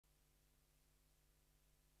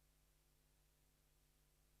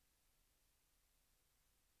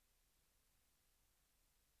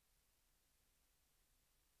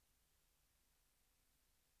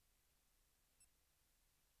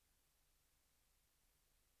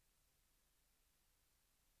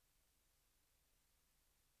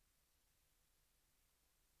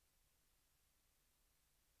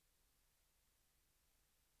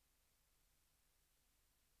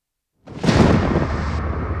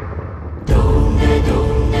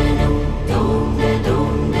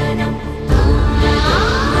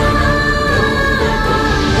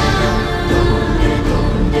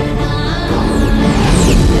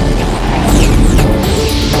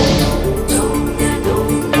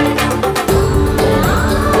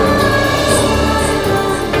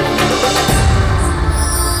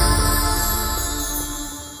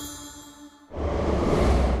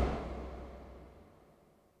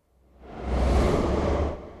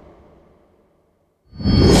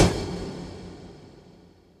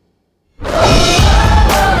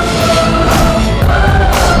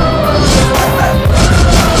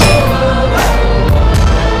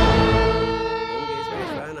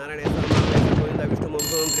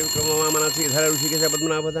వామన శ్రీధర ఋషికేశ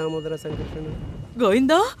పద్మనాభ దామోదర సంకర్షణ.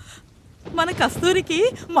 గోవిందో, మన కస్తూరికి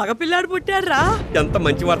మగపిల్లాడు పుట్టాడురా. ఎంత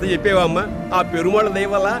మంచి వార్త చెప్పేవా అమ్మా. ఆ పెరుమాళ్ళ దయ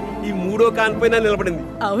వల్ల ఈ 3వ కాన్పైన నిలబడింది.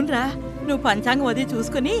 అవునరా, నువ్వు పంచాంగం అది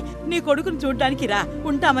చూసుకుని నీ కొడుకుని చూడ్డానికి రా.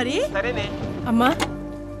 ఉంటా మరి. సరేనే అమ్మా.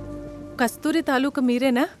 కస్తూరి తాలూకు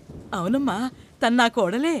మీరేనా? అవునమ్మా, తను నా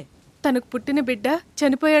కోడలే. తనకు పుట్టిన బిడ్డ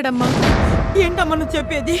చనిపోయాడమ్మా. ఏంటమ్మా నువ్వు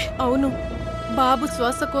చెప్పేది? అవును, బాబు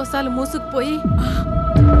శ్వాసకోశాలు మూసుకుపోయి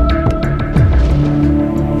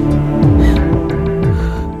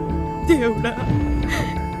దేవుడా,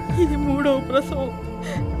 ఇది 3వ ప్రసవం.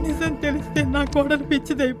 నిజం తెలిస్తే నా కోడలు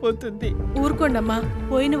పిచ్చిదైపోతుంది. ఊరుకోండమ్మా,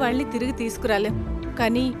 పోయిన వాళ్ళని తిరిగి తీసుకురాలేం.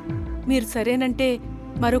 కానీ మీరు సరేనంటే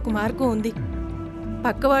మరొక మార్గం ఉంది.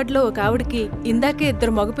 పక్కవాడిలో ఒక ఆవిడికి ఇందాకే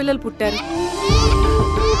 2 మగపిల్లలు పుట్టారు.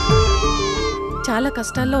 చాలా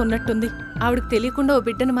కష్టాల్లో ఉన్నట్టుంది. ఆవిడకి తెలియకుండా ఓ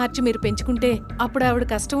బిడ్డను మార్చి మీరు పెంచుకుంటే అప్పుడు ఆవిడ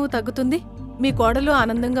కష్టము తగ్గుతుంది, మీ కోడలు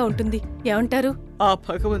ఆనందంగా ఉంటుంది. ఏమంటారు? ఆ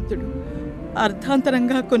భగవంతుడు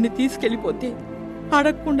అర్ధాంతరంగా కొన్ని తీసుకెళ్ళిపోతే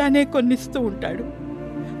అడగకుండానే కొన్నిస్తూ ఉంటాడు.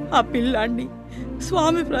 ఆ పిల్లాన్ని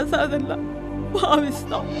స్వామి ప్రసాదంలా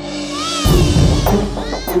భావిస్తాం.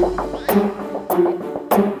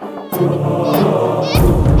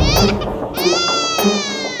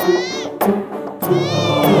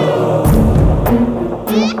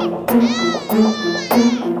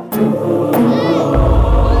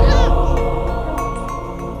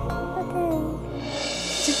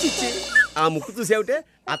 ఆ ముక్కు చూసేవిటే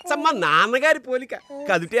అచ్చమ్మ నాన్నగారి పోలిక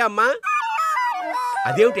కదుటే అమ్మా.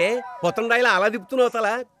 అదేమిటే పొత్తండాయిలా అలా తిప్పుతున్నావు తల,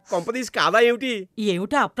 కొంపదీసి కాదా ఏమిటి?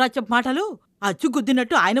 ఏమిటా అప్రాచ్య మాటలు? అచ్చు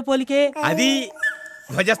గుద్దినట్టు ఆయన పోలికే. అది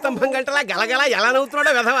ధ్వజస్తంభం గంటలా గలగల ఎలా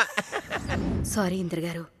నవ్వుతున్నాడో వెధవా. సారీ ఇంద్ర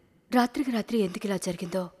గారు, రాత్రికి రాత్రి ఎందుకు ఇలా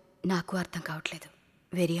జరిగిందో నాకు అర్థం కావట్లేదు.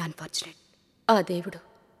 Very unfortunate. ఆ దేవుడు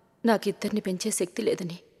నాకు 2 పెంచే శక్తి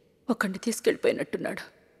లేదని ఒకడిని తీసుకెళ్ళిపోయినట్టున్నాడు.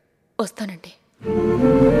 వస్తానండి.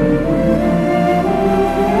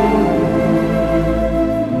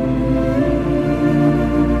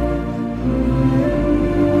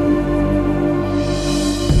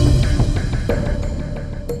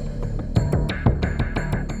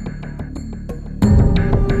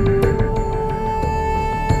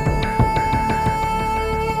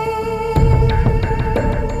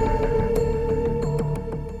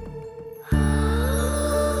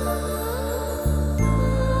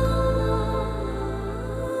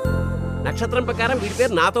 నక్షత్రం ప్రకారం వీడి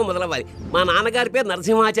పేరు నాతో మొదలవ్వాలి. మా నాన్నగారి పేరు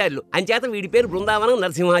నరసింహాచార్యులు, అంచేత వీడి పేరు బృందావనం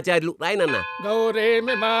నరసింహాచార్యులు. రాయనన్న.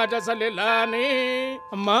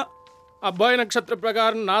 అమ్మా, అబ్బాయి నక్షత్ర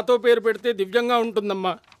ప్రకారం నాతో పేరు పెడితే దివ్యంగా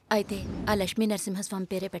ఉంటుందమ్మా. అయితే ఆ లక్ష్మీ నరసింహస్వామి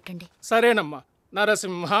పేరే పెట్టండి. సరేనమ్మా.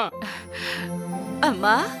 నరసింహ.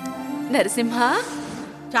 అమ్మా నరసింహ.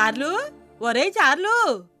 చార్లు, ఒరే చార్లు,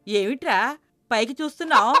 ఏమిట్రా పైకి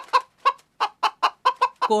చూస్తున్నావు?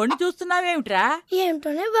 కోడిని చూస్తున్నావేమిట్రా?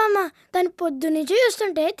 ఏమిటోనే బామ్మ, తను పొద్దున్నుంచి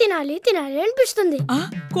చూస్తుంటే తినాలి తినాలి అనిపిస్తుంది.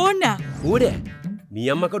 కోడినా? ఊడే నీ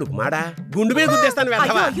అమ్మ కొడుకు మాడా, గుండు మీద గుద్దేస్తాను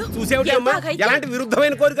వెధవా. చూసేవిటే అమ్మా ఎలాంటి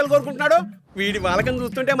విరుద్ధమైన కోరికలు కోరుకుంటున్నాడో. వీడి వాళ్ళకం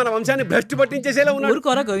చూస్తుంటే మన వంశాన్ని భ్రష్టు పట్టించేసేలా ఉన్నాడు.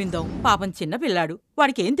 ఊరుకోరా గోవిందం, పాపం చిన్న పిల్లాడు,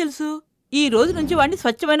 వాడికి ఏం తెలుసు? ఈ రోజు నుంచి వాడిని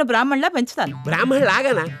స్వచ్ఛమైన బ్రాహ్మణులా పెంచుతాను. బ్రాహ్మణుడు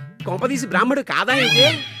లాగానా? కొంపదీసి బ్రాహ్మణుడు కాదా ఏంటి?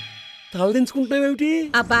 తలదించుకుంటున్నావేమిటి?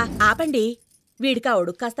 అబ్బా ఆపండి. వీడికా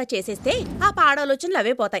ఒడుకు కాస్త చేసేస్తే ఆ పాడాలోచనలు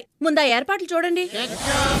అవే పోతాయి. ముందా ఏర్పాట్లు చూడండి.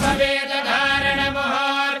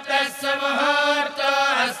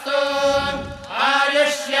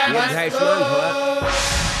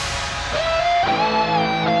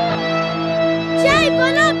 జై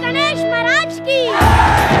బోలో గణేష్ మహారాజ్ కి.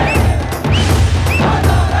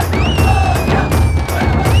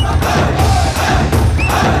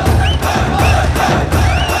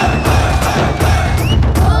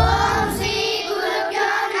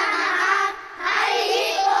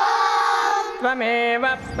 త్వమేవ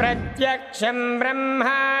ప్రత్యక్షం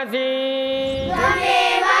బ్రహ్మాసి.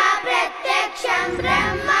 త్వమేవ ప్రత్యక్షం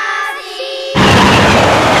బ్రహ్మాసి.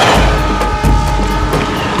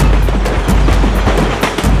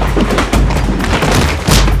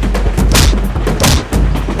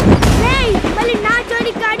 రేయ్, మళ్ళీ నా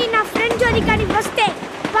జోడి కాడి నా ఫ్రెండ్ జోడి కాడి వస్తే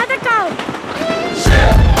బతకావు.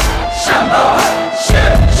 Shambho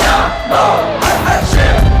Shambho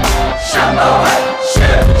Shambho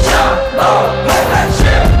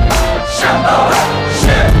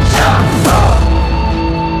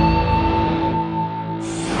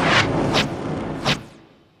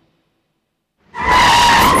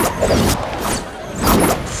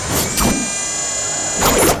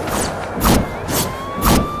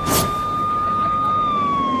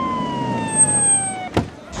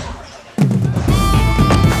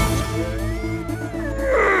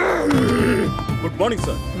good morning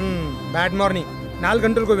sir. Bad morning. 4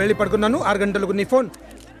 గంటలకు వెళ్ళి పడుకున్నాను, 6 గంటలకు నీ ఫోన్.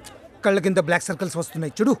 కళ్ళ కింద బ్లాక్ సర్కిల్స్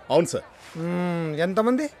వస్తున్నాయి చూడు. అవును సార్.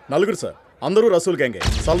 ఎంతమంది? 4 సార్. అందరూ రసూల్ గ్యాంగే.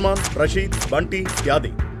 సల్మాన్, రషీద్, బంటి,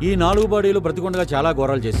 యాది. ఈ 4 బాడీలు బ్రతికొండగా చాలా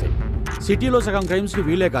ఘోరాలు చేశాయి. సిటీలో సగం క్రైమ్స్కి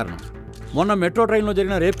వీలే కారణం. మొన్న మెట్రో ట్రైన్లో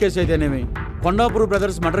జరిగిన రేప్ కేసు అయితేనేమి, కొండాపూర్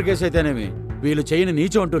బ్రదర్స్ మర్డర్ కేసు అయితేనేమి, వీళ్ళు చేయని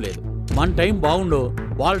నీచం అంటూ లేదు. మన టైం బాగుండో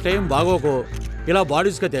వాళ్ళ టైం బాగోకో ఇలా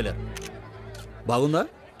బాడీస్గా తేలారు. బాగుందా?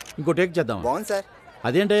 ఇంకో టేక్ చేద్దాం. బాగుంది సార్.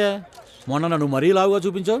 అదేంటయ్యా మొన్న నన్ను మరీ లావుగా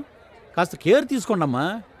చూపించావు? కాస్త కేర్ తీసుకోండమ్మా,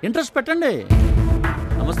 ఇంట్రెస్ట్ పెట్టండి.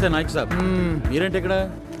 నమస్తే నాయక్ సాబ్. మీరేంటి ఇక్కడ?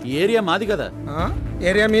 ఈ ఏరియా మాది కదా.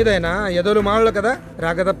 ఏరియా మీదైనా ఎదోలు మాళ్ళు కదా,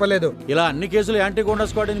 రాక తప్పలేదు. ఇలా అన్ని కేసులు యాంటీ గోండా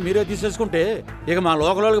స్క్వాడ్ అని మీరే తీసేసుకుంటే ఇక మా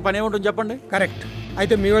లోకల్ వాళ్ళకి పని ఏముంటుంది చెప్పండి. కరెక్ట్.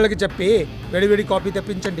 అయితే మీ వాళ్ళకి చెప్పి వేడివేడి కాఫీ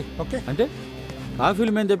తెప్పించండి. ఓకే? అంటే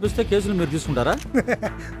కాఫీలు మేము తెప్పిస్తే కేసులు మీరు తీసుకుంటారా?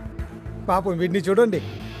 పాపం వీడిని చూడండి,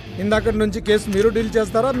 ఇందాక నుంచి కేసు మీరు డీల్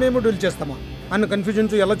చేస్తారా మేము డీల్ చేస్తామా అన్న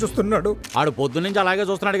కన్ఫ్యూజన్స్ ఎలా చూస్తున్నాడు. ఆడు పొద్దు నుంచి అలాగే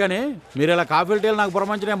చూస్తున్నాడు కానీ మీరు ఇలా కాఫీలు టీలు నాకు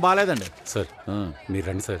పురమంచడం ఏం బాగాలేదండి. సార్ మీరు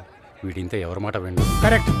రండి సార్, వీడింత ఎవరి మాట విండు.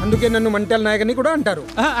 కరెక్ట్, అందుకే నన్ను మంటెల నాయకని కూడా అంటారు.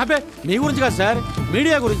 అబ్బే మీ గురించి కాదు సార్,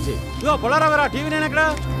 మీడియా గురించి. ఇదో పొలారావరా టీవీ నేను ఎక్కడ.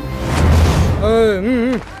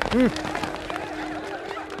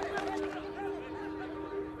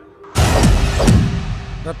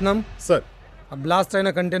 రత్నం సార్, బ్లాస్ట్ అయిన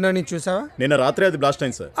కంటైనర్ ని చూసావా? నిన్న రాత్రి అది బ్లాస్ట్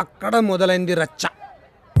అయింది సార్. అక్కడ మొదలైంది రచ్చ.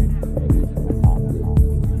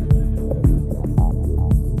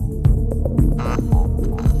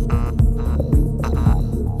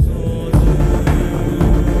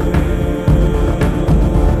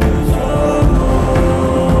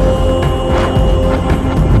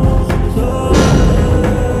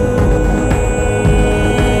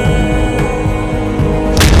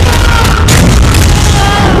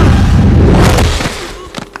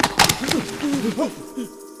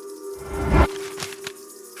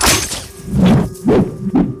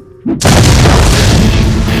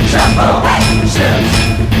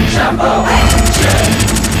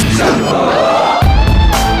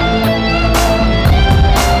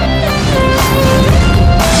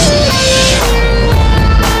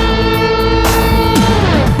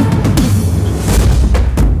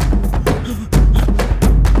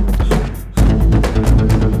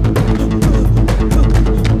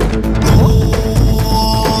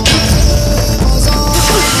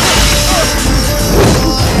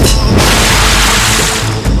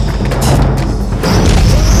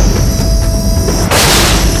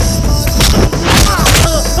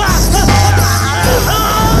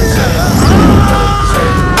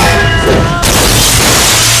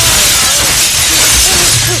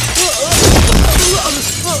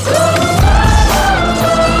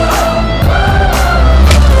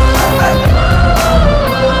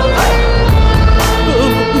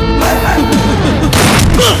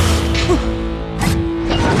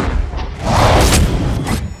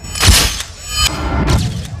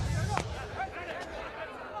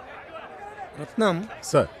 రత్నం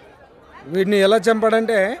సార్, వీడిని ఎలా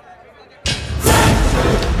చంపాడంటే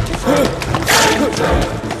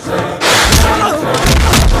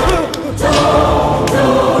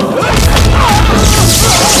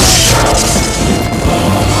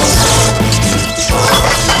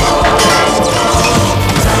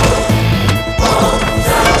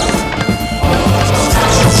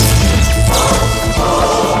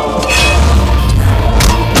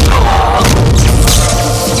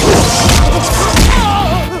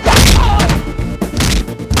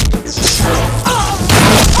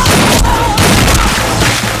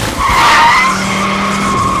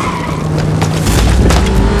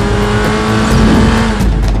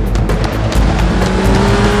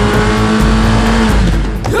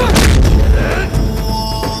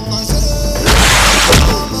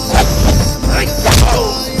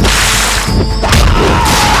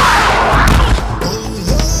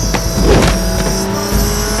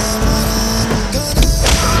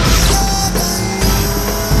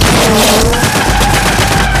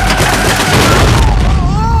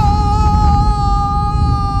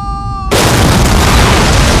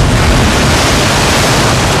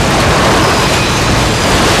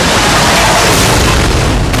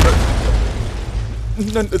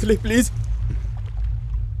ప్లీజ్.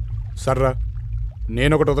 సర్రా,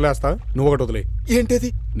 నేను ఒకటి వదిలేస్తా, నువ్వు ఒకటి వదిలే. ఏంటది?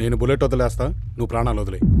 నేను బుల్లెట్ వదిలేస్తా, నువ్వు ప్రాణాలు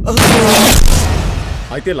వదిలే.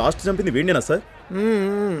 అయితే లాస్ట్ చంపింది వీడినేనా సార్?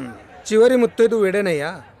 చివరి ముత్తైదు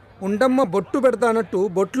వీడేనయ్యా. ఉండమ్మ బొట్టు పెడతా అన్నట్టు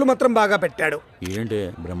బొట్లు మాత్రం బాగా పెట్టాడు. ఏంటి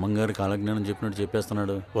బ్రహ్మంగారి కాలజ్ఞానం చెప్పినట్టు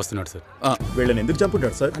చెప్పేస్తున్నాడు. వస్తున్నాడు సార్. వీళ్ళని ఎందుకు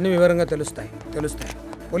చంపుంటాడు సార్? అన్ని వివరంగా తెలుస్తాయి.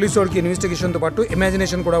 పోలీసు వాడికి ఇన్వెస్టిగేషన్తో పాటు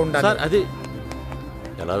ఇమాజినేషన్ కూడా ఉండాలి. సార్ అది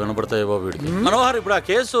ఎలా వినపడతాయి బాబు వీడికి. మనోహర్, ఇప్పుడు ఆ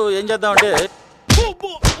కేసు ఏం చేద్దామంటే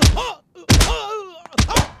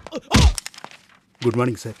గుడ్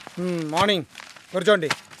మార్నింగ్ సార్. మార్నింగ్. కూర్చోండి.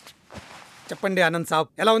 చెప్పండి ఆనంద్ సాబ్,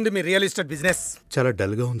 ఎలా ఉంది మీ రియల్ ఎస్టేట్ బిజినెస్? చాలా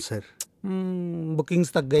డల్గా ఉంది సార్.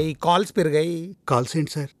 బుకింగ్స్ తగ్గాయి, కాల్స్ పెరిగాయి. కాల్స్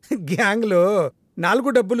ఏంటి సార్? గ్యాంగ్లో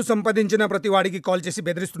 4 డబ్బులు సంపాదించిన ప్రతి వాడికి కాల్ చేసి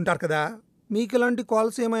బెదిరిస్తుంటారు కదా, మీకు ఇలాంటి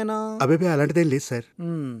కాల్స్ ఏమైనా? అబేబే అలాంటిదేం లేదు సార్.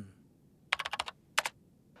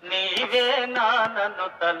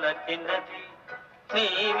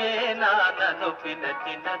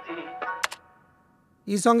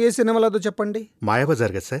 ఈ సాంగ్ ఏ సినిమాలో చెప్పండి?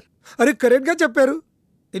 మాయాబజార్ కదా సార్. అరే కరెక్ట్ గా చెప్పారు.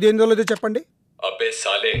 ఇది ఎందులో చెప్పండి? అబ్బే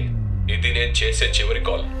సాలే, ఇది నేను చేసే చివరి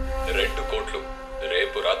కాల్. 2 కోట్లు.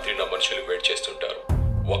 రేపు రాత్రి నా మనుషులు వెయిట్ చేస్తుంటారు.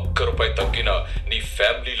 ₹1 తగ్గినా నీ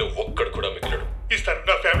ఫ్యామిలీలో ఒక్కడు కూడా మిగిలడు.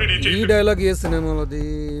 ఈ డైలాగ్ ఏ సినిమాలోది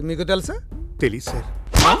మీకు తెలుసా? తెలీదు సార్.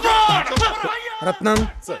 రత్నం,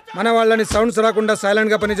 మన వాళ్ళని సౌండ్స్ రాకుండా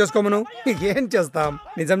సైలెంట్ గా పని చేసుకోమను. ఏం చేస్తాం,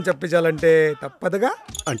 నిజం చెప్పించాలంటే తప్పదుగా.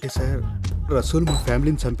 అంటే సార్, రసూల్ మా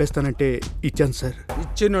ఫ్యామిలీని చంపేస్తానంటే ఇచ్చాను సార్.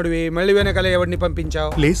 ఇచ్చినోడివి మళ్ళీ వెనకాల ఎవరిని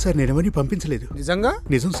పంపించావు? లేదు సార్, నేను ఎవరిని పంపించలేదు. నిజంగా?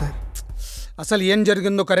 నిజం సార్. అసలు ఏం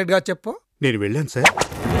జరిగిందో కరెక్ట్ గా చెప్పు. నేను వెళ్ళాను సార్.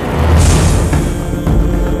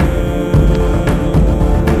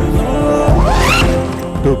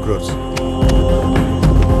 $2 crores.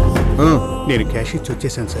 నేను క్యాష్ ఇచ్చి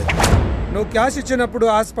వచ్చేసాను సార్. నువ్వు క్యాష్ ఇచ్చినప్పుడు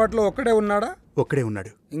ఆ స్పాట్ లో ఒక్కడే ఉన్నాడా? ఒక్కడే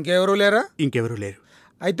ఉన్నాడు. ఇంకెవరూ లేరా? ఇంకెవరూ లేరు.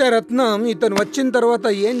 అయితే రత్నం, ఇతను వచ్చిన తర్వాత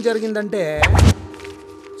ఏం జరిగిందంటే,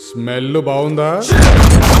 స్మెల్ బాగుందా?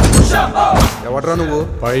 ఎవడ్రా నువ్వు?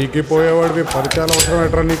 పైకి పోయేవాడివి పరిచయాలు అవసరం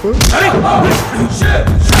ఎట్రా నీకు?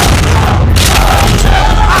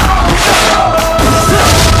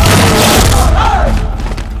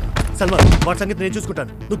 సల్మాన్, వాటి సంగతి నేను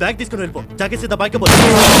చూసుకుంటాను. నువ్వు బ్యాగ్ తీసుకుని వెళ్ళిపో. జాకెట్ సిద్ధ బైక్ పో.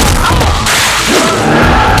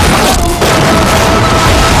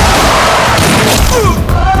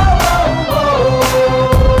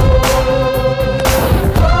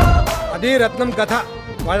 అది రత్నం కథ.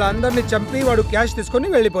 వాళ్ళందరినీ చంపి వాడు క్యాష్ తీసుకొని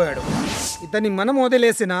వెళ్ళిపోయాడు. ఇతన్ని మనం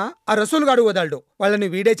వదిలేసిన ఆ రసూల్ గాడు వదలడు. వాళ్ళని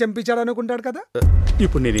వీడే చంపించాడు అనుకుంటాడు కదా.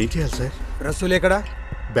 ఇప్పుడు నేనేం చేయాలి సార్? రసూల్ ఎక్కడా?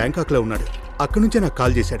 బ్యాంకాక్ లో ఉన్నాడు. అక్కడి నుంచే నాకు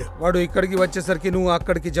కాల్ చేశాడు. వాడు ఇక్కడికి వచ్చేసరికి నువ్వు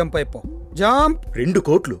అక్కడికి జంప్ అయిపో. జంప్. 2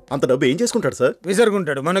 కోట్లు అంత డబ్బు ఏం చేసుకుంటాడు sir?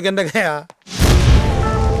 విసరుగుంటాడు. మనకెందుకయ్యా?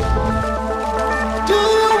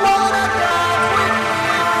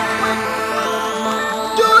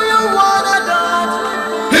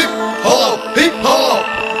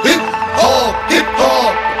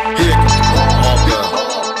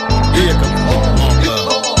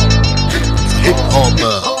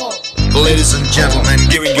 Ladies and gentlemen,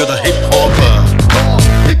 giving you the hip hopper.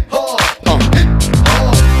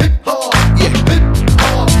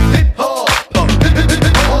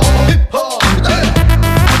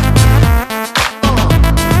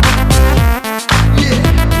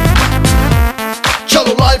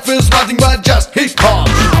 Chalo, life is nothing but just hip hop.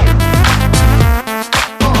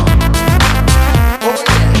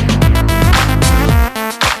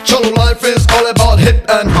 Chalo, life is all about hip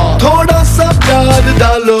and hop. थोड़ा सा प्यार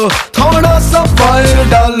डालो, थोड़ा सा फायर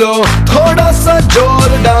डालो, थोड़ा सा जोर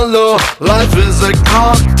डालो. Life is a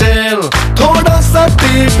cocktail. थोड़ा सा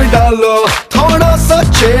टीप डालो, थोड़ा सा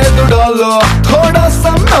छेद डालो, थोड़ा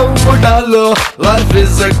सा नव डालो. Life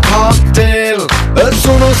is a cocktail.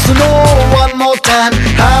 सुनो सुनो one more time.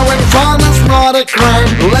 Having fun is not a crime.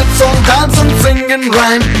 Let's all dance and sing and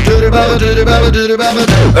rhyme.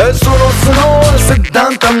 सुनो सुनो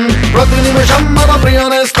सिद्धांतम प्रति निमिषम मम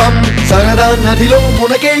प्रियनेस्तं. सरदा नदिलो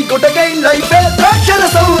मुनके गुटके लैफे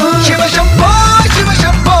द्राक्षरसं. Shiv Shambho Shiv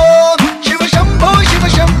Shambho Shiv Shambho Shiv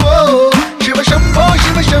Shambho Shiv Shambho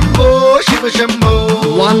Shiv Shambho Shiv Shambho.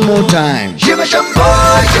 One more time. Shiv Shambho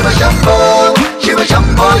Shiv Shambho Shiv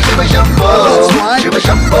Shambho Shiv Shambho Shiv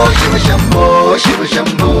Shambho Shiv Shambho Shiv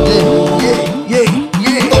Shambho.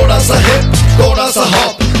 थोड़ा सा हिप, थोड़ा सा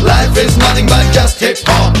hop. Life is nothing but just hip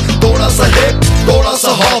hop. थोड़ा सा hip, थोड़ा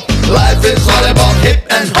सा hop. Life is all about hip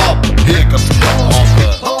and hop. Here comes hip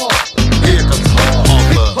hopper. Here comes hip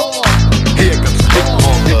hopper. Here comes hip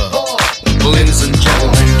hopper. Ladies and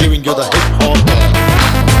gentlemen, giving you the hip hopper.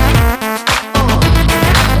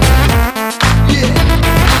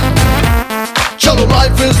 Chalo,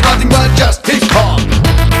 life is nothing but just hip hop.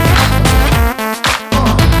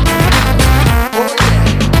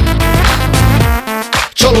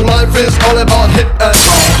 Chalo, life is all about hip and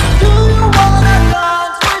hop. Do you wanna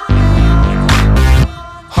dance with me?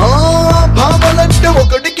 हाँ, भावलंटे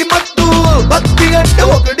ఒకడికి మత్తు, భక్తి అంటే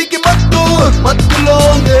ఒకడికి మత్తు.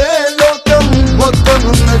 మత్తులోనే లోకం మొత్తం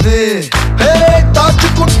ఉన్నది. హే,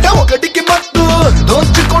 దాచుకుంటే ఒకడికి మత్తు,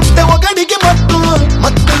 దోచుకుంటే ఒకడికి మత్తు.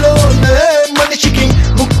 మత్తులోనే మనిషికి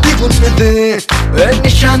ముక్తి ఉన్నది. ఏ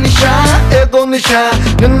నిషా నిషా ఏదో నిషా,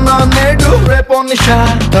 నిన్న నేడు రేపో నిషా.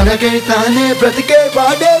 తనకై తానే బ్రతికే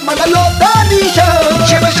వాడే మనలో దానిషా.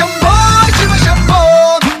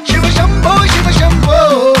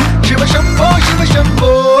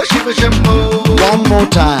 more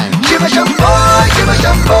time. Shiva Shambho, Shiva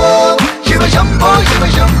Shambho, Shiva Shambho, Shiva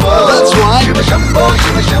Shambho. That's right. Shiva Shambho,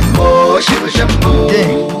 Shiva Shambho, Shiva Shambho.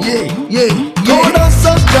 Yeah. थोड़ा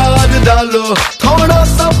सा प्यार डालो, थोड़ा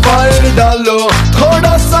सा फायर डालो,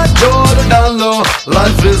 थोड़ा सा जोर डालो.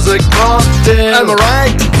 Life is a cocktail. Am I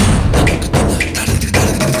right?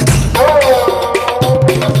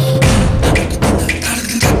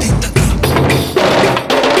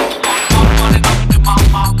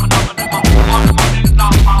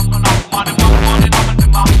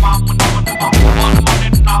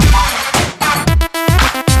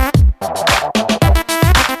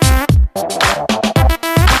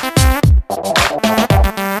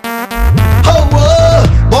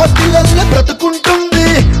 బ్రతుకుంటుంది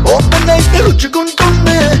open అయితే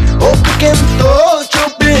రుచుకుంటుంది ఓపికెంతో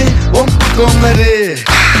చూపి ఒప్పుకోమరే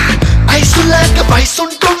ఐసు లేక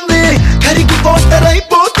వయసుంటుంది కరిగి వాటర్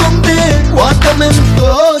అయిపోతుంది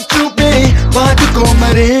వాటమెంతో చూపి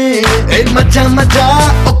వాడుకోమరే మజా మజా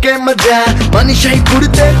ఒకే మజా మనిషి అయి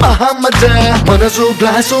పుడితే మహా మజా మనసు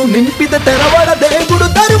గ్లాసు నింపిద తెరవడ దేవుడు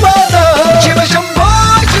తరువాత Shiva Shambho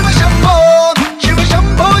Shiva Shambho Shiva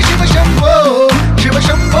Shambho Shiva Shambho Shiva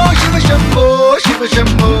Shambho Shiva Shambho Shiva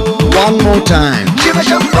Shambho. One more time. Shiva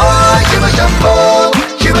Shambho, Shiva Shambho,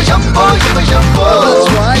 Shiva Shambho, Shiva Shambho. That's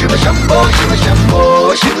right. Shiva Shambho, Shiva Shambho,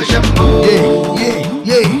 Shiva Shambho.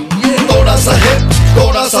 Yeah. Thoda sa hip,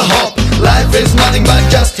 thoda sa hop. Life is nothing but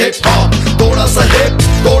just hip hop. Thoda sa hip,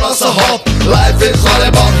 thoda sa hop. Life is all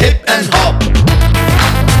about hip and hop.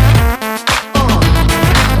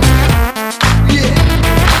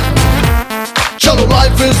 Chalo,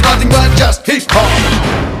 life is nothing but just hip hop.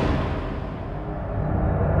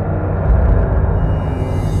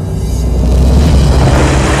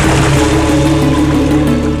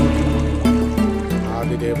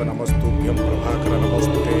 ఆదిదేవ నమస్తుభ్యం ప్రభాకర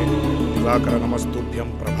నమోస్తుతే దివాకర నమస్తుభ్యం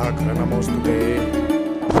ప్రభాకర నమోస్తుతే.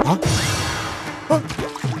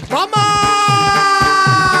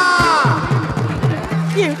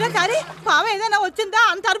 ఏమిటా చారి పాము ఏదైనా వచ్చిందా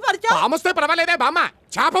అంత అరుపరిచా? పామొస్తే పర్వాలేదే బామ్మ,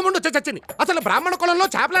 చేప ముందు చచ్చింది. అసలు బ్రాహ్మణ కులంలో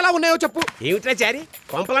చేపలు ఎలా ఉన్నాయో చెప్పు. ఏమిట్రా చారి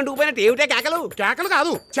కొంపలంటూ పోయినట్టు ఏమిటా కేకలు? కేకలు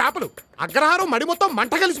కాదు చేపలు. అగ్రహారం మడి మొత్తం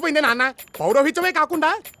మంట కలిసిపోయింది నాన్న. పౌరోహిత్యమే కాకుండా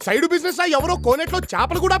సైడ్ బిజినెస్ లా ఎవరో కోనేట్లో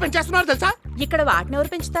చేపలు కూడా పెంచేస్తున్నారు తెలుసా? ఇక్కడ వాటిని ఎవరు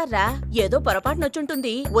పెంచుతారా? ఏదో పొరపాటున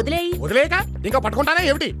వచ్చుంటుంది, వదిలేయి. వదిలేక ఇంకా పట్టుకుంటానే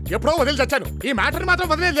ఏమిటి? ఎప్పుడో వదిలి చచ్చాను. ఈ మ్యాటర్ మాత్రం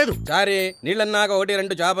వదిలేదు లేదు. చారి నీళ్ళన్నాక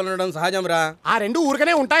 1-2 చేపలు ఉండడం సహజం రా. ఆ రెండు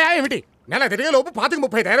ఊరికనే ఉంటాయా ఏమిటి? నెల తిరిగే లోపు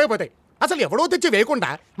 25-30 తయారైపోతాయి. అసలు ఎవడో తెచ్చి వేయకుండా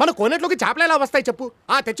మన కోనేట్లోకి చేపలు ఎలా వస్తాయి చెప్పు?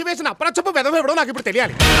 ఆ తెచ్చి వేసిన అప్రచ్చపు వెదవ ఎవడో నాకు ఇప్పుడు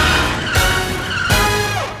తెలియాలి.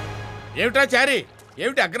 ఏమిటా చారి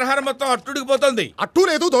ఏమిటి అగ్రహారం మొత్తం అట్టుడికిపోతుంది? అట్టు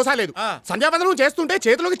లేదు దోశ లేదు. సంధ్యావందనం చేస్తుంటే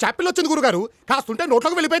చేతిలోకి చేపలు వచ్చింది గురుగారు. కాస్తుంటే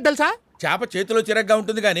నోట్లోకి వెళ్ళిపోయింది తెలుసా? చేప చేతిలో చిరగ్గా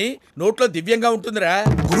ఉంటుంది కానీ నోట్లో దివ్యంగా ఉంటుందిరా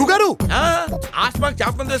గురుగారు. ఆస్మాకి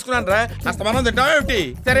చేపకం తీసుకున్నాను రా. అస్తమానం తింటావా ఏమిటి?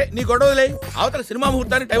 సరే నీ గొడవలే. అవతల సినిమా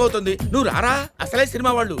ముహూర్తానికి టైం అవుతుంది. నువ్వు రారా? అసలే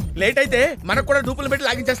సినిమా వాళ్ళు లేట్ అయితే మనకు కూడా డూపులు పెట్టి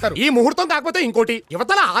లాగించేస్తారు. ఈ ముహూర్తం కాకపోతే ఇంకోటి.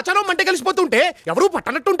 యువతల ఆచారం మంటే కలిసిపోతుంటే ఎవరు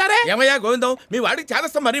పట్టనట్టుంటారే. ఏమయ్యా గోవిందం, మీ వాడికి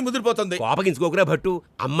చేదస్తం మరీ ముదిరిపోతుంది. కోపగించుకోకురా భట్టు.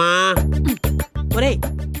 అమ్మా ఒరేయ్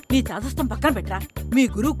నీ చాదస్తం పక్కన పెట్టరా. మీ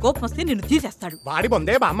గురువు కోపం వస్తే నిన్ను తీసేస్తాడు. వాడి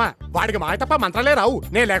బొందే బామ్మ. వాడికి మాయ తప్ప మంత్రాలే రావు.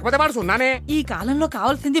 నేను లేకపోతే వాడు సున్నానే. ఈ కాలంలో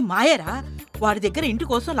కావాల్సింది మాయేరా. వాడి దగ్గర ఇంటి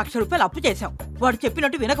కోసం 1,00,000 రూపాయలు అప్పు చేశాం. వాడు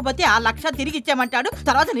చెప్పినట్టు వినకపోతే ఆ 1,00,000 తిరిగి ఇచ్చామంటాడు.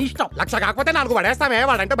 తర్వాత నీ ఇష్టం. 1,00,000 కాకపోతే 4 పడేస్తామే.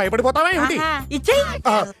 వాడంటే భయపడిపోతావా ఏమిటి? ఇచ్చేయ్.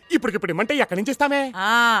 ఇప్పుడు ఇమ్మంటే ఎక్కడి నుంచి ఇస్తామే?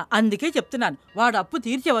 అందుకే చెప్తున్నాను, వాడు అప్పు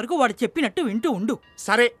తీర్చే వరకు వాడు చెప్పినట్టు వింటూ ఉండు.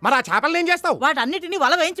 సరే మరి ఆ చేపలు ఏం చేస్తావు? వాటన్నిటిని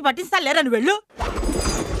వల వేయించి పట్టిస్తా లేరని వెళ్ళు.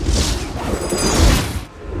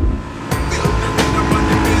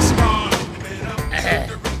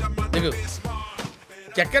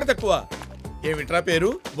 చక్కెర తక్కువ ఏమిట్రా పేరు?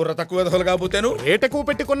 బుర్ర తక్కువ విధులు కాకపోతేను. రేట్ ఎక్కువ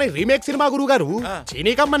పెట్టుకున్న రీమేక్ సినిమా గురువు గారు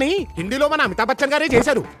చీనీ కమ్మని హిందీలో మన అమితాబ్ బచ్చన్ గారే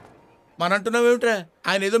చేశారు. మనంటున్నావేమిట్రా?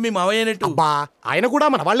 ఆయన ఏదో మీ మావయ్య అయినట్టు. ఆయన కూడా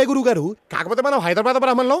మన వాళ్లే గురువు గారు. కాకపోతే మనం హైదరాబాద్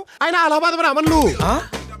బ్రాహ్మణులు, ఆయన అలహాబాద్ బ్రాహ్మణులు.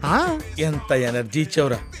 ఎంత ఎనర్జీ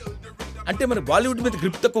ఇచ్చావురా. అంటే మన బాలీవుడ్ మీద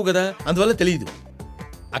గ్రిప్ తక్కువ కదా, అందువల్ల తెలియదు.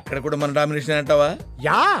 అక్కడ కూడా మన డామినేషన్ అంటావా?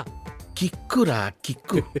 Yeah కిక్కురా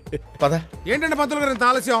kick. పద. ఏంటంటే పంతులు గారు ఇంత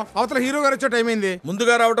ఆలస్యం? అవతల హీరో గారు వచ్చే టైం అయింది.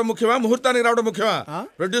 ముందుగా రావడం ముఖ్యమా, ముహూర్తానికి రావడం ముఖ్యమా?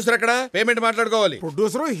 ప్రొడ్యూసర్ ఎక్కడ? పేమెంట్ మాట్లాడుకోవాలి.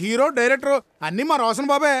 ప్రొడ్యూసర్, హీరో, డైరెక్టర్ అన్ని మా రోషన్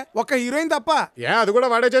బాబే. ఒక్క హీరోయిన్ తప్ప. అది కూడా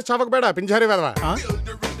వాడే చేసి చవకబేడా పింజారీ వెదవా.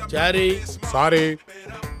 చారీ సారీ.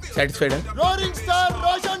 సాటిస్ఫైడా? రోరింగ్ స్టార్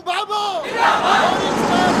రోషన్ బాబు,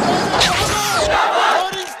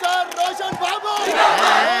 రోరింగ్ స్టార్ రోషన్ బాబు.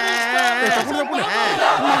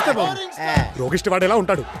 రోగిష్టి వాడు ఎలా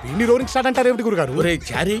ఉంటాడు? వీడిని రోరింగ్ స్టార్ అంటారు ఏమిటి గురుగారు? ఒరే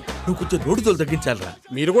చారీ, నువ్వు కొంచెం రోడ్డుతో తగ్గించాలరా.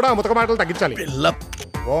 మీరు కూడా ముతక మాటలు తగ్గించాలి.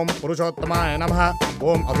 ఓం పురుషోత్తమాయ నమః,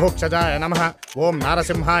 ఓం అధోక్షజాయ నమః, ఓం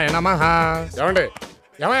నారసింహాయ నమః. ఏమండి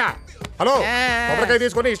ఏమయ్యా హలో కొబ్బరికాయ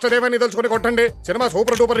తీసుకుని ఇష్టదేవాన్ని తెలుసుకుని కొట్టండి. సినిమా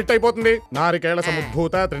సూపర్ డూపర్ హిట్ అయిపోతుంది. నారికేళ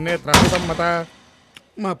సముద్భూత త్రినేత్ర సమ్మత.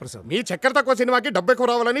 మా ప్రసాద్ మీ చక్కెర తక్కువ సినిమాకి డబ్బు ఎక్కువ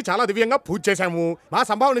రావాలని చాలా దివ్యంగా పూజ చేశాము. మా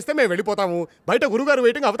సంభావన ఇస్తే మేము వెళ్ళిపోతాము. బయట గురుగారు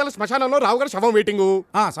వెయిటింగ్, అవతల శ్మశానంలో రావు గారు శవం వెయిటింగ్.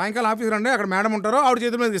 సాయంకాలం ఆఫీస్ రండి, అక్కడ మేడం ఉంటారో ఆవిడ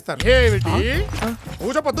చేతుల మీద ఇస్తారు. ఏమిటి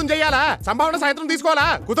పూజ పొద్దున చెయ్యాలా? సంభావన సాయంత్రం తీసుకోవాలా?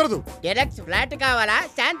 కుదరదు. డైరెక్ట్ ఫ్లాట్ కావాలా,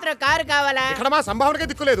 శాంత్ర కారు కావాలా? ఇక్కడ మా సంభావనకే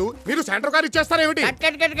దిక్కులేదు, మీరు శాంట్రో కారు ఇచ్చేస్తారేమిటి?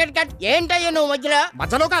 ఏంటయ్యా నువ్వు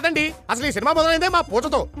మధ్యలో కాదండి, అసలు ఈ సినిమా మొదలైందే మా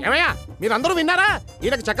పూజతో. ఏమయ్యా మీరందరూ విన్నారా?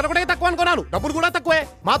 ఈయనకి చక్కెర కూడా తక్కువ అనుకున్నాను, డబ్బులు కూడా తక్కువే.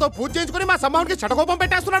 మాతో పూజ చేయించుకుని మా సంభావనకి చటకోపం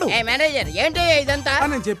పెట్టేస్తున్నాడు. మేనేజర్ ఏంటయ్యా ఇదంతా?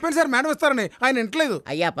 నేను చెప్పాను సార్, మేడం ఇస్తారని, ఆయన ఇంట్లేదు.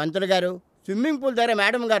 అయ్యా పంతులు గారు, స్విమ్మింగ్ పూల్ దగ్గర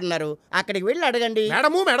మేడం గారు ఉన్నారు, అక్కడికి వెళ్ళి అడగండి.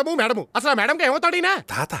 మేడము మేడము మేడము అసలు మేడంకి ఏమవుతాడు ఈయన?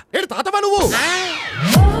 తాత. ఏంటి తాతవా నువ్వు?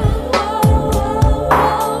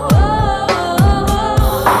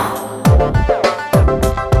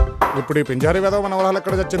 ఇప్పుడు ఈ పింజారి వేదవ మన వరాలు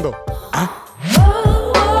ఎక్కడ చచ్చిందో.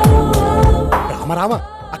 రామరామ,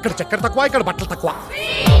 అక్కడ చక్కెర తక్కువ, ఇక్కడ బట్టలు తక్కువ.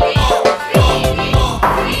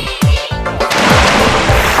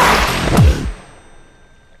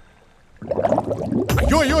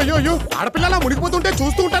 అయ్యో అయ్యో అయ్యో అయ్యో, ఆడపిల్లలా మునిగిపోతుంటే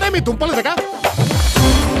చూస్తూ ఉంటారే మీ దుంపలు దగ్గర.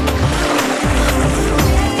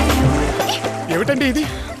 ఏమిటండి ఇది?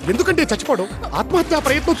 ఎందుకంటే చచ్చిపోవడం ఆత్మహత్యా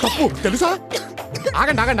ప్రయత్నం తప్పు తెలుసా?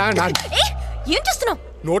 ఆగండి ఆగండి ఆగండి ఆగండి. ఏం చేస్తున్నావు?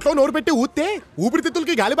 నోట్లో నోరు పెట్టి ఊస్తే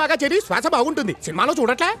ఊపిరితిత్తులకి గాలి బాగా చేరి శ్వాస బాగుంటుంది. సినిమాలో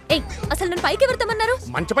చూడట్లే? అసలు నన్ను పైకి ఎవరుతామన్నారు?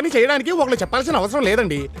 మంచి పని చేయడానికి ఒకళ్ళు చెప్పాల్సిన అవసరం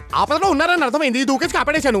లేదండి. ఆపదలో ఉన్నారని అర్థమైంది, దూకేసి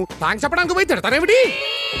కాపాడేశాను. థాంక్స్ చెప్పడానికి పోయి తిడతారేమిటి?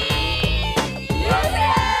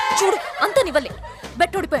 చూడు, అంతా నివ్వలే.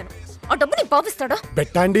 బెట్ ఓడిపోయాను. ఆ డబ్బు నీకు పాపిస్తాడా?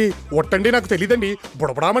 బెట్టండి ఒట్టండి నాకు తెలియదండి.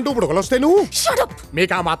 బుడబడామంటూ బుడగలొస్తేను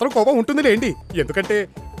మీకు ఆ మాత్రం కోపం ఉంటుంది లేండి. ఎందుకంటే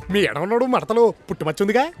మీ ఎడవనోడు మడతలో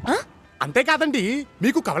పుట్టుమచ్చుందిగా. అంతేకాదండి,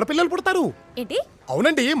 మీకు కవల పిల్లలు పుడతారు. ఏంటి?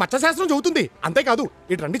 అవునండి, మత్స్యశాస్త్రం చదువుతుంది. అంతేకాదు,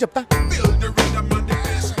 ఇటు రండి చెప్తా.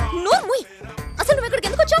 అసలు నువ్వు ఇక్కడికి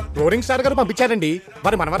ఎందుకు వచ్చావు? రోరింగ్ స్టార్ గారు పంపించారండి.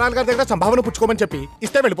 వారి మనవరాలు గారి దగ్గర సంభావన పుచ్చుకోమని చెప్పి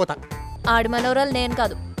ఇస్తే వెళ్ళిపోతా. ఆడి మనవరాలు నేను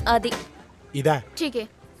కాదు, అది. ఇదా? ठीक है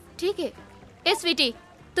ठीक है। ए स्वीटी,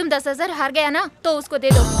 तुम 10,000 हार गया ना, तो उसको दे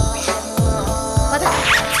दो।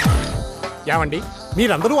 ఏమండి,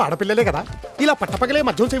 మీరందరూ ఆడపిల్లలే కదా, ఇలా పట్టపగలే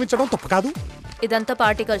మద్యం సేవించడం తప్పు కాదు. ఇదంతా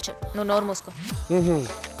పార్టీ కల్చర్. నువ్వు నోరు మూసుకో.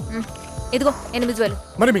 ఇదిగో 8,000.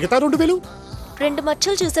 మరి మిగతా 2,000? 2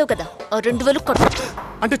 మచ్చలు చూసావు కదా, ఆ 2,000 కట్టు.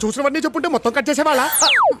 అంటే చూసినవన్నీ చెప్పుంటే మొత్తం కట్ చేసేవాళ్ళ?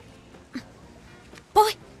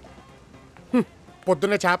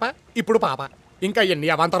 పొద్దున్నే చేప, ఇప్పుడు పాప, ఇంకా ఎన్ని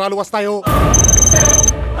అవాంతరాలు వస్తాయో.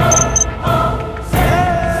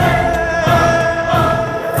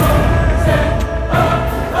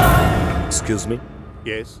 Excuse me.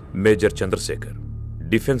 Major Chandrasekhar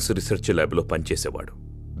defence research ల్యాబ్లో పనిచేసేవాడు,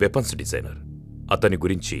 వెపన్స్ డిజైనర్. అతని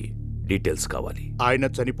గురించి డీటెయిల్స్ కావాలి. ఆయన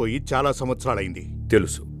చనిపోయి చాలా సంవత్సరాలైంది.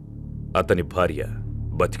 తెలుసు. అతని భార్య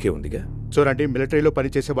బతికే ఉందిగా. చూడండి, మిలిటరీలో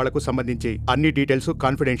పనిచేసే వాళ్లకు సంబంధించి అన్ని డీటెయిల్స్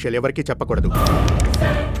కాన్ఫిడెన్షియల్, ఎవరికి చెప్పకూడదు.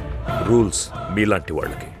 రూల్స్ మీలాంటి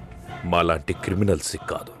వాళ్ళకి, మాలాంటి క్రిమినల్స్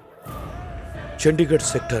కాదు. చండీగఢ్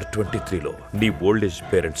సెక్టార్ 23లో నీ ఓల్డేజ్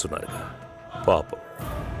పేరెంట్స్ ఉన్నారుగా, పాపం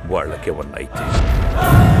వాళ్ళకేమన్నా అయితే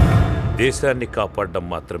దేశాన్ని కాపాడడం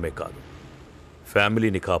మాత్రమే కాదు,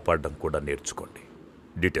 ఫ్యామిలీని కాపాడడం కూడా నేర్చుకోండి.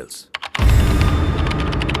 డీటెయిల్స్.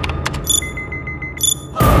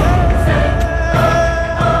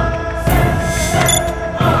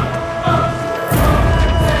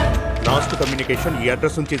 లాస్ట్ కమ్యూనికేషన్ ఈ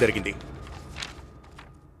అడ్రస్ నుంచి జరిగింది.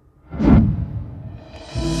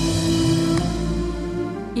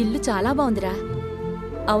 ఇల్లు చాలా బాగుందిరా.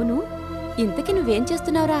 అవును, ఇంతకి నువ్వేం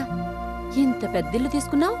చేస్తున్నావురా? ఇంత పెద్దిల్లు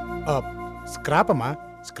తీసుకున్నావు? స్క్రాప్ అమ్మా,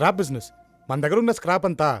 స్క్రాప్ బిజినెస్. మన దగ్గర ఉన్న స్క్రాప్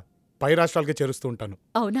అంతా పై రాష్ట్రాలకి చేరుస్తూ ఉంటాను.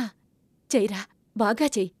 అవునా? చెయ్యరా, బాగా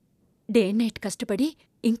చెయ్యి. డే అండ్ నైట్ కష్టపడి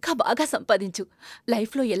ఇంకా బాగా సంపాదించు.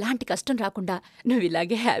 లైఫ్లో ఎలాంటి కష్టం రాకుండా నువ్వు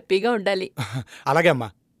ఇలాగే హ్యాపీగా ఉండాలి. అలాగే అమ్మా.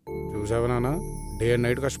 చూసావా నాన్న, డే అండ్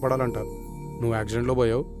నైట్ కష్టపడాలంటారు. నువ్వు యాక్సిడెంట్లో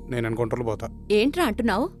పోయావు, నేను ఎన్కౌంటర్లో పోతా. ఏంట్రా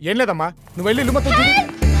అంటున్నావు? ఏం లేదమ్మా, నువ్వు వెళ్ళి ఇల్లు మొత్తం చూడు.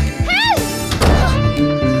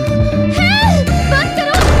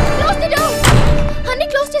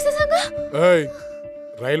 ఏయ్,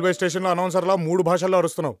 రైల్వే స్టేషన్లో అనౌన్సర్లా 3 భాషల్లో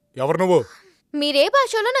అరుస్తున్నావు. ఎవరు నువ్వు? మీరే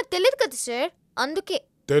భాషలో నాకు తెలియదు కదా సార్, అందుకే.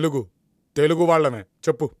 తెలుగు వాళ్ళమే,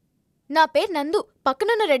 చెప్పు. నా పేరు నందు.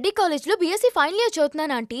 పక్కనున్న రెడ్డి కాలేజ్లో బీఎస్సీ ఫైనల్ ఇయర్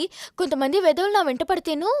చదువుతున్నాను ఆంటీ. కొంతమంది వెధవులు నా వెంట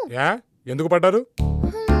పడితేను. ఎందుకు పడ్డారు?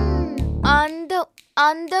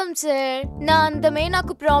 అందం సార్, నా అందమే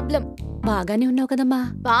నాకు ప్రాబ్లం. బాగానే ఉన్నావు కదమ్మా.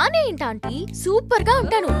 బానే ఏంటాంటీ, సూపర్ గా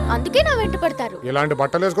ఉంటాను, అందుకే నా వెంట పడతారు. ఇలాంటి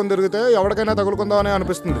బట్టలు వేసుకుని తిరిగితే ఎవరికైనా తగులుకుందామని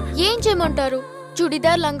అనిపిస్తుంది. ఏం చేయమంటారు?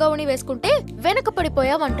 చుడిదార్ లంగావుని వేసుకుంటే వెనక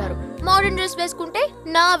పడిపోయావంటారు, మోడర్న్ డ్రెస్ వేసుకుంటే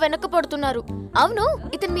నా వెనక పడుతున్నారు. అవును,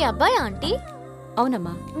 ఇతను మీ అబ్బాయా ఆంటీ?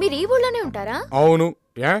 అవునమ్మా. మీరు ఈ ఊళ్ళోనే ఉంటారా? అవును.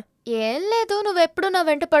 ఏం లేదు, నువ్వెప్పుడు నా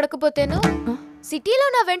వెంట పడకపోతేను. సిటీలో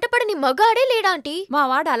నా వెంట పడని మగాడే లేడాంటీ. మా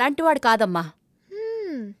వాడు అలాంటి వాడు కాదమ్మా.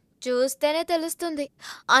 చూస్తేనే తెలుస్తుంది.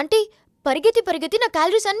 ఆంటీ, పరిగెత్తి పరిగెత్తి నా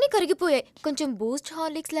క్యాలరీస్ అన్నీ కరిగిపోయాయి. కొంచెం బూస్ట్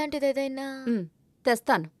హార్లిక్స్ లాంటిది ఏదైనా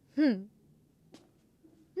తెస్తాను.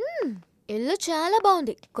 ఇల్లు చాలా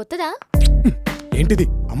బాగుంది. కొత్తదా? ఏంటిది?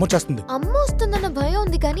 అమ్మ చేస్తుంది. అమ్మ వస్తుందన్న భయం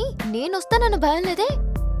ఉంది కానీ నేను వస్తానన్న భయం లేదే.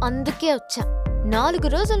 అందుకే వచ్చా.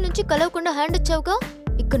 4 రోజుల నుంచి కలవకుండా హ్యాండ్ ఇచ్చావుగా,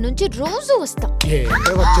 ఇక్కడ నుంచి రోజు వస్తా.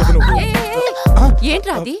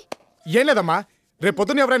 ఏంట్రా అది? ఏం లేదమ్మా, రేపు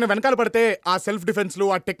పొద్దున్న ఎవరైనా వెనకాల పడితే ఆ సెల్ఫ్ డిఫెన్స్లు,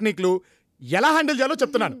 ఆ టెక్నిక్లు ఎలా హ్యాండిల్ చేయాలో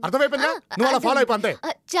చెప్తున్నాను. అర్థమైపోయిందా? నువ్వు అలా ఫాలో అయిపో అంతే.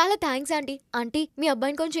 చాలా థ్యాంక్స్ ఆంటీ. ఆంటీ, మీ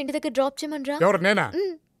అబ్బాయిని కొంచెం ఇంటి దగ్గర డ్రాప్ చేయమనరా. ఎవరు? నేనా?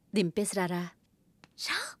 దింపేసిరారా.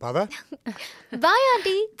 Bye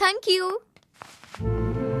aunty. Thank you.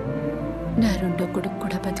 నా రెండో కొడుకు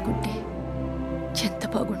కూడా బతుకుంటే ఎంత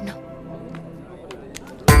బాగున్నా.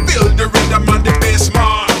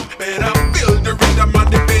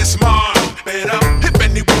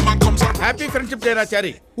 హ్యాపీ ఫ్రెండ్షిప్ డే రా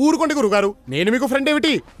చారీ. ఊరుకోండి గురుగారు, నేను మీకు ఫ్రెండ్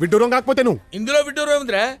ఏమిటి? విడ్డూరం కాకపోతే నువ్వు. ఇందులో విడ్డూరం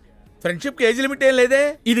ఉందిరా. ఫ్రెండ్షిప్ కి ఏజ్ లిమిట్ ఏం లేదే.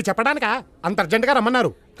 ఇది చెప్పడానికా అంత అర్జెంట్ గా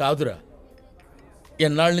రమ్మన్నారు? కాదురా,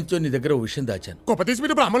 ఎన్నాళ్ళ నుంచో నీ దగ్గర ఓ విషయం దాచాను. గొప్ప తీసి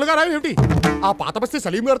మీరు బ్రాహ్మణులు గారా ఏమిటి? ఆ పాత బస్తీ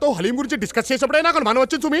సలీం గారితో హలీం గురించి డిస్కస్ చేసేప్పుడే నాకు మనం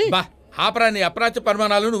వచ్చింది సుమి. బా ఆపరా నీ అప్రాచ్య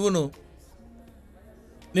పరిమాణాలు. నువ్వును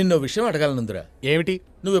నిన్నో విషయం అడగాలనుందిరా. ఏమిటి?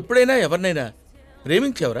 నువ్వు ఎప్పుడైనా ఎవరినైనా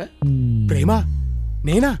ప్రేమించావురా? ప్రేమ?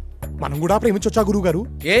 నేనా? మనం కూడా ప్రేమించొచ్చా గురువు గారు?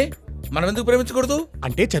 ఏ, మనం ఎందుకు ప్రేమించకూడదు?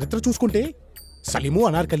 అంటే చరిత్ర చూసుకుంటే సలీము,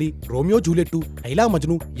 అనార్కలి, రోమియో జూలియట్, లైలా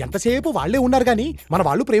మజ్ను ఎంతసేపు వాళ్లే ఉన్నారు గాని మన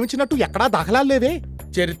వాళ్ళు ప్రేమించినట్టు ఎక్కడా దాఖలాలు లేవే.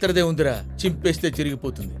 చరిత్రదే ఉందిరా, చింపేస్తే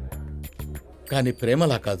చిరిగిపోతుంది. కానీ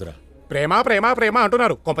ప్రేమలా కాదురా. ప్రేమ ప్రేమ ప్రేమ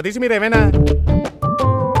అంటున్నారు. కొంపదీసి మీరేమైనా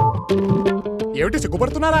ఏమిటి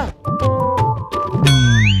సిగ్గుపడుతున్నారా?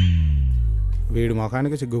 వీడు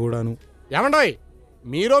మొఖానికి సిగ్గు కూడాను. ఏమండోయ్,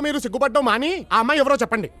 మీరు సిగ్గుపడ్డం మాని ఆ అమ్మాయి ఎవరో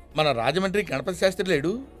చెప్పండి. మన రాజమండ్రి గణపతి శాస్త్రి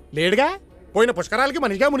లేడు? లేడుగా. పోయిన పుష్కరాలకి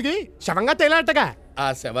మనిషిగా మునిగి శవంగా తేలాటగా. ఆ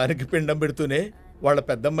శవానికి పిండం పెడుతూనే వాళ్ళ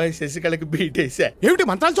పెద్దమ్మాయి శశికళకి బీటేసా. ఏమిటి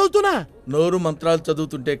మంత్రాలు చదువుతున్నా? నోరు మంత్రాలు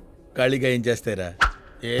చదువుతుంటే ఖాళీగా ఏం చేస్తారా?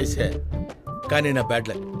 ఏసా. కానీ నా బ్యాడ్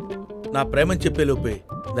లక్, నా ప్రేమని చెప్పేలోపే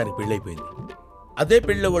దానికి పెళ్ళైపోయింది. అదే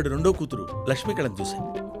పెళ్ళిలో వాడు రెండో కూతురు లక్ష్మీకళని చూసా.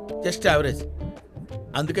 Just average.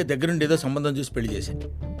 అందుకే దగ్గరుండి ఏదో సంబంధం చూసి పెళ్లి చేశా.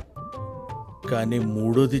 కానీ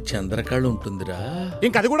మూడోది చంద్రకళ ఉంటుందిరా.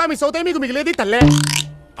 ఇంకది కూడా మిస్ అవుతాయి, మీకు మిగిలేది తల్లే.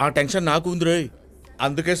 ఆ టెన్షన్ నాకు ఉందిరోయ్.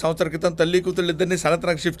 అందుకే సంవత్సరం క్రితం తల్లి కూతుళ్ళు ఇద్దరిని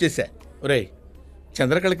సనత్నాకు షిఫ్ట్ చేశా. ఒరేయ్,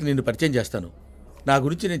 చంద్రకళకి నిన్ను పరిచయం చేస్తాను. నా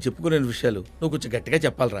గురించి నేను చెప్పుకునే విషయాలు నువ్వు కొంచెం గట్టిగా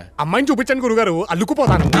చెప్పాలరా. అమ్మాయిని చూపించండి గురుగారు,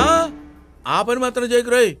 అల్లుకుపోతాను. ఆ పని మాత్రం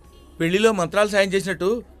చేయకురోయ్. పెళ్లిలో మంత్రాలు సాయం చేసినట్టు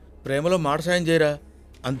ప్రేమలో మాట సాయం చేయరా,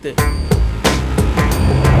 అంతే.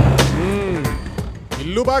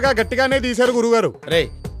 ఇల్లు బాగా గట్టిగానే తీశారు గురుగారు. రే,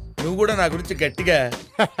 నువ్వు కూడా నా గురించి గట్టిగా.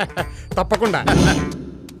 తప్పకుండా.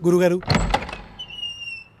 గురుగారు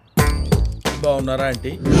బాగున్నారా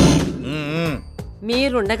ఆంటీ?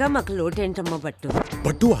 మీరుండగా మాకు లోటేంటమ్మా బట్టు.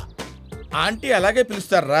 బట్టువా? ఆంటీ అలాగే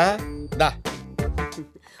పిలుస్తారా. దా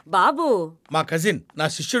బాబు, మా కజిన్, నా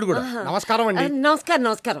శిష్యుడు కూడా. నమస్కారం అండి. నమస్కారం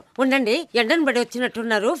నమస్కారం. ఉండండి, ఎండను పడి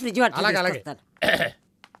వచ్చినట్టున్నారు. ఫ్రిడ్జ్ వాటర్ తీసుకొస్తాను.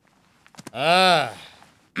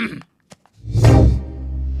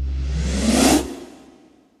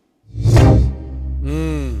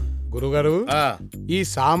 గురుగారు, ఈ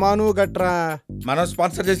సామాను గట్రా మనం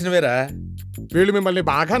స్పాన్సర్ చేసినవేరా. వీళ్ళు మిమ్మల్ని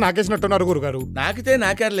బాగా నాకేసినట్టున్నారు గురుగారు. నాకితే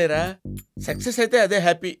నాకేర్లేరా. సక్సెస్ అయితే అదే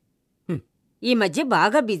హ్యాపీ. ఈ మధ్య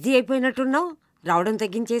బాగా బిజీ అయిపోయినట్టున్నావు. రావడం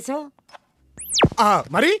తగ్గించేసావు.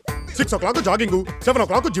 మరి 6 o'clock jogging, 7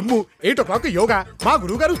 o'clock gym, 8 o'clock yoga. మా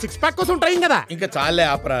గురుగారు 6 pack కోసం ట్రైన్ కదా. ఇంకా చాలే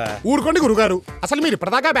ఆపరా. ఊరుకోండి గురుగారు, అసలు మీరు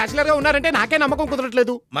ఇప్పటిదాకా బ్యాచిలర్ గా ఉన్నారంటే నాకే నమ్మకం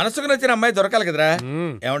కుదరట్లేదు. మనసుకు నచ్చిన అమ్మాయి దొరకాలి కదరా.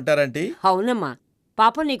 ఏమంటారంటే? అవునమ్మా,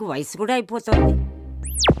 పాపం నీకు వయసు కూడా అయిపోతుంది.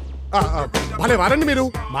 భలే వారండి మీరు.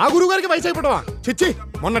 మా గురుగారికి వయసు అయిపోవడమా? చిచ్చి,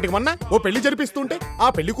 మొన్నటికి మొన్న ఓ పెళ్లి జరిపిస్తుంటే ఆ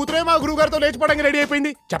పెళ్లి కూతురే మా గురుగారితో లేచిపోవడానికి రెడీ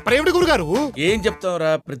అయిపోయింది. చెప్పరేమిటి గురుగారు? ఏం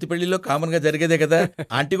చెప్తావురా, ప్రతి పెళ్లిలో కామన్ గా జరిగేదే కదా.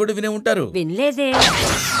 ఆంటీ కూడా వినే ఉంటారు. వినలేదే.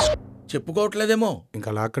 చెప్పుకోవట్లేదేమో. ఇంకా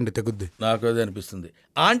లాక్కండి తెగుద్ది. నాకు అదే అనిపిస్తుంది.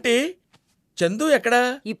 ఆంటీ, చందు ఎక్కడా?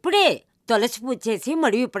 ఇప్పుడే తులసి పూజ చేసి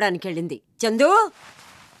మడి విప్పడానికి వెళ్ళింది. చందు.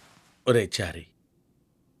 ఒరే చారీ,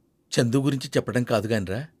 చందు గురించి చెప్పడం కాదు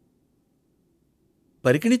కానిరా,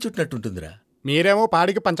 పరికిణి చుట్టినట్టుంటుందిరా. మీరేమో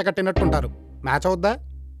పాడికి పంచకట్టినట్టుంటారు. మ్యాచ్ అవుద్దా?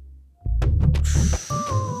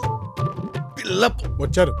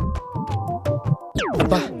 వచ్చారు.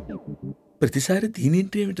 ప్రతిసారి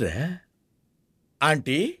దీనింటి ఏమిట్రా?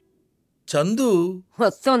 ఆంటీ, చందు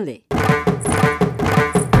వస్తోంది.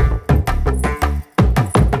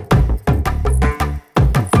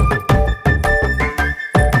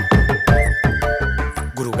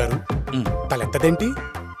 గురువుగారు, తలెత్తదేంటి?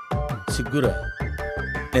 ముగ్గురా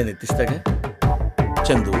నేను ఎత్తిస్తాగా.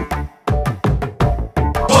 చందు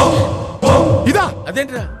ఇదా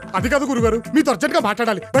అదేంట్రా? అది కాదు గురుగారు, మీతో అర్జెంట్ గా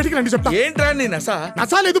మాట్లాడాలి. బయటికి రండి చెప్తా. ఏంట్రా నీ నసా?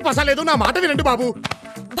 నసా లేదు పసా లేదు, నా మాట వినండి బాబు.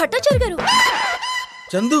 భట్టాచార్య గారు.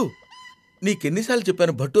 చందు నీకెన్నిసార్లు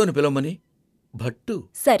చెప్పాను భట్టు అని పిలవమని? భట్టు.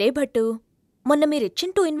 సరే భట్టు, మొన్న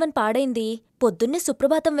మీరిచ్చిన 2-in-1 పాడైంది. పొద్దున్నే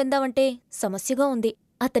సుప్రభాతం విందామంటే సమస్యగా ఉంది.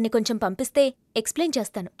 అతన్ని కొంచెం పంపిస్తే ఎక్స్ప్లెయిన్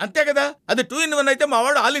చేస్తాను. అంతే కదా, అది 2-in-1 అయితే మా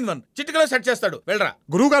వాడు all-in-1 చిటికలో సెట్ చేస్తాడు. వెళ్ళరా.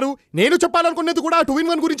 గురువు గారు, నేను చెప్పాలనుకునేది కూడా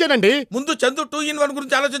 2-in-1 గురించేనండి. ముందు చందు 2-in-1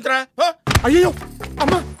 గురించి ఆలోచించరా. అయ్యో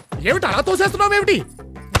అమ్మా, ఏమిటి అలా తోసేస్తున్నావు? ఏమిటి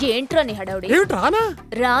ఏంట్రా నీ హడావుడి? ఏమిటి రానా?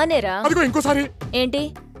 రానేరా. అదిగో ఇంకోసారి. ఏంటి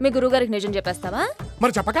మీ గురువుగారికి నిజం చెప్పేస్తావా?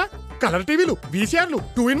 మరి చెప్పక కలర్ టీవీలు, VCRలు,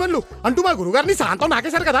 2-in-1లు అంటూ మా గురుగారిని శాంతం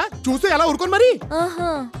నాకేశారు కదా, చూస్తే ఎలా ఊరుకోను మరి.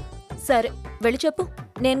 ఆహా సరే వెళ్ళి చెప్పు,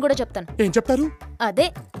 నేను కూడా చెప్తాను. ఏం చెప్తారు? అదే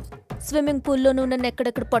స్విమ్మింగ్ పూల్లో నువ్వు నన్ను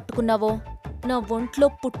ఎక్కడెక్కడ పట్టుకున్నావో, నా ఒంట్లో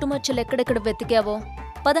పుట్టుమచ్చలు ఎక్కడెక్కడ వెతికావో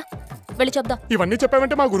పద వెళ్ళి చెప్దాం. ఇవన్నీ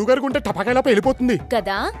చెప్పావంటే మా గురుగారికి ఉంటే టపాకాయలా వెళ్ళిపోతుంది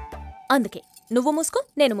కదా, అందుకే నువ్వు మూసుకో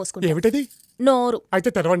నేను మూసుకుంటా. ఏమిటది? నోరు. అయితే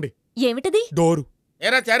తెరవండి. ఏమిటది? డోరు.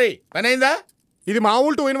 ఏరా చారీ, పని అయిందా? ఇది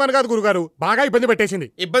మామూలు 2-in-1 కాదు గురుగారు, బాగా ఇబ్బంది పెట్టేసింది.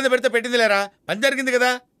 ఇబ్బంది పెడితే పెట్టింది లేరా, పని జరిగింది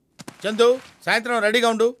కదా. చందు సాయంత్రం రెడీగా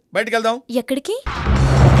ఉండు, బయటికి వెళ్దాం. ఎక్కడికి?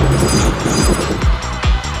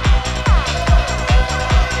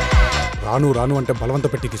 రాను రాను అంటే బలవంత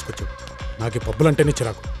పెట్టి తీసుకొచ్చు. నాకు ఈ పబ్బులంటేనే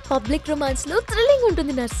చిరాకు. పబ్లిక్ రొమాన్స్ లో థ్రిల్లింగ్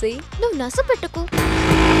ఉంటుంది నర్సి, నువ్వు నస పెట్టుకో.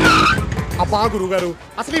 అబ్బా గురుగారు,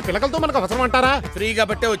 అసలు ఈ పిల్లకలతో మనకు అవసరం అంటారా? ఫ్రీగా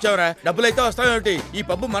బట్టే వచ్చావురా, డబ్బులైతే వస్తావేమిటి? ఈ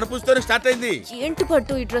పబ్బు మన పూస్తోనే స్టార్ట్ అయింది. ఏంటి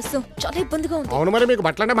పట్టు ఈ డ్రెస్ చాలా ఇబ్బందిగా ఉంది. అవును మరి, మీకు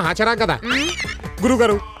బట్టలంటే మహాచరా కదా.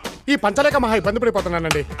 గురుగారు, ఈ పంచలేక మహా ఇబ్బంది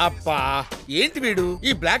పడిపోతున్నానండి. అబ్బా ఏంటి వీడు,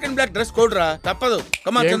 ఈ black and black dress code రా, తప్పదు.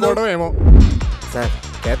 ఏం కోడో ఏమో. Sir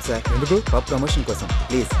cab sir. ఎందుకు? పబ్ ప్రమోషన్ కోసం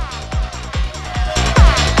ప్లీజ్.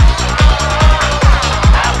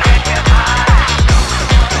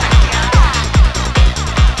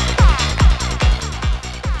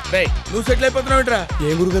 నువ్వు సెటిల్ అయిపోతున్నావుట్రా.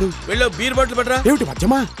 ఏం గురుగారు? వెళ్ళో బీర్ బాటిల్ పట్టరా. ఏమిటి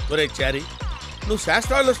మధ్యమా? ఒరే చారీ, నువ్వు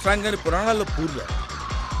శాస్త్రాల్లో స్ట్రాంగ్ అని పురాణాల్లో పూర్గా.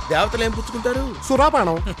 దేవతలు ఏం పుచ్చుకుంటారు?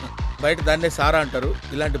 సురాపానం. బయట దాన్నే సారా అంటారు,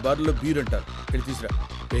 ఇలాంటి బార్లో బీర్ అంటారు. వెళ్ళి తీసురా.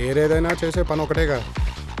 వేరేదైనా చేసే పని ఒకటేగా.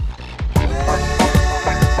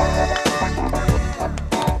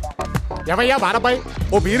 ఏమయ్యా బారబ్బాయి,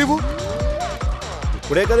 ఓ బీరువు.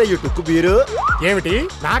 ఇప్పుడే కదా ఈ టుక్కు బీరు. ఏమిటి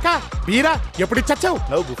నాకా బీరా? ఎప్పుడు ఇచ్చచ్చావు?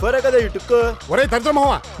 నువ్వు గుఫారే కదా ఈ టుక్కు. ఒరే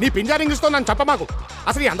దరిద్రమోహ, నీ పింజారింగ్ ఇస్తో నన్ను చెప్పమాకు.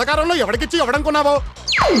 అసలు ఈ అంధకారంలో ఎవరికిచ్చి ఎవడనుకున్నావో?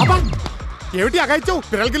 అబ్బా ఏమిటి అగాయిచ్చావు?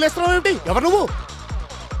 పిల్లలకి లేస్తున్నావు ఏమిటి? ఎవరు నువ్వు?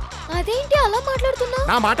 అదేంటి అలా మాట్లాడుతున్నావు?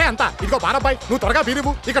 నా మాటే అంతా. ఇదిగో బారబ్బాయి, నువ్వు త్వరగా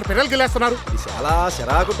బీరువు, ఇక్కడ పిల్లలకి లేస్తున్నారు. చాలా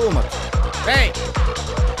శరాకుతూ మరి.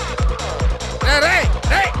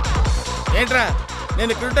 ఏంట్రా,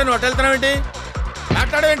 నేను ఇక్కడ నువ్వు వెళ్తున్నావేంటి?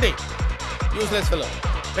 మాట్లాడవేంటి? Useless fellow.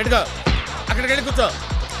 పెట్టుకో, అక్కడికి వెళ్ళి కూర్చో.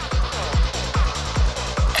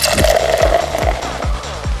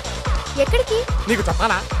 ఎక్కడికి? నీకు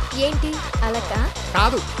చెప్పాలా? ఏంటి అలక?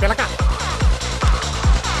 కాదు పిలక.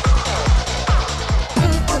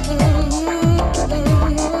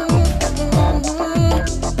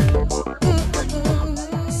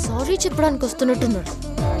 సారీ చెప్పడానికి వస్తున్నట్టున్నాడు.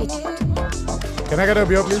 Can I get a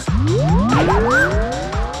beer, please?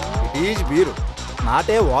 It is beer, not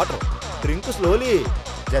a water. Drink slowly.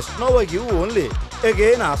 Just now I give only.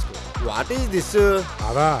 Again ask, what is this?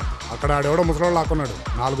 అదా అక్కడ ఆడెవడో ముసలోడు లాక్కున్నాడు.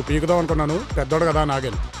 4 పీకుదాం అనుకున్నాను, పెద్దోడు కదా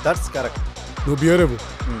నాగేను. That's correct. నువ్వు బియర్ ఇవ్వు.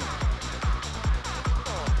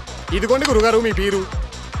 ఇదిగోండి గురుగారు మీ బీరు.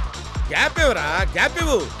 గ్యాప్ ఇవ్వరా, గ్యాప్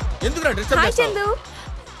ఇవ్వు. ఎందుకు డిస్టర్బ్ హాయ్ చందు.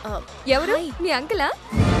 ఎవరు? మీ అంకులా?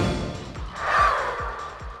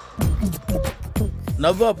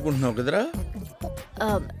 నవ్వు ఆపుకుంటున్నావు కదరా?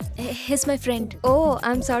 His my friend. Oh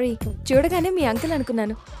I'm sorry, చూడగానే మీ అంకుల్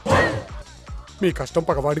అనుకున్నాను. మీ కష్టం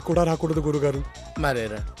పగవాడికి కూడా రాకూడదు గురుగారు.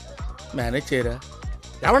 మరేరా, మేనేజ్ చేయరా.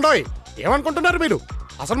 ఏమండోయ్, ఏమనుకుంటున్నారు మీరు?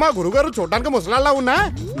 అసలు మా గురుగారు చూడడానికి ముసలాళ్ళ ఉన్నా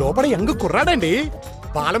లోపల యంగ్ కుర్రాడండి.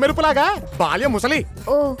 బాలమెరుపులాగా బాల్య ముసలి.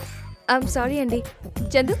 ఓ ఐఎమ్ సారీ అండి.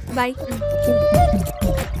 చందు బాయ్.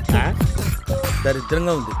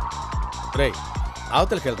 దరిద్రంగా ఉంది. రేయ్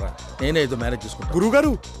అవతలకి వెళ్ళరా, నేనే ఏదో మేనేజ్ చేసుకుంటా.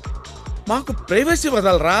 గురుగారు మాకు ప్రైవసీ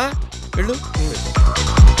వదలరా. వెళ్ళు.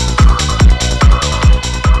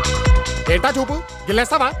 ఏంటా చూపు?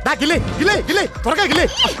 గిల్లేస్తావా? దా గిల్లే గిల్లే గిల్లే, త్వరగా గిల్లే.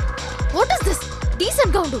 What is this?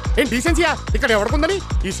 డీసెంట్ గా ఉండు. ఏం డీసెన్సీయా? ఇక్కడ ఎవడుకుందని?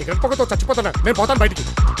 ఈ సిగరెట్ పొగతో చచ్చిపోతున్నా. నేను పోతాను బయటికి.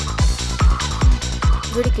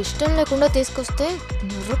 వీడికి ఇష్టం లేకుండా తీసుకొస్తే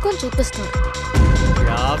నరకం చూపిస్తాడు.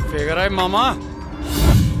 మామా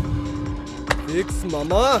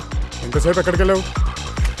ఎంతసేపు ఎక్కడికి వెళ్ళావు?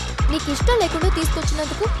 నీకు ఇష్టం లేకుండా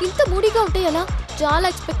తీసుకొచ్చినందుకు ఇంత మూడీగా ఉంటే ఎలా? చాలా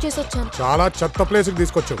ఎక్స్పెక్ట్ చేసి వచ్చాను. చాలా చెత్త ప్లేస్కి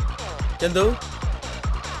తీసుకొచ్చావు. చందు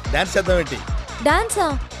డాన్స్ చేద్దాం ఏంటి? డాన్సా?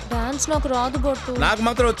 డాన్స్ నాకు రాదు బొట్టు. నాకు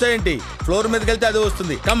మాత్రం వచ్చాయేంటి? ఫ్లోర్ మీదకి వెళ్తే అదే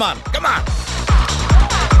వస్తుంది. కమాన్ కమాన్.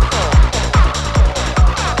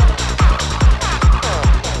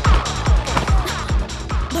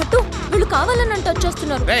 బొట్టు వీళ్ళు కావాలని అంటే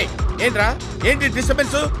వచ్చేస్తున్నారు. ఏంట్రా ఏంటి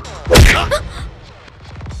డిస్టర్బెన్స్?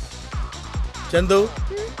 చందు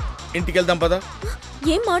ఇంటికి వెళ్దాం పద.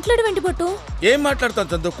 ఏం మాట్లాడవేంటి బొట్టు? ఏం మాట్లాడతాం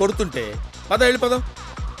చందు? కొడుతుంటే పద వెళ్ళిపోదాం.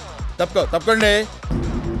 తప్పకండి.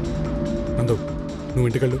 నందు నువ్వు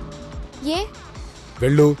ఇంటికి వెళ్ళు. ఏ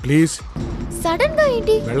వెళ్ళు ప్లీజ్. సడన్ గా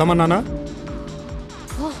ఏంటి? వెళ్ళమన్నానా?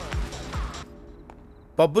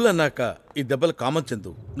 పబ్బులు అన్నాక ఈ దెబ్బలు కామన్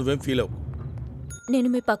చందు, నువ్వేం ఫీల్ అవ్వు. నేను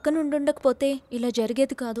మీ పక్కన ఉండకపోతే ఇలా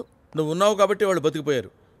జరిగేది కాదు. నువ్వు ఉన్నావు కాబట్టి వాళ్ళు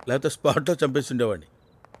బతికిపోయారు, లేకపోతే స్పాట్లో చంపేస్తుండేవాడిని.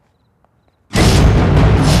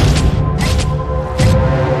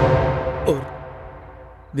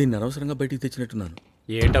 దీన్ని అనవసరంగా బయటికి తెచ్చినట్టున్నాను.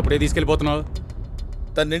 ఏంటి అప్పుడే తీసుకెళ్ళిపోతున్నావు?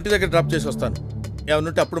 తన ఇంటి దగ్గర డ్రాప్ చేసి వస్తాను.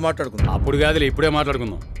 ఏమన్నుంటే అప్పుడు మాట్లాడుకుందాం. అప్పుడు కాదులే, ఇప్పుడే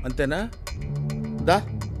మాట్లాడుకుందాం. అంతేనా? దా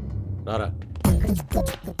రారా.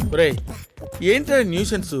 రేయ్ ఏంట్రా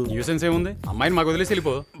న్యూసెన్స్? న్యూసెన్స్ ఏముంది? అమ్మాయిని మాకు వదిలేసి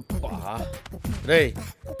వెళ్ళిపో. రేయ్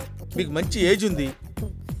మీకు మంచి ఏజ్ ఉంది,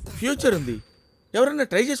 ఫ్యూచర్ ఉంది, ఎవరన్నా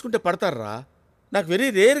ట్రై చేసుకుంటే పడతారా? నాకు వెరీ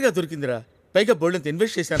రేర్గా దొరికిందిరా, పైగా బోల్డంత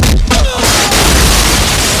ఇన్వెస్ట్ చేశాను.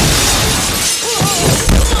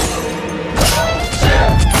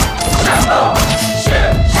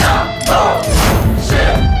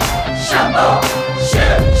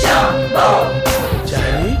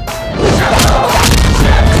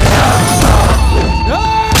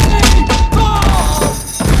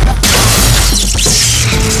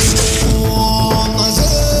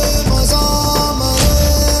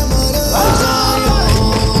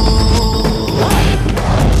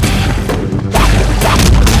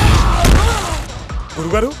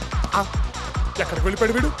 గురుగారు ఎక్కడికి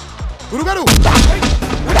వెళ్ళిపోయాడు వీడు? గురుగారు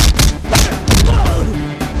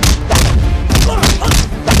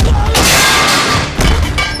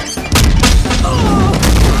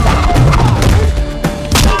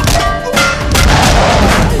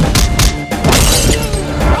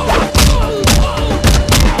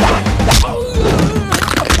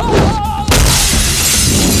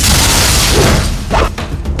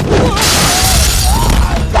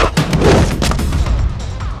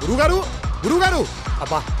గురుగారు గురుగారు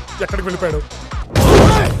అబ్బా ఎక్కడికి వెళ్ళిపోయాడు?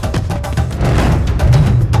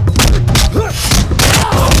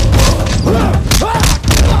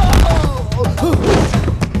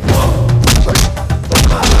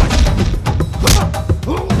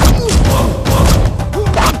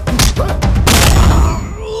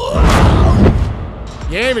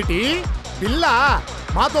 ఏమిటి బిల్ల?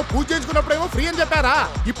 మాతో పూజ చేయించుకున్నప్పుడేమో ఫ్రీ అని చెప్పారా,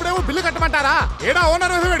 ఇప్పుడేమో బిల్లు కట్టమంటారా? ఏడా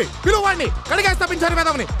ఓనర్ వేడి పిలువు, వాడిని కడిగా స్థాపించారు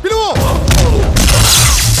వేదవని పిలువు.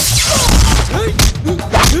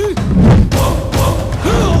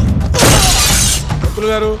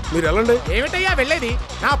 గారు మీరు వెళ్ళండి. ఏమిటయ్యా వెళ్ళేది?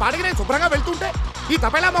 నా పాటికి నేను శుభ్రంగా వెళ్తుంటే ఈ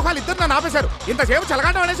తపేలా మొహాలు ఇద్దరు నన్ను ఆపేశారు. ఇంతసేపు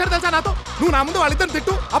చలగాటం అనేసారు తెలుసా నాతో. నువ్వు నా ముందు వాళ్ళిద్దరు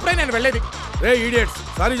తిట్టు, అప్పుడే నేను వెళ్ళేది. రే ఈడియట్స్,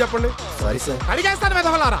 సారీ చెప్పండి. Sorry sir. అడిగేస్తాను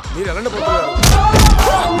వెధవలారా. మీరు వెళ్ళండి పోతున్నారు.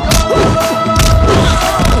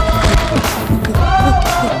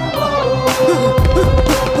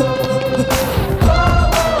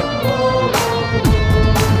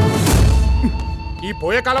 ఈ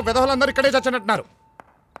పోయే కాలం వెధవలందరూ ఇక్కడే చచ్చినట్టున్నారు.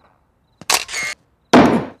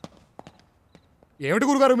 ఏమిటి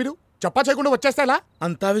గురుగారు మీరు చెప్పా చేయకుండా వచ్చేస్తే ఎలా?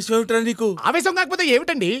 అంత ఆవేశం ఏమిట్రా నీకు? ఆవేశం కాకపోతే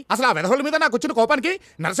ఏమిటండి? అసలు ఆ వెధవుల మీద నాకు వచ్చిన కోపానికి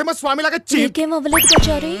నరసింహస్వామిలాగా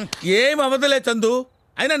ఏం అవ్వదులే చందు.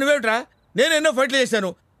 అయినా నువ్వేమిట్రా? నేను ఎన్నో ఫైట్లు చేశాను,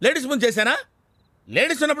 లేడీస్ ముందు చేశానా?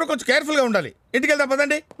 లేడీస్ ఉన్నప్పుడు కొంచెం కేర్ఫుల్ గా ఉండాలి. ఇంటికి వెళ్దాం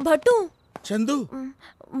పదండి. భట్టు చందు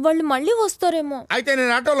వాళ్ళు మళ్ళీ వస్తారేమో. అయితే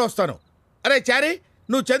నేను ఆటోలో వస్తాను. అరే చారీ,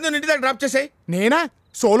 నువ్వు చందుని ఇంటి దగ్గర డ్రాప్ చేసాయి. నేనా?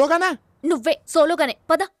 సోలోగానా? నువ్వే సోలోగానే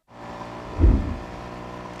పద.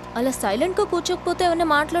 అలా సైలెంట్ గా కూర్చోకపోతే ఏమన్నా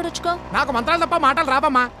మాట్లాడొచ్చుగా. నాకు మంత్రాలు తప్ప మాటలు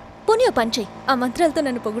రాబమ్మా. పోనీ ఓ పని చెయ్యి, ఆ మంత్రాలతో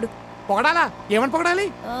నన్ను పొగుడు. పొగడాలా? ఏమని పొగడాలి?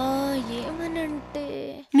 ఏమనంటే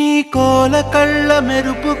నీ కోల కళ్ళ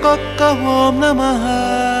మెరుపుకొక్క ఓం నమః,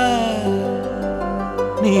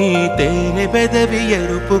 నీ తేనె పెదవి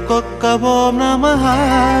ఎరుపుకొక్క ఓం నమః,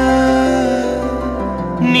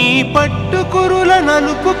 నీ పట్టు కురుల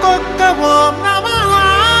నలుపుకొక్క ఓం నమః,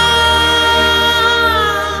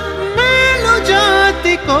 మేలు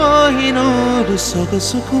జాతి కోహినూరు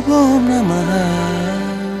సొగసుకు ఓం నమః.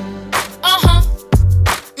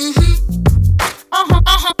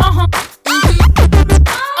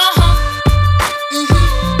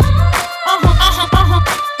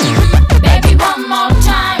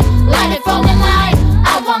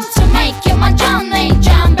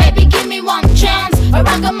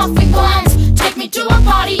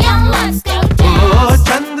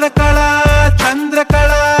 చంద్ర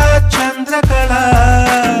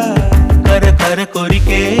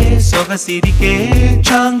ಸೊಗಸಿರಿಕೆ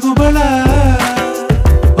ಚಾಂಗುಬಳ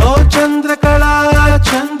ಓ ಚಂದ್ರಕಳ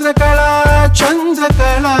ಚಂದ್ರಕಳ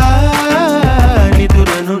ಚಂದ್ರಕಳ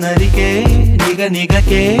ನಿದುರನು ನರಿಗೆ ನಿಗ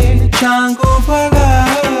ನಿಗಕೆ ಚಾಂಗುಬಳ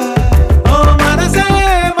ಓ ಮನಸೇ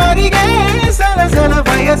ಮರಿಗೆ ಸಲಸಲ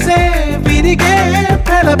ಬಯಸೆ ಬಿರಿಗೆ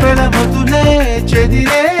ಬೆಳ ಬೆಳ ಮೊದಲೇ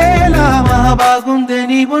చెదిరేలా బాగుందే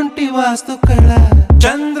నీ ఒంటి వాస్తు కళ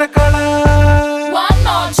చంద్రకళ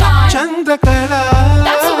చంద్రకళ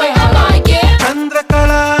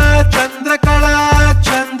చంద్రకళ చంద్రకళ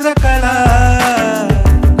చంద్రకళ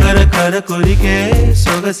కర కర కొరికే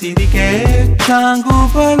సొగసిరికే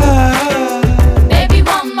చాంగుబళ Baby,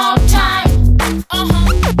 one more time.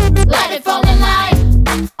 Let it fall in line.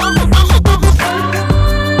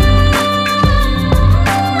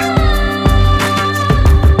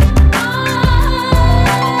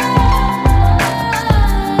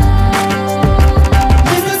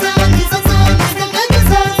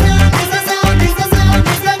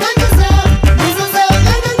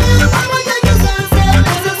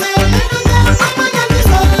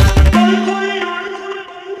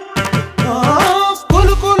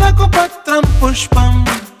 పుష్పం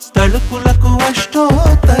తలుపులకు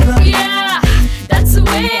అష్టోత్తరం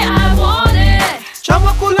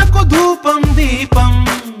చమకులకు ధూపం దీపం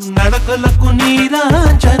నడకలకు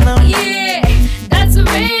నీరాజనం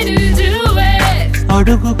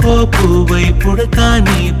అడుగుకో పువ్వైపుడు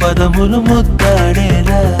కానీ పదములు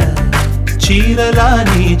ముద్దాడేలా చీరలా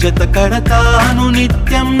నీ జత కడతాను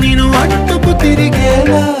నిత్యం నిన్ను అట్టుకు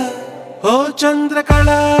తిరిగేలా ఓ చంద్రకళ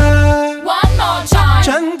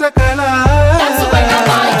చంద్రకళ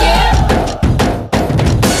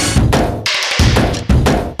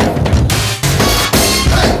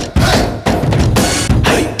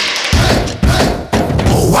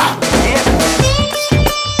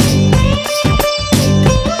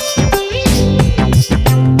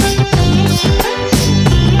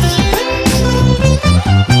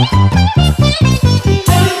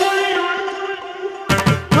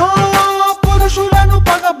పురుషులను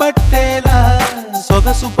పగబట్టేలా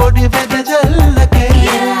సొగసు పొడి వెదజల్లకే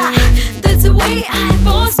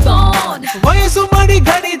వయసు మడి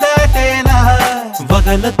గడి దాటేలా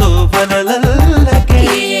వగలతో వలలల్లకే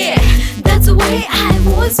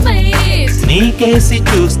నీకేసి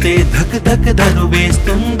చూస్తే ధక్ ధక్ ధను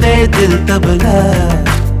వేస్తుందే దిల్ తబలా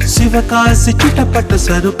శివకాసి చిటపట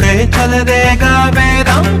సరుకై చలరేగా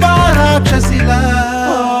వేదంబా రాక్షసిలా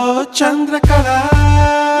ఓ చంద్రకళ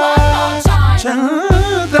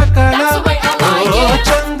చంద్రకళ ఓ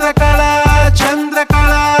చంద్రకళ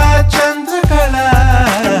చంద్రకళ చంద్రకళ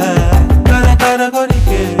కర కర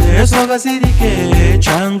కొరికే సొగసిరికే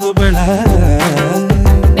చాంగుబళ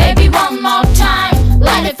Baby, one more time,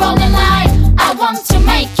 let it fall in line. I want to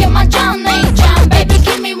make you my Johnny Jam. Baby,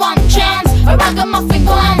 give me one chance, a ragamuffin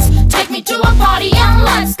glance. Take me to a party and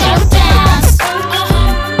let's go dance.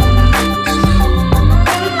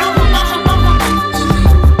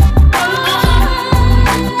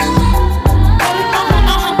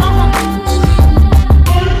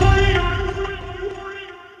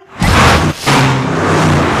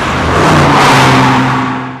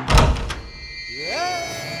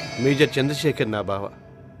 Major Chandrasekhar నా బావ.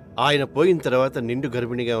 ఆయన పోయిన తర్వాత నిండు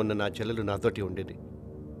గర్భిణిగా ఉన్న నా చెల్లెలు నాతోటి ఉండేది.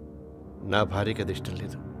 నా భార్యకి అది ఇష్టం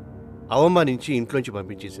లేదు. అవమానించి ఇంట్లోంచి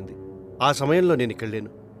పంపించేసింది. ఆ సమయంలో నేను ఇక్కడ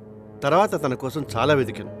లేను. తర్వాత తన కోసం చాలా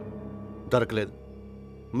వెతికాను, దొరకలేదు.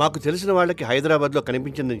 మాకు తెలిసిన వాళ్ళకి హైదరాబాద్లో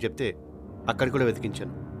కనిపించిందని చెప్తే అక్కడ కూడా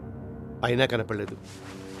వెతికించాను, అయినా కనపడలేదు.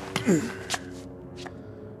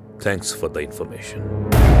 Thanks for the information.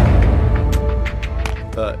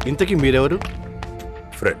 ఇంతకీ మీరెవరు?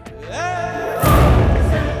 Friend,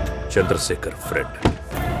 Chandrasekhar friend.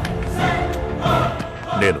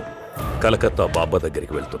 నేను కలకత్తా బాబా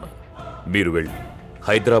దగ్గరికి వెళ్తున్నాను. మీరు వెళ్ళి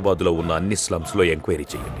హైదరాబాద్లో ఉన్న అన్ని స్లమ్స్లో ఎంక్వైరీ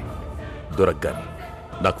చేయండి. దొరకగానే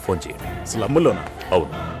నాకు ఫోన్ చేయండి. స్లమ్లోనా?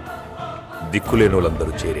 అవును, దిక్కులేని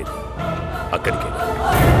వాళ్ళందరూ చేరేది అక్కడికే.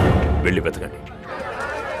 వెళ్ళి వెతకండి.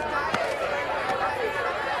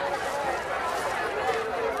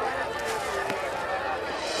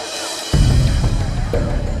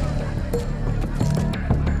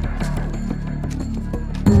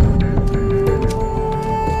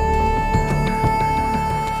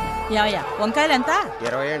 వంకాయలు ఎంత?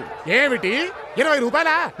 20 అండి. ఏమిటి 20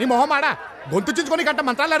 రూపాయలా? నీ మొహం మాడా? గొంతు చించుకొని గంట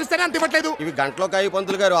మంత్రాలు అరిస్తేనే అంత ఇవ్వట్లేదు. ఇవి గంటలో కాయ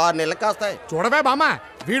పంతులు గారు 6 నెలలకు కాస్తాయి. చూడవే బామ్మ,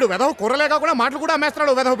 వీడు వెధవ కూరలేక కూడా మాటలు కూడా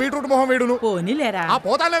అమ్మేస్తున్నాడు. వెధవ బీట్రూట్ మొహం వీడును. పోనీలేరా? ఆ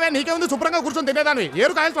పోతాలవే, నీకేముంది శుభ్రంగా కూర్చొని తినేదాన్ని.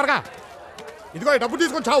 ఏరు కాయలు త్వరగా. ఇదిగో ఈ డబ్బు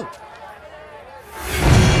తీసుకొని చావు.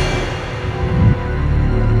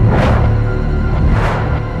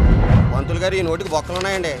 పంతులు గారు ఈ నోటికి బొక్కలు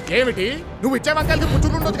ఉన్నాయండి. ఏమిటి నువ్వు ఇచ్చే వంకాయలకి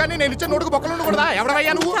పుచ్చులు ఉండొచ్చు కానీ నేను ఇచ్చే నోటికి బొక్కలు ఉండకూడదా?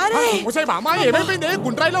 ఎవడవయ్యా నువ్వు? ఒసేయ్ బామ్మ ఏమైపోయింది?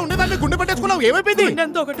 గుండ్రాయిలో ఉండేదాన్ని గుండె పెట్టేసుకున్నావు, ఏమైపోయింది?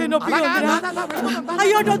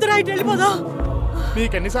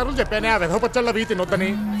 నీకెన్నిసార్లు చెప్పానే ఆ వెధవ పచ్చళ్ళ వీ తినొద్దని?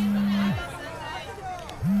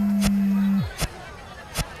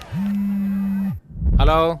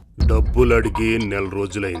 హలో, డబ్బులు అడిగి 1 నెల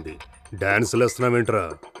రోజులైంది. డాన్సులు వేస్తున్నావేంట్రా?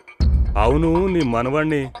 అవును నీ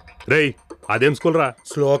మనవాణ్ణి. రేయ్ అదేం స్కూల్ రా?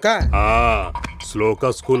 శ్లోక శ్లోక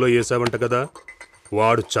స్కూల్లో వేసావంట కదా.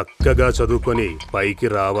 వాడు చక్కగా చదువుకొని పైకి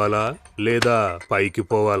రావాలా లేదా పైకి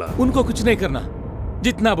పోవాలా? उनको कुछ नहीं करना,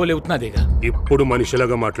 जितना बोले उतना देगा. ఇప్పుడు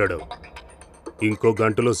మనిషిలాగా మాట్లాడావు. ఇంకో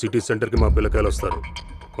గంటలో సిటీ సెంటర్కి మా పిల్లకాయలు వస్తారు.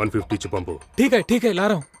 150 ఇచ్చి పంపు. ठीक है ला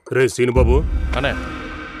रहा हूं. రే సీనుబాబు అనే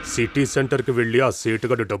సిటీ సెంటర్కి వెళ్ళి ఆ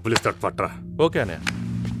సేటుగాడు డబ్బులు ఇస్తాడు పట్రా. ఓకే అనే.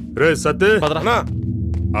 రే సత్తే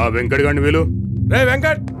ఆ వెంకట్ గాడిని వీలు. రే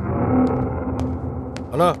వెంకట్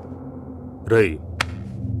అలా రే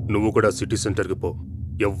నువ్వు కూడా సిటీ సెంటర్కి పో.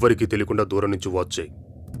 ఎవ్వరికి తెలియకుండా దూరం నుంచి వాచ్ చేయి.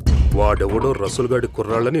 వాడెవడో రసూల్ గాడి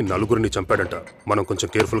కుర్రాళ్ళని 4 చంపాడంట. మనం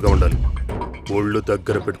కొంచెం కేర్ఫుల్గా ఉండాలి. ఒళ్ళు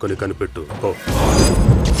దగ్గర పెట్టుకొని కనిపెట్టు. ఓ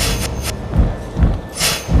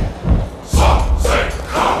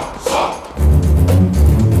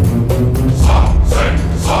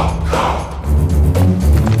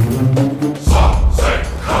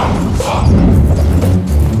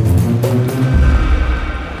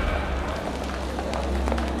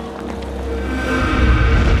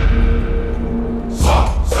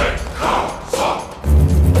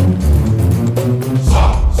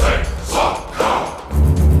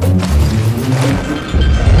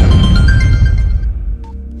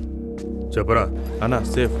చెప్పరా అన్నా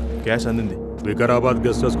సేఫ్ క్యాష్ అందింది. వికారాబాద్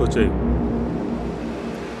గెస్ట్ హౌస్కి వచ్చాయి.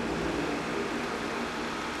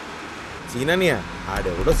 సీననియా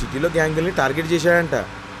ఆడెవడో సిటీలో గ్యాంగుల్ని టార్గెట్ చేశాడంట.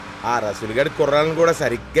 ఆ రసూల్ గడి కుర్రాలను కూడా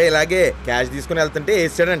సరిగ్గా ఇలాగే క్యాష్ తీసుకుని వెళ్తుంటే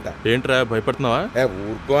వేసాడంట. ఏంట్రా భయపడుతున్నావా?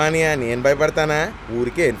 ఊరుకో అనియా, నేను భయపడతానా?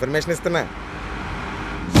 ఊరికే ఇన్ఫర్మేషన్ ఇస్తున్నా.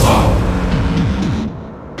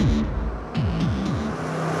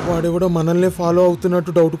 వాడెవడో మనల్ని ఫాలో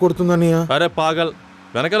అవుతున్నట్టు డౌట్ కొడుతుందనియా. అరే పాగల్,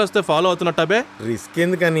 వెనకాల వస్తే ఫాలో అవుతున్నట్టాబే. రిస్క్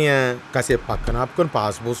ఎందుకనియా? కాసేపు పక్కన ఆపుకొని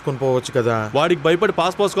పాస్ పోసుకొని పోవచ్చు కదా. వాడికి భయపడి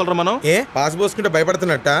పాస్ పోసుకోగలరా మనం? ఏ పాస్ పోసుకుంటే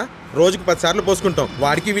భయపడుతున్నట్ట? రోజుకి 10 సార్లు పోసుకుంటాం.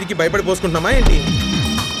 వాడికి వీడికి భయపడి పోసుకుంటున్నామా ఏంటి?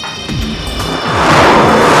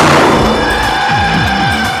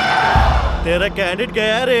 तेरा कैंडिडेट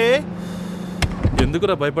गया रे.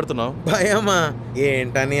 ఎందుకురా భయపడుతున్నావు? భయమా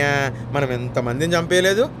ఏంటనియా? మనం ఎంతమందిని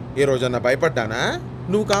చంపేయలేదు. ఏ రోజన్నా భయపడ్డానా?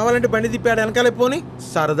 నువ్వు కావాలంటే బండి తిప్పాడు వెనకాలే పోని,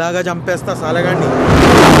 సరదాగా చంపేస్తా సాలగాన్ని.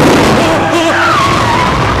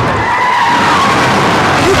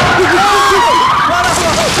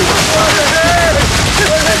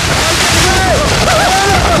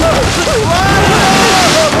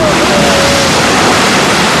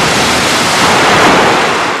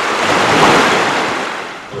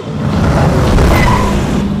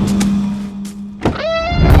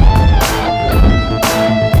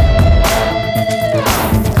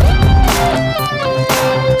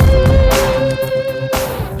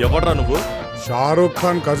 ఎవడ్రా నువ్వు? Shahrukh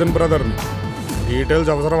Khan cousin brother.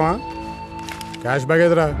 Details అవసరమా? క్యాష్ బ్యాగ్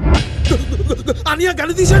ఎదురా అనియా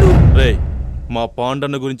గడి తీశాడు. రేయ్ మా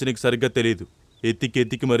పాండన్న గురించి నీకు సరిగ్గా తెలియదు.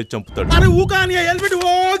 ఎత్తికి మరి చంపుతాడు. అరే ఊకా అనియా ఎల్బిట్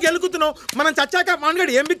ఓ గెలుకుతున్నావు. మనం చచ్చాక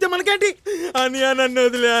మానగడు ఏం బిక్తే మనకేంటి? అనియా నన్ను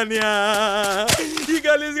వదిలే అనియా. ఈ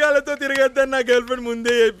గలీజ్గాలతో తిరగద్దని నా గర్ల్ ఫ్రెండ్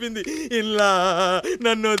ముందే చెప్పింది. ఇలా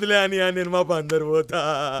నన్ను వదిలే అనియా, నేను మా పందరు పోతా.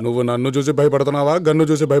 నువ్వు నన్ను చూసి భయపడుతున్నావా గన్ను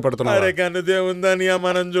చూసి భయపడుతున్నావా? అరే గన్నుదే ఉందనియా,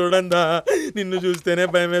 మనం చూడందా. నిన్ను చూస్తేనే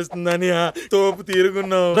భయం వేస్తుందనియా. తోపు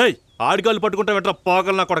తీరుగున్నావు. ఆడికాళ్ళు పట్టుకుంటా వెంట్రా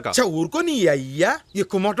పాకలు నా కొడక. ఊరుకో నీ అయ్యా,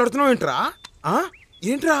 ఎక్కువ మాట్లాడుతున్నావు ఏంట్రా?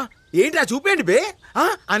 ఏంట్రా ఏంట్రా చూపేయండి బే.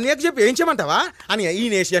 అన్నయ్యకు చెప్పి ఏం చేయమంటావా? అని ఈ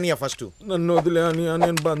నేసి అనియా ఫస్ట్ నన్ను వదిలే అనియా,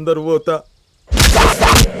 నేను బందరు పోతా.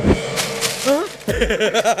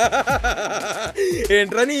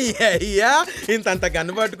 ఏంట్రా నీ అయ్యా ఇంతంత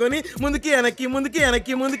గన్ను పట్టుకొని ముందుకి వెనక్కి ముందుకి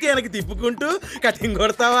వెనక్కి ముందుకి వెనక్కి తిప్పుకుంటూ కటింగ్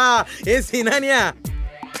కొడతావా? ఏ సీనానియా?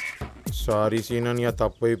 సారీ సీనానియా,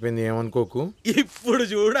 తప్పు అయిపోయింది, ఏమనుకోకు. ఇప్పుడు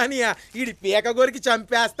చూడనియా ఈడి పీక గోరికి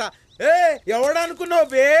చంపేస్తా. ఏ ఎవడనుకున్నావు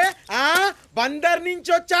బే? బందర్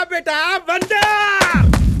నుంచి వచ్చా బేటా, బందర్.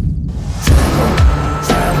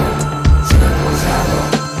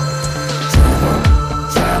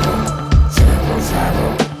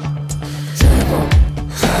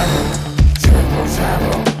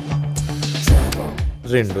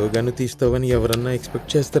 రెండో గన్ను తీస్తావని ఎవరన్నా ఎక్స్పెక్ట్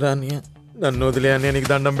చేస్తారా అనియా? నన్ను వదిలే అనియా, నీకు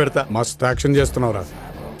దండం పెడతా. మస్త్ యాక్షన్ చేస్తున్నావురా.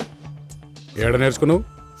 ఏడ నేర్చుకున్నావు?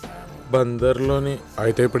 బందర్లోనే.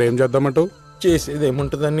 అయితే ఇప్పుడు ఏం చేద్దామంటావు? చేసేది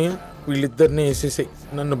ఏముంటుందన్నయ్య, వీళ్ళిద్దరిని వేసేసాయి,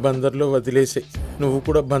 నన్ను బందర్లో వదిలేసాయి. నువ్వు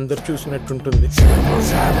కూడా బందర్ చూసినట్టుంటుంది.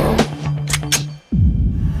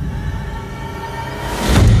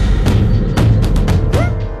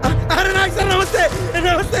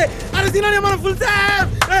 సీనయ్య మనం ఫుల్ సేఫ్.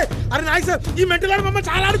 అరే నాయక్ సార్ ఈ మెంటల్ వాడు మమ్మల్ని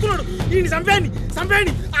చాలా ఆడుకున్నాడు. ఈ సంపేయండి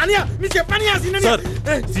అనియా మీరు చెప్పండి ఆ సీనయ్య. సార్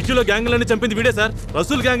సిటీలో గ్యాంగ్లని చంపింది వీడే సార్.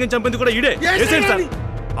 రసూల్ గ్యాంగ్ ని చంపింది కూడా ఈడే. వేసేయండి సార్.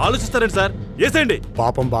 ఆలోచిస్తారండి సార్. వేసేయండి.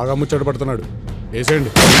 పాపం బాగా ముచ్చట పడుతున్నాడు. వేసేయండి.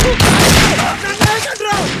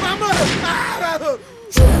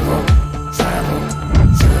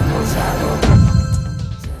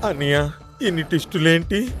 అనియా ఇన్ని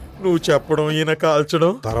టిస్టులేంటి? నువ్వు చెప్పడం ఈయన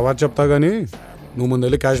కాల్చడం తర్వాత చెప్తా గానీ నువ్వు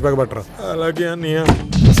ముందెళ్ళి క్యాష్ బ్యాగ్ పట్టరా. అలాగే అనియా.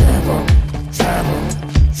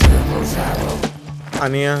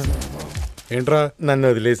 అనియా ఏంట్రా నన్ను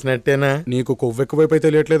వదిలేసినట్టేనా? నీకు కొవ్వు ఎక్కువైపోయి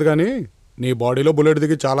తెలియట్లేదు కానీ నీ బాడీలో బుల్లెట్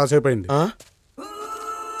దిగి చాలా సేపు అయింది.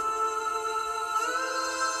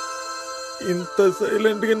 ఇంత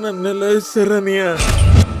సైలెంట్ గా నన్ను ఎలా ఇస్తారనియా?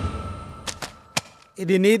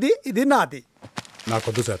 ఇది నీది, ఇది నాది.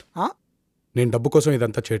 నాకొద్దు సార్. నేను డబ్బు కోసం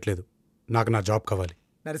ఇదంతా చేయట్లేదు. నాకు నా జాబ్ కావాలి.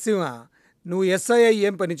 నరసింహ, నువ్వు ఎస్ఐ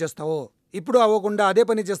ఏం పని చేస్తావో ఇప్పుడు అవ్వకుండా అదే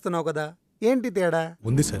పని చేస్తున్నావు కదా, ఏంటి తేడా?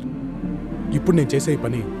 ఉంది సార్. ఇప్పుడు నేను చేసే ఈ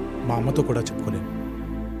పని మా అమ్మతో కూడా చెప్పుకోలేను.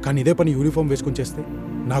 కానీ ఇదే పని యూనిఫామ్ వేసుకుని చేస్తే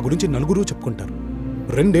నా గురించి నలుగురు చెప్పుకుంటారు.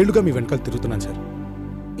 2 ఏళ్లుగా మీ వెనకాల తిరుగుతున్నాను సార్.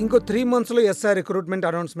 ఇంకో 3 monthsలో ఎస్ఐ రిక్రూట్మెంట్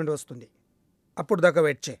అనౌన్స్మెంట్ వస్తుంది. అప్పుడు దాకా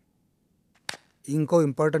వెయిట్ చేయి. ఇంకో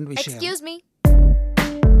ఇంపార్టెంట్ విషయం. Excuse me.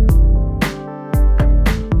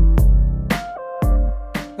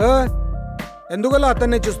 ఎందుకలా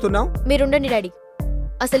అతన్నే చూస్తున్నావు? మీరుండండి డాడీ.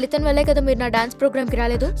 అసలు ఇతని వల్లే కదా మీరు నా డాన్స్ ప్రోగ్రామ్కి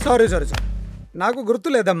రాలేదు. సారీ నాకు గుర్తు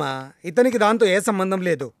లేదమ్మా. ఇతనికి దాంతో ఏ సంబంధం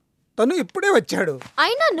లేదు. తను ఇప్పుడే వచ్చాడు.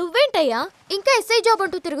 అయినా నువ్వేంటయ్యా ఇంకా ఎస్ఐ జాబ్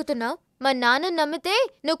అంటూ తిరుగుతున్నావు? మా నాన్న నమ్మితే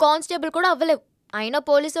నువ్వు కానిస్టేబుల్ కూడా అవ్వలేవు. అయినా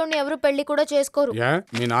పోలీసుని ఎవరు పెళ్లి కూడా చేసుకోరు.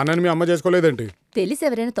 మీ నాన్నని మీ అమ్మ చేసుకోలేదేంటి? తెలిసి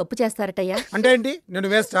ఎవరైనా తప్పు చేస్తారటయ్యా. అంటే ఏంటి? నేను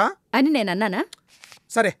వేస్టా అని నేను అన్నానా?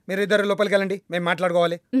 సరే మీరు ఇద్దరు లోపలికి వెళ్ళండి, మేము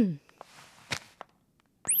మాట్లాడుకోవాలి.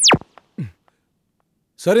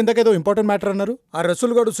 సార్ ఇంతకేదో ఇంపార్టెంట్ మ్యాటర్ అన్నారు. ఆ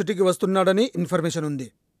రసూల్ గడు సిటీకి వస్తున్నాడని ఇన్ఫర్మేషన్ ఉంది.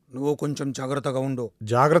 నువ్వు కొంచెం జాగ్రత్తగా ఉండు.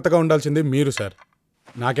 జాగ్రత్తగా ఉండాల్సింది మీరు సార్.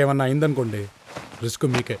 నాకేమన్నా అయిందనుకోండి రిస్క్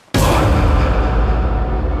మీకే.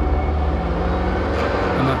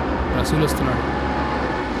 రసూల్ వస్తున్నాడు.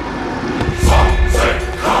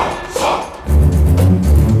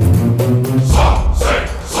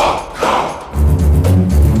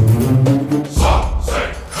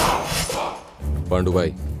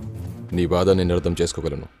 పాండుబాయ్, నీ బాధ నేను అర్థం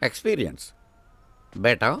చేసుకోగలను. ఎక్స్పీరియన్స్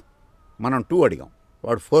బేటా. మనం 2 అడిగాం,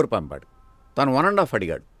 వాడు 4 పంపాడు. తను 1.5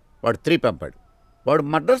 అడిగాడు, వాడు 3 పంపాడు. వాడు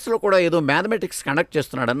మద్రాసులో కూడా ఏదో మ్యాథమెటిక్స్ కండక్ట్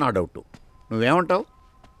చేస్తున్నాడని నా డౌట్. నువ్వేమంటావు?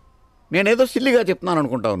 నేనేదో సిల్లిగా చెప్తున్నాను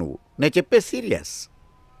అనుకుంటావు నువ్వు. నేను చెప్పే సీరియస్.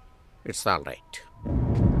 It's all right.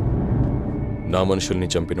 నా మనుషుల్ని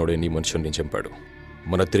చంపినోడే నీ మనుషుల్ని చంపాడు.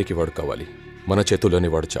 మన తిరిగి వాడు కావాలి. మన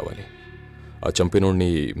చేతుల్లోనే వాడు చావాలి. ఆ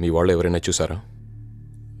చంపినోడిని మీ వాళ్ళు ఎవరైనా చూసారా?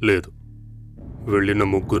 లేదు. వెళ్ళిన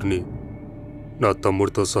 3 నా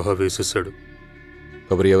తమ్ముడితో సహా వేసేశాడు.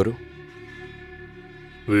 ఎవరు?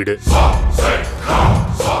 వీడే.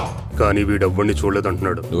 కానీ వీడెవ్వడిని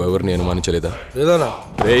చూడలేదంటున్నాడు. నువ్వెవరిని అనుమానించలేదా? లేదనా.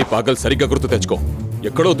 రేయ్ పాగల్, సరిగ్గా గుర్తు తెచ్చుకో.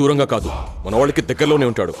 ఎక్కడో దూరంగా కాదు, మన వాళ్ళకి దగ్గరలోనే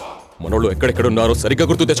ఉంటాడు. మనోళ్ళు ఎక్కడెక్కడున్నారో సరిగ్గా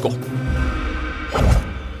గుర్తు తెచ్చుకో.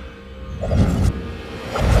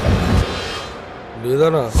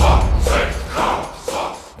 లేదనా.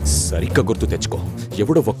 సరిగ్గా గుర్తు తెచ్చుకో.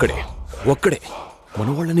 ఎవడో ఒక్కడే మన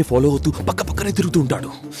వాళ్ళని ఫాలో అవుతూ పక్కనే తిరుగుతూ ఉంటాడు.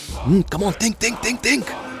 కమాన్,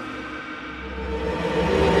 థింక్.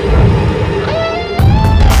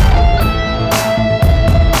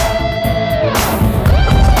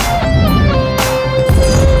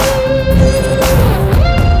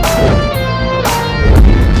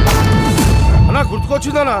 అన్నా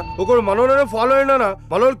గుర్తుకొచ్చిందనా, ఒకడు మనోనే ఫాలో అయినా.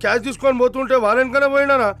 మనోళ్ళు క్యాష్ తీసుకొని పోతుంటే వాళ్ళెనకనే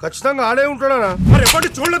పోయినా. ఖచ్చితంగా ఆడే ఉంటాడనా. మరి ఎప్పటి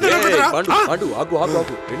చూడలేదు.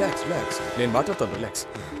 నేను మాట్లాడతాను.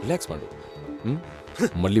 రిలాక్స్ పండు.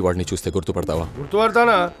 మళ్ళీ వాడిని చూస్తే గుర్తుపడతావా?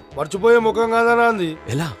 గుర్తుపడతానా? మర్చిపోయే ముఖం కాదనా అంది.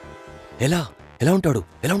 ఎలా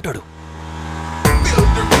ఉంటాడు?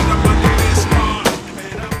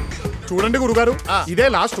 చూడండి గురుగారు, ఇదే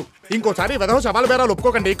లాస్ట్. ఇంకోసారి వెధవ సవాల్ బేరాలు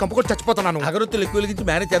ఒప్పుకోకండి. కంపుకొచ్చి చచ్చిపోతున్నాను. అగరొత్తులు ఎక్కువ వెలిగించి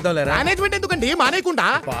మేనేజ్ చేద్దాం లేరా? మేనేజ్మెంట్ ఎందుకండి? మానేయకుండా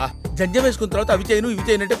జంజం వేసుకున్న తర్వాత అవి చేయను ఇవి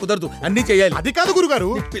చేయనంటే కుదరదు. అన్ని చేయాలి. అది కాదు గురుగారు.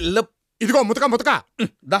 పిల్ల ఇదిగో ముతక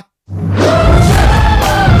దా.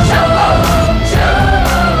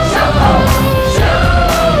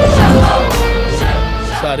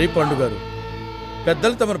 సారీ పండు గారు,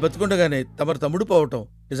 పెద్దలు తమరు బతుకుండగానే తమరు తమ్ముడు పోవటం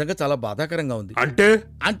నిజంగా చాలా బాధాకరంగా ఉంది.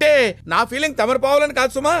 అంటే నా ఫీలింగ్ తమరు పోవాలని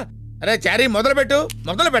కాదు సుమా. అరే చారీ, మొదలు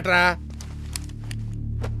పెట్టరా.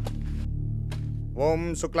 ఓం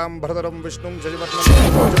శుక్లాం భరధరం విష్ణుం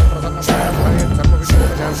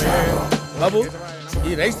బాబు,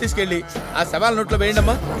 ఈ రైస్ తీసుకెళ్ళి ఆ సవాల్ నోట్లో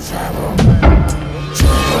వేయండమ్మా.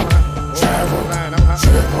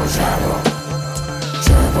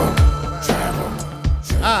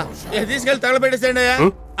 తీసుకెళ్ళి తగలబెట్టేసేయండి అయ్యా.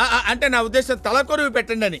 అంటే నా ఉద్దేశం తలకొరువి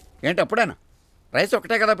పెట్టండి అని. ఏంటి అప్పుడేనా? రైస్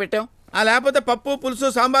ఒకటే కదా పెట్టాం. లేకపోతే పప్పు పులుసు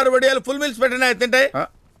సాంబారు వడియాలు ఫుల్ మీల్స్ పెట్టండి తింటాయి.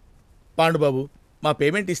 పాండుబాబు మా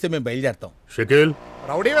పేమెంట్ ఇస్తే మేము బయలుదేరుతాం. షకీల్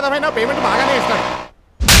రౌడీ విధమైన పేమెంట్ బాగానే ఇస్తాడు.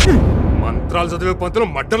 మంత్రాలు చదివే పంతులు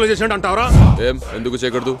మడ్డలు చేసాడు అంటావరా? ఏం ఎందుకు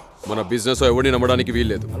చేయకూడదు? మన బిజినెస్ ఎవరిని నమ్మడానికి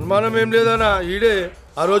వీల్లేదు. అనుమానం ఏం లేదన్నా, ఈడే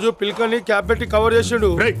ఆ రోజు పిల్కని క్యాప్ పెట్టి కవర్ చేసిండు.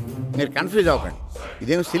 మీరు కన్ఫ్యూజ్ అవ్వకండి,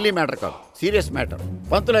 ఇదేం సిల్లీ మ్యాటర్ కాదు, సీరియస్ మ్యాటర్.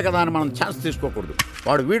 పంతులే కదా అని మనం ఛాన్స్ తీసుకోకూడదు.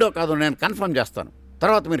 వాడు వీడో కాదు నేను కన్ఫర్మ్ చేస్తాను,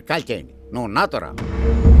 తర్వాత మీరు కాల్ చేయండి. నువ్వు నాతో రా.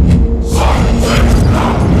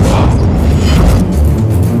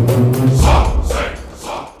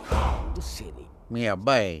 మీ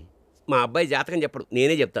అబ్బాయి? మా అబ్బాయి జాతకం చెప్పడు,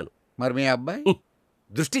 నేనే చెప్తాను. మరి మీ అబ్బాయి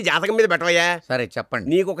దృష్టి జాతకం మీద పెట్టవయ్యా. సరే చెప్పండి.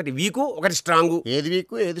 నీకు ఒకటి వీకు ఒకటి స్ట్రాంగ్. ఏది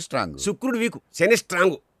వీకు ఏది స్ట్రాంగ్? శుక్రుడు వీకు, శని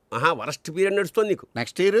స్ట్రాంగ్. వరస్ట్ పీరియడ్ నడుస్తుంది నీకు.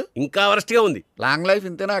 నెక్స్ట్ ఇయర్ ఇంకా వరస్ట్ గా ఉంది. లాంగ్ లైఫ్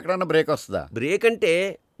ఇంతేనా? ఎక్కడన్నా బ్రేక్ వస్తుందా? బ్రేక్ అంటే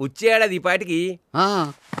వచ్చే ఏడాది ఈ పాటికి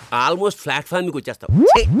ఆల్మోస్ట్ ప్లాట్ఫామ్ మీకు వచ్చేస్తావు.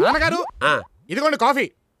 నాన్నగారు ఇదిగోండి కాఫీ.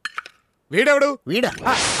 వీడెవడు? వీడా?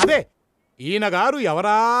 అదే ఈయన గారు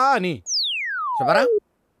ఎవరా అని. శుభరా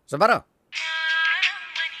శుభరా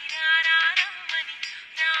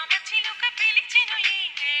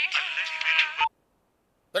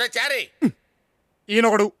చారీ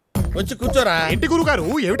ఈయనొకడు. వచ్చి కూర్చోరా. ఇంటి గురువు గారు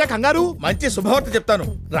ఏమిటా కంగారు? మంచి శుభవార్త చెప్తాను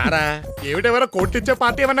రారా. ఏమిటెవరో కోట్లిచ్చే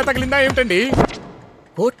పార్టీ ఏమన్నా తగిలిందా ఏమిటండి?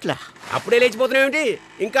 కోట్ల అప్పుడే లేచిపోతున్నావు ఏమిటి?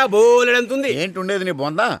 ఇంకా బోలెడంతుంది. ఏంటి ఉండేది నీ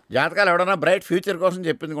బొందా? జాతకాలు ఎవడన్నా బ్రైట్ ఫ్యూచర్ కోసం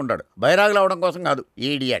చెప్పించుకుంటాడు, బైరాగులు అవడం కోసం కాదు.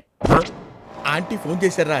 ఈడియట్. ఆంటీ ఫోన్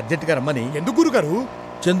చేశారా అర్జెంట్ గా రమ్మని. ఎందుకు గురుగారు?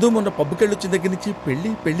 చందు మొన్న పబ్బుకెళ్ళి వచ్చిన దగ్గర నుంచి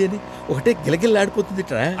పెళ్లి పెళ్లి అని ఒకటే గిలగిల్లాడిపోతుంది.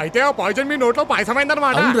 అయితే ఆ పాయిజన్ మీ నోట్లో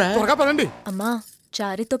పాయసమైందన్నమాట. త్వరగా పదండి. అమ్మా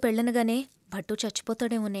చారితో పెళ్ళనగానే భట్టు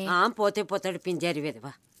చచ్చిపోతాడేమోనే. పోతే పోతాడు పింజారి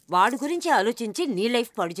విధవా. వాడి గురించి ఆలోచించి నీ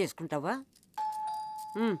లైఫ్ పాడు చేసుకుంటావా?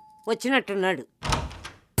 వచ్చినట్టున్నాడు.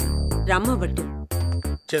 రమ్మ భట్టు.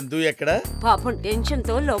 చందు ఎక్కడ? పాపం టెన్షన్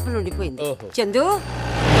తో లోపల ఉండిపోయింది. చందు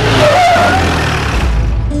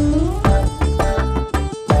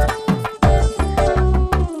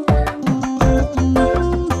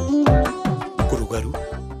గురుగారు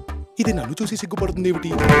ఇది నన్ను చూసి సిగ్గుపడుతుంది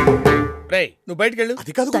ఏమిటి? నువ్వు బయటకెళ్ళు.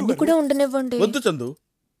 అది కాదు తన్ని కూడా ఉండనివ్వండి. వద్దు చందు,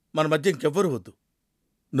 మన మధ్య ఇంకెవ్వరు వద్దు.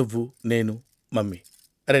 నువ్వు నేను మమ్మీ.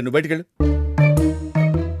 అరే నువ్వు బయటకెళ్ళు.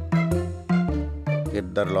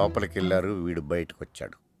 ఇద్దరు లోపలికి వెళ్ళారు, వీడు బయటకు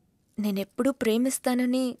వచ్చాడు. నేనెప్పుడూ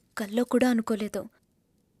ప్రేమిస్తానని కల్లో కూడా అనుకోలేదు,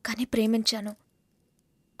 కానీ ప్రేమించాను.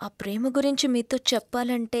 ఆ ప్రేమ గురించి మీతో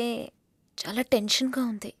చెప్పాలంటే చాలా టెన్షన్గా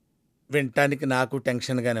ఉంది. వినటానికి నాకు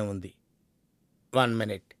టెన్షన్గానే ఉంది. 1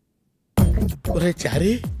 minute. ఒరే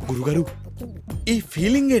చారీ. గురుగారు ఈ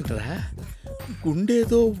ఫీలింగ్ ఏంట్రా?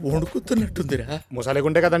 గుండేదో వణుకుతున్నట్టుందిరా. ముసలి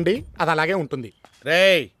గుండె కదండి, అది అలాగే ఉంటుంది.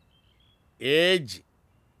 రేయ్ ఏజ్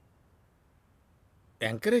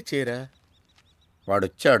ఎంకరేజ్ చేయరా.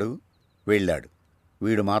 వాడొచ్చాడు వెళ్ళాడు,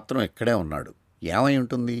 వీడు మాత్రం ఇక్కడే ఉన్నాడు. ఏమై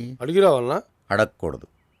ఉంటుంది? అడిగి రావాలనా? అడగకూడదు,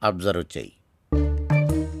 అబ్జర్వ్ చెయ్యి.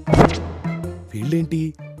 వీళ్ళేంటి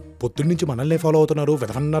పొద్దున్నుంచి మనల్నే ఫాలో అవుతున్నారు?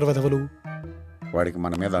 వెధవన్నారు వెధవలు. వాడికి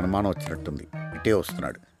మన మీద అనుమానం వచ్చినట్టుంది, ఇటే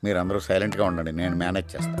వస్తున్నాడు. మీరందరూ సైలెంట్గా ఉండండి, నేను మేనేజ్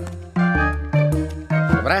చేస్తాను.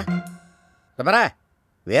 శుభరా శుభరా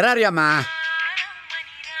వేరారియమ్మా.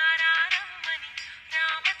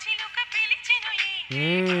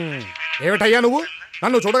 ఏమిటయ్యా నువ్వు?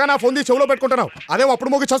 నన్ను చూడగా నా ఫోన్ తీసి చెవులో పెట్టుకుంటున్నావు. అదే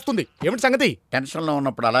అప్పుడు మోగి చస్తుంది. ఏమిటి సంగతి? టెన్షన్లో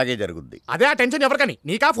ఉన్నప్పుడు అలాగే జరుగుద్ది. అదే ఆ టెన్షన్ ఎవరికని?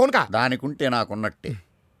 నీకా ఫోన్ కా? దానికుంటే నాకున్నట్టే.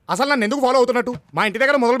 అసలు నన్ను ఎందుకు ఫాలో అవుతున్నట్టు? మా ఇంటి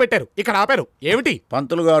దగ్గర మొదలు పెట్టారు, ఇక్కడ ఆపారు. ఏమిటి?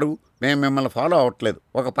 పంతులు గారు, మేము మిమ్మల్ని ఫాలో అవ్వట్లేదు.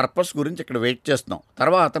 ఒక పర్పస్ గురించి ఇక్కడ వెయిట్ చేస్తున్నాం,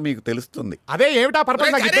 తర్వాత మీకు తెలుస్తుంది. అదే ఏమిటా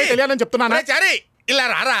పర్పస్? నాకు ఇప్పుడే తెలియాలని చెప్తున్నానా? ఇలా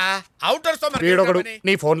రారా. అవుటర్స్ వీడొకడు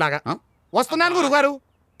నీ ఫోన్ లాగా. వస్తున్నాను గురుగారు.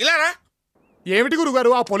 ఇలా రా. ఏమిటి గురుగారు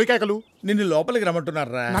ఆ పొలికేకలు? నిన్ను లోపలికి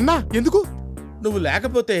రమ్మంటున్నారా? నన్నా ఎందుకు? నువ్వు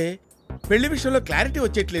లేకపోతే పెళ్లి విషయంలో క్లారిటీ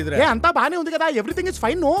వచ్చేట్లేదురా. అంతా బానే ఉంది కదా, everything is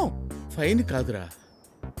fine. No fine కాదురా,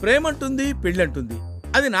 ప్రేమ అంటుంది పెళ్లి అంటుంది.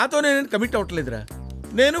 అది నాతోనే నేను కమిట్ అవ్వట్లేదురా.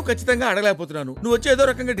 నేను ఖచ్చితంగా అడగలేకపోతున్నాను. నువ్వు వచ్చి ఏదో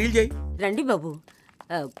రకంగా డీల్ చేయి. రండి బాబు.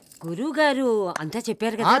 గురువు గారు అంతా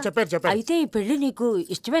చెప్పారు కదా? చెప్పారు. అయితే ఈ పెళ్లి నీకు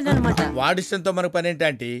ఇష్టమేనమాట. వాడిష్టంతో మనకు పని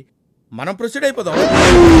ఏంటంటే మనం ప్రొసీడ్ అయిపోదాం.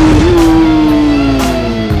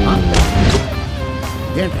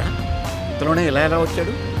 ఏంట్రా ఇంతలోనే ఇలా ఎలా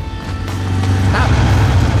వచ్చాడు?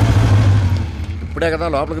 ఇప్పుడే కదా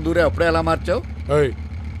లోపలికి దూరే, అప్పుడే ఎలా మార్చావు?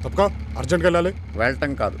 తప్పక అర్జెంట్గా వెళ్ళాలి.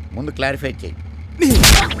 వెళ్ళటం కాదు, ముందు క్లారిఫై చేయి.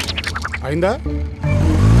 అయిందా?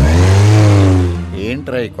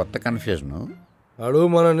 ఏంట్రా ఈ కొత్త కన్ఫ్యూజన్? అడుగు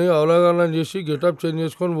మనని అవలాగనం చేసి గెటప్ చేంజ్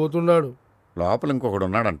చేసుకొని పోతున్నాడు. లోపల ఇంకొకడు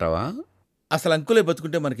ఉన్నాడంటావా? అసలు అంకులే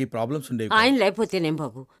బతుకుంటే మనకి ప్రాబ్లమ్స్ ఉండేవి. ఆయన లేకపోతేనేం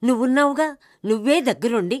బాబు, నువ్వున్నావుగా. నువ్వే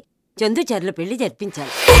దగ్గరుండి చందు చర్ల పెళ్లి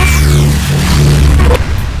జరిపించాలి.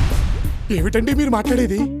 ఏమిటండి మీరు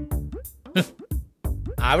మాట్లాడేది?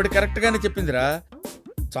 ఆవిడ కరెక్ట్ గానే చెప్పిందిరా.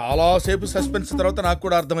 చాలాసేపు సస్పెన్స్ తర్వాత నాకు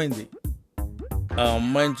కూడా అర్థమైంది. ఆ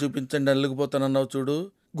అమ్మాయిని చూపించండి అల్లుకుపోతానన్నావు చూడు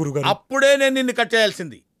గురుగారు, అప్పుడే నేను నిన్ను కట్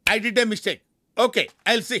చేయాల్సింది. I did a mistake. Okay,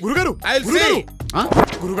 I will see. గురుగారు, ఐ విల్ సీ.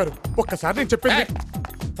 గురుగారు ఒక్కసారి నేను చెప్పేది.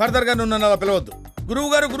 ఫర్దర్ గా నువ్వు నన్ను అలా పిలవద్దు. గురువు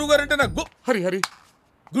గారు అంటే నాకు హరి హరి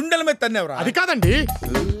గుండెల మీద తన్నేవరా? అది కాదండి.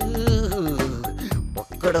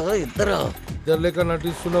 ఒక్కడో ఇద్దరు లెక్క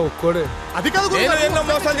నటిస్తున్నా ఒక్కడే. అది కాదు నేను ఎన్నో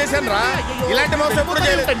మోసాలు చేశాను రా. ఇలాంటి మోసం ఎప్పుడు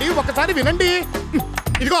చేయలేదండి. ఒకసారి వినండి.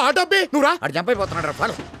 ఇదిగో ఆటో అబ్బి నువ్వు రా. అటు చంపైపోతున్నాడు రా.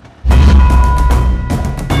 ఫాలో.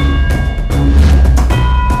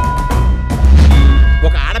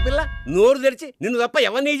 ఒక ఆడపిల్ల నోరు తెరిచి నిన్ను తప్ప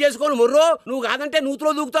ఎవరిని చేసుకోను మొర్రో, నువ్వు కాదంటే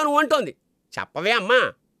నూతులో దూకుతావు అంటోంది. చెప్పవే అమ్మా.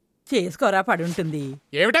 చేసుకోరా పడుంటుంది.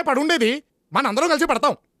 ఏమిటే పడుండేది? మనందరం కలిసి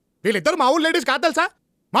పడతాం. వీళ్ళిద్దరు మా ఊళ్ళో లేడీస్ కాదు తెలుసా?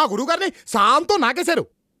 మా గురువుగారిని సాంతో నాకేశారు.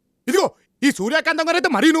 ఇదిగో ఈ సూర్యకాంతం గారైతే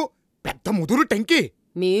మరీను పెద్ద ముదురు టెంకి.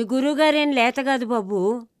 మీ గురువుగారేం లేత కాదు బాబు,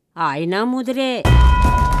 ఆయన ముదురే.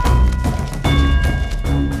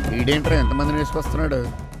 వీడేంట్రా ఎంతమందిని వేసుకొస్తున్నాడు?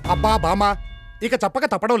 అబ్బా బామా, ఇక చెప్పక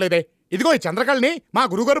తప్పడం లేదే. ఇదిగో ఈ చంద్రకళని మా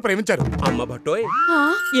గురువుగారు ప్రేమించారు. అమ్మ భట్టోయ్,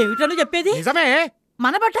 ఏమిటను చెప్పేది? నిజమే.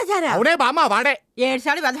 మన భట్టాచార్య? అవునే బామా, వాడే.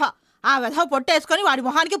 ఏడ్చాడు వెధవ. ఆ వెధవ పొట్టేసుకొని వాడి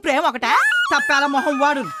మొహానికి ప్రేమ ఒకటే తప్పాల మొహం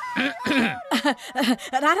వాడు.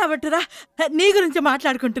 రారా బట్టురా, నీ గురించి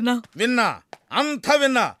మాట్లాడుకుంటున్నావు. విన్నా, అంతా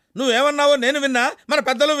విన్నా. నువ్వేమన్నావో నేను విన్నా, మన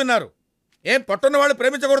పెద్దలు విన్నారు. ఏం పట్టున్న వాళ్ళు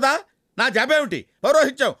ప్రేమించకూడదా? నా జాబేమిటి?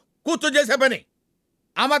 పౌరోహిత్యం, కూర్చొని చేసే పని.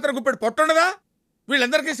 ఆ మాత్రం గుప్పెడు పొట్టుండదా?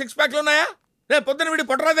 వీళ్ళందరికీ 6 ప్యాక్లు ఉన్నాయా? రేపు పొద్దున వీడి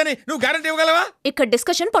పొట్టరాదని నువ్వు గ్యారంటీ ఇవ్వగలవా? ఇక్కడ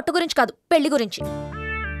డిస్కషన్ పొట్టు గురించి కాదు, పెళ్లి గురించి.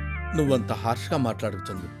 నువ్వంత హార్ష్గా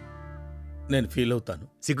మాట్లాడుతుంది, నేను ఫీల్ అవుతాను.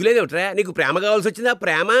 సిగ్గులేదేమిట్రా? నీకు ప్రేమ కావాల్సి వచ్చిందా?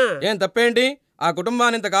 ప్రేమ ఏం తప్పేంటి? ఆ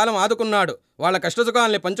కుటుంబాన్ని ఇంతకాలం ఆదుకున్నాడు, వాళ్ళ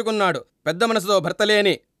కష్టసుఖాల్ని పంచుకున్నాడు. పెద్ద మనసుతో భర్త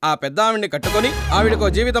లేని ఆ పెద్ద ఆవిడ్ని కట్టుకొని ఆవిడకో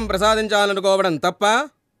జీవితం ప్రసాదించాలనుకోవడం తప్ప?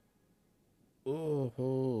 ఓహో,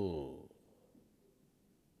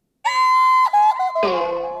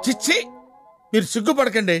 చిచ్చి, మీరు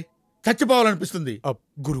సిగ్గుపడకండి, చచ్చిపోవాలనిపిస్తుంది.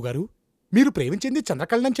 గురుగారు, మీరు ప్రేమించింది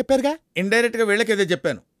చంద్రకళని చెప్పారుగా? ఇండైరెక్ట్ గా వీళ్ళకేదే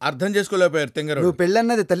చెప్పాను, అర్థం చేసుకోలేకపోయారు తింగరు. నువ్వు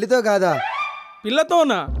పెళ్ళన్నది తల్లితో కాదా,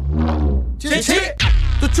 పిల్లతోనా?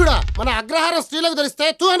 తుచ్చుడా, మన అగ్రహారం స్త్రీలకు తెలిస్తే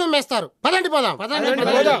తూ అని మేస్తారు. పదండి పోదాం.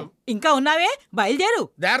 ఇంకా ఉన్నావే, బయలుదేరు.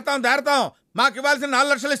 దేరతాం. మాకు ఇవ్వాల్సిన 4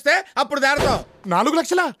 లక్షలు ఇస్తే అప్పుడు దేరతాం. 4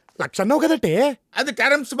 లక్షలా? లక్షన్నావు కదటే. అది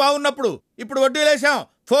కరెన్సీ బాగున్నప్పుడు. ఇప్పుడు వడ్డీ లేసాం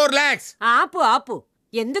 4 lakhs. ఆపు.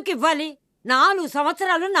 ఎందుకు ఇవ్వాలి? 4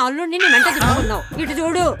 సంవత్సరాలు నా అల్లుడిని నీ వెంట తిప్పుకున్నావు. ఇటు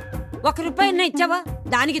చూడు, 1 రూపాయి ఇచ్చావా?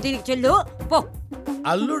 దానికి తిరిగి చెల్లు పో.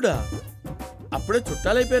 అల్లుడా? అప్పుడే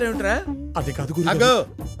చుట్టాలైపోయారేమిట్రా? అది కాదు అగో,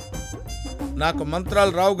 నాకు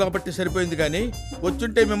మంత్రాలు రావు కాబట్టి సరిపోయింది, కానీ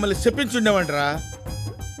వచ్చుంటే మిమ్మల్ని చెప్పించుండేవంటరా.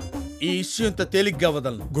 ఈ ఇష్యూ ఇంత తేలిగ్గా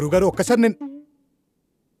వదలను. గురుగారు ఒక్కసారి నేను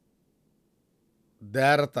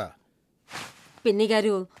దేరత. పిన్ని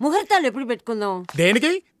గారు, ముహూర్తాలు ఎప్పుడు పెట్టుకుందాం?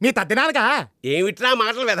 దేనికి? మీ తద్దినాలుగా? ఏమిట్రా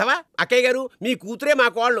మాటలు వెధవా? అక్కయ్య గారు, మీ కూతురే మా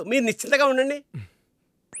కోళ్ళు, మీరు నిశ్చింతగా ఉండండి.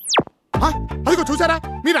 అదిగో చూసారా,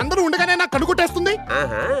 మీరందరూ ఉండగానే నాకు కన్ను కొట్టేస్తుంది.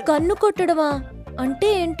 కన్ను కొట్టడమా అంటే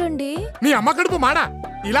ఏంటండి? నీ అమ్మ కడుపు మాడా.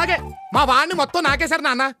 ఇలాగే మా వాడిని మొత్తం నాకేశారు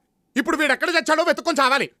నాన్న. ఇప్పుడు వీడెక్కడ చచ్చాడో వెతుక్కొని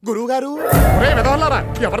చావాలి. గురువుగారు, వెదవల్లారా,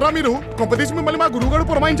 ఎవర్రా మీరు? కొంపదీసి మిమ్మల్ని మా గురువుగారు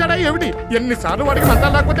పురమాయించాడా ఏమిటి? ఎన్నిసార్లు వాడికి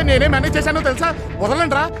మంత్రాలు లేకపోతే నేనే మేనేజ్ చేశానో తెలుసా?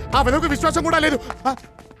 వదలండి రా, ఆ వెదవకు విశ్వాసం కూడా లేదు.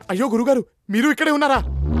 అయ్యో గురుగారు, మీరు ఇక్కడే ఉన్నారా?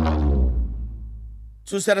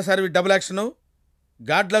 చూసారా సార్, డబుల్ యాక్షన్.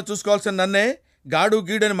 గాడ్లా చూసుకోవాల్సిన నన్నే గాడు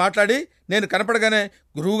గీడని మాట్లాడి నేను కనపడగానే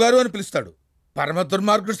గురువుగారు అని పిలుస్తాడు. పరమ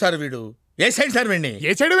దుర్మార్గుడు సార్ వీడు. ఏ సైడ్ సార్ వీడిని?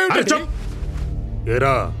 ఏ సైడ్?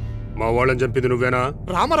 ఏరా, మా వాళ్ళని చంపింది నువ్వేనా?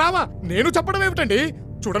 రామ, నేను చెప్పడం ఏమిటండి?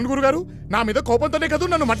 చూడండి గురుగారు, నా మీద కోపంతోనే కదా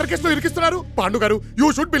నన్ను మర్డర్ కేసులో ఇరికిస్తున్నారు. పాండు గారు, యూ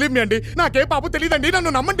షుడ్ బిలీవ్ మీ అండి. నాకే పాపం తెలియదండి,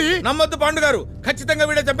 నన్ను నమ్మండి. నమ్మొద్దు పాండు గారు, ఖచ్చితంగా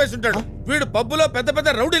వీడే చంపేసి ఉంటాడు. వీడు పబ్బులో పెద్ద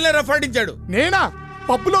రౌడీలే రఫాడించాడు. నేనా?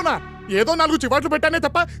 పబ్బులోనా? ఏదో 4 చివాట్లు పెట్టానే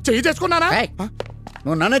తప్ప చెయ్యి చేసుకున్నానా?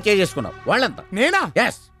 నువ్వు నన్నే చేసుకున్నావు. వాళ్ళంతా నేనా?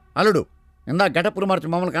 ఎస్, అల్లుడు. ఇందా గటపురు మార్చి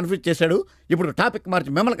మమ్మల్ని కన్ఫ్యూజ్ చేశాడు, ఇప్పుడు టాపిక్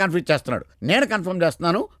మార్చి మిమ్మల్ని కన్ఫ్యూజ్ చేస్తున్నాడు. నేను కన్ఫర్మ్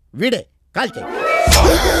చేస్తున్నాను, వీడే. కాల్ చేయి.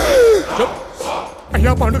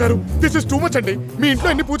 అయ్యా పాండు గారు, దిస్ ఇస్ టూ మచ్ అండి. మీ ఇంట్లో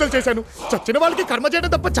ఎన్ని పూజలు చేశాను, చచ్చిన వాళ్ళకి కర్మ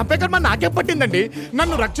చేయడం తప్ప చంపే కర్మ నాకే పట్టిందండి.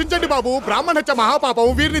 నన్ను రక్షించండి బాబు, బ్రాహ్మణహత్య మహాపాపం,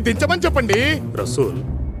 వీరిని దించమని చెప్పండి. రసూల్,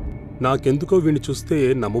 నాకెందుకో వీడిని చూస్తే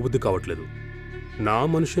నమ్మబుద్ధి కావట్లేదు. నా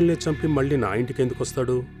మనుషుల్ని చంపి మళ్ళీ నా ఇంటికి ఎందుకు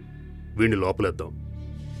వస్తాడు? వీడిని లోపలేద్దాం.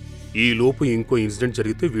 ఈ లోపు ఇంకో ఇన్సిడెంట్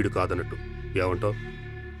జరిగితే వీడు కాదన్నట్టు. ఏమంటావు?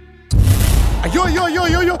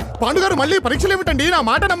 అయ్యో పాండుగారు, మళ్ళీ పరీక్షలు ఏమిటండి? నా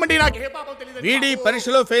మాట నమ్మండి, నాకే పాపం తెలియదు. వీడి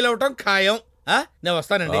పరీక్షలో ఫెయిల్ అవటం ఖాయం. నేను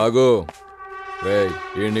వస్తానండి.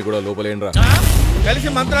 కూడా లోపలేండ్రా. కలిసి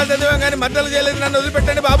మంత్రాలు చదివాం కానీ మద్దలు చేయలేదు, నన్ను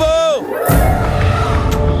వదిలిపెట్టండి బాబు.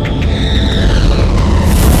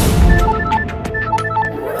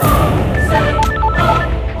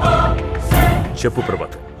 చెప్పు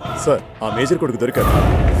ప్రభాకర్. సార్ ఆ మేజర్ కొడుకు దొరికాడు.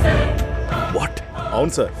 వాట్?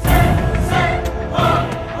 అవును సార్.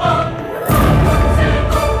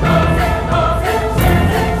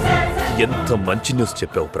 ఎంత మంచి న్యూస్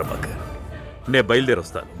చెప్పావు ప్రభాకర్. నే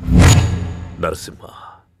బయలుదేరొస్తాను. నరసింహ,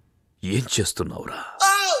 ఏం చేస్తున్నావురా?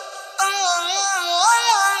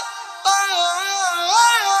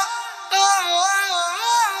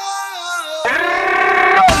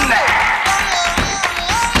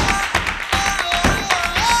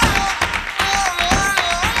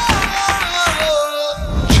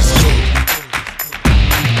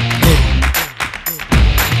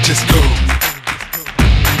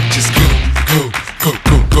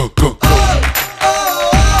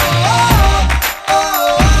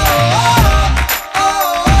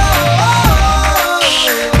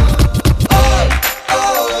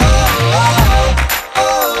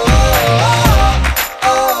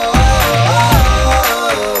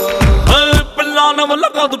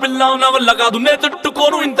 నా వల్ల కాదు నే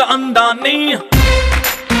తట్టుకోను ఇంత అందాన్ని.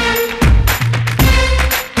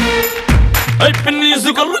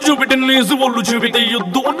 పిన్నీసు కళ్ళు చూపిటి నీసు ఒళ్ళు చూపితే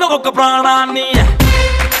యుద్ధు ఉన్న ఒక ప్రాణాన్ని.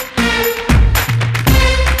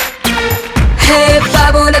 హే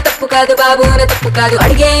బాబు నా తప్పు కాదు, బాబు నా తప్పు కాదు,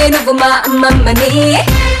 అడిగే నువ్వు మా అమ్మమ్మని.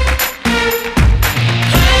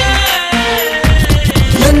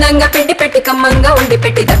 నున్నంగా పిండి పెట్టి కమ్మంగా ఉండి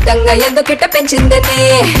పెట్టి దత్తంగా ఎందుకిట్ట పెంచిందనే.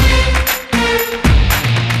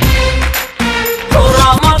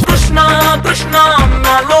 కృష్ణ కృష్ణ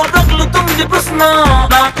నాలో రగులుతుంది ప్రశ్న,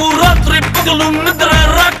 నాకు రాత్రి పగలు నిద్ర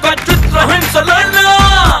రాక చిత్రహింసలైనా.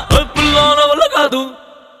 పిల్లాన వల్ల కాదు,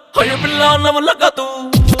 అయ్య పిల్లాన వల్ల కాదు,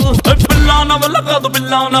 పిల్లాన వల్ల కాదు,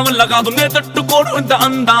 పిల్లాన వల్ల కాదు నే తట్టుకోను ఇంత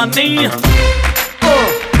అందాన్ని.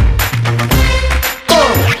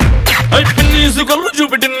 పిన్నీసు కళ్ళు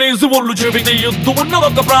చూపిటి నీసు ఒళ్ళు చూపితే యుద్ధం ఉన్న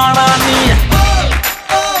ఒక ప్రాణాన్ని.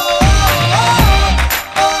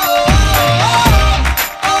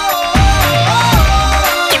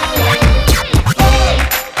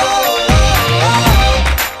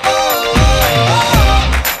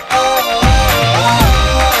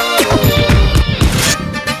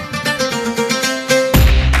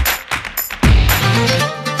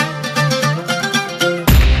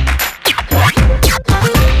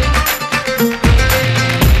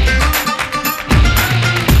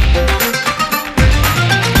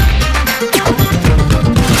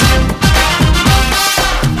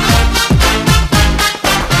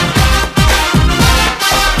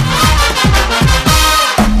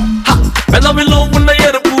 పెదవిలో ఉన్న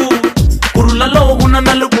ఎరుపు, కురులలో ఉన్న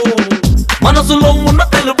నలుపు, మనసులో ఉన్న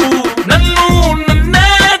తెలుపు, నన్ను నన్నే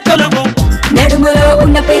కలుపు. నడుములో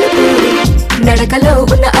ఉన్న పెలుపు, నడకలో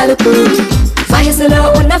ఉన్న అలుపు, వయసులో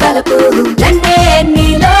ఉన్న వలపు, నన్నే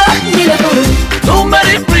నీలో నిలుపు. నువ్వు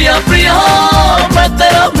మరి ప్రియా ప్రియా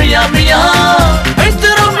మెత్తర ప్రియా ప్రియా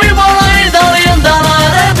ఇద్దర దాని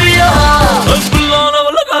అందారే ప్రియా. పిల్లాన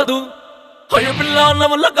వల్ల కాదు, అయ్య పిల్లాన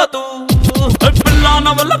వల్ల కాదు, పిల్లాన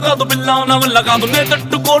వల్ల కాదు, పిల్లాన వల్ల కాదు నే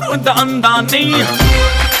తట్టుకోను ఇంత అందాన్ని.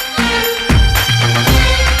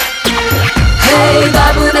 హే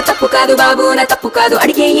బాబు నా తప్పు కాదు, బాబు నా తప్పు కాదు,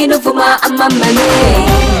 అడిగే నువ్వు మా అమ్మమ్మనే.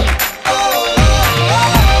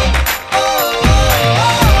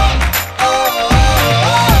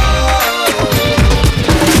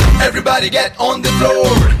 Everybody get on the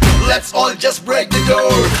floor. Let's all just break the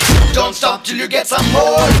door. Don't stop till you get some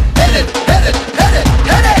more. Hit it, hit it, hit it,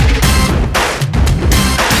 hit it.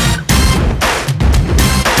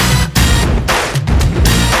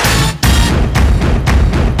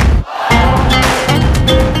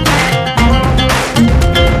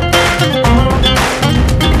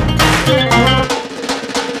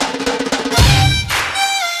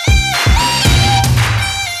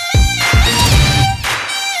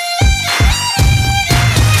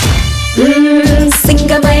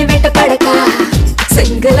 సింగమై వెంట పడక,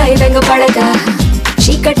 సింగలై వెంగ పడక,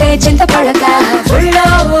 చీకటే చింత పడక, ఉళ్ళో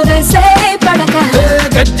ఊరసే పడక.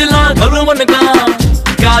 గజ్జలా గొలుమనక,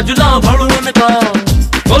 గాజులా బడుమనక,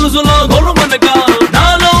 గొలుసులా గొలుమనక,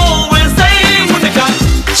 నాలో వేసై మునక.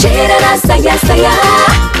 చేరరా సయ్యా సయ్యా,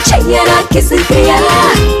 చెయ్యరా కిసు క్రియా,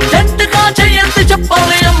 జంటగా చెయ్యంత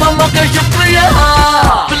చెప్పాలి అమ్మమ్మక శుక్రియా.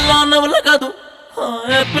 పిల్లాన వల్ల కాదు,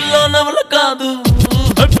 పిల్లాన వల్ల కాదు,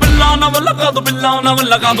 పిల్లాన వల్ల కాదు, పిల్లాన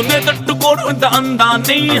వల్ల కాదు నే తట్టుకోను ఇంత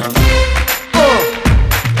అందాన్ని.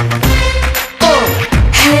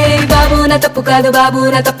 హే బాబు నా తప్పు కాదు, బాబు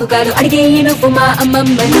నా తప్పు కాదు, అడిగే నువ్వు మా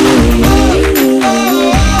అమ్మమ్మని.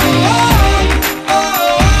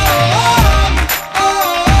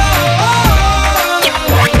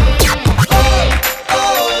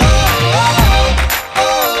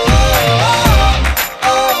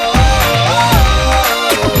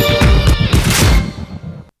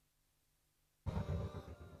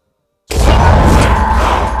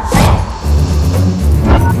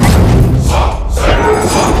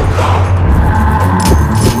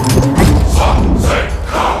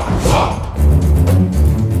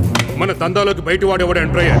 తండాలోకి బయట వాడేవాడు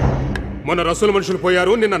ఎంటర్ అయ్యారు. మొన్న రసూలు మనుషులు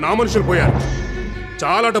పోయారు, నిన్న నా మనుషులు పోయారు.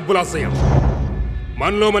 చాలా డబ్బులు ఆశయం.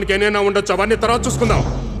 మనలో మనకి ఏమైనా ఉండొచ్చు, అవన్నీ తర్వాత చూసుకుందాం.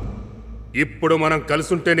 ఇప్పుడు మనం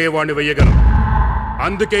కలిసుంటేనే వాడిని వెయ్యగలం.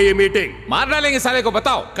 అందుకే ఈ మీటింగ్. మాట్లాడలేంगे साले को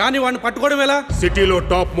बताओ. కానీ వాడిని పట్టుకోవడం ఎలా? సిటీలో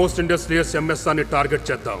టాప్ మోస్ట్ ఇండస్ట్రియస్ ఎంఎస్ఆర్ ని టార్గెట్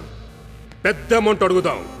చేద్దాం. పెద్ద అమౌంట్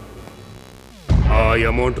అడుగుదాం. ఆ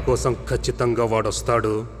అమౌంట్ కోసం ఖచ్చితంగా వాడు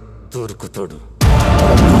వస్తాడు, దొరుకుతాడు.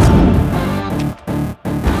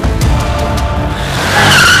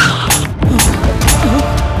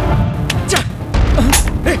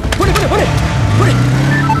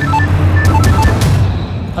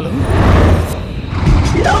 హలో,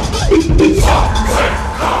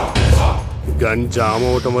 గన్ జామ్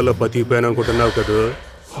అవటం వల్ల బతికిపోయాను అనుకుంటున్నావు కదా,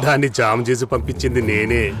 దాన్ని జామ్ చేసి పంపించింది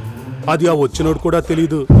నేనే. అది ఆ వచ్చినోడు కూడా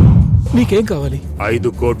తెలీదు. నీకేం కావాలి?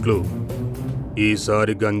 5 కోట్లు.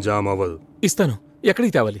 ఈసారి గన్ జామ్ అవ్వదు. ఇస్తాను.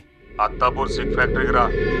 ఎక్కడికి తేవాలి? అత్తాపూర్ సిట్ ఫ్యాక్టరీకి రా.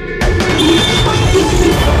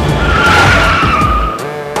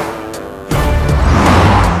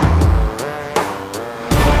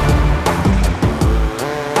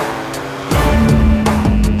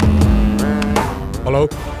 హలో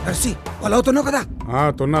నర్సి, ఫాలో అవుతున్నావు కదా?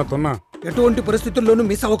 తున్నా. ఎటువంటి పరిస్థితుల్లోనూ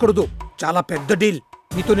మిస్ అవ్వకూడదు. చాలా పెద్ద డీల్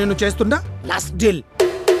నీతో నేను చేస్తున్నా. Last deal.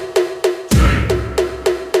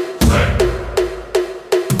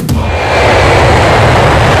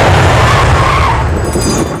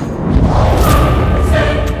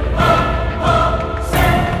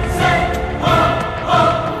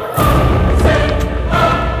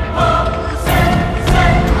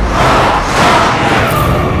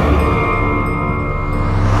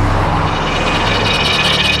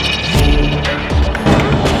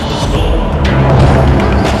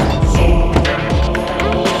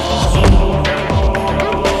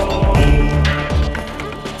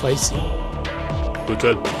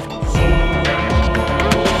 चल.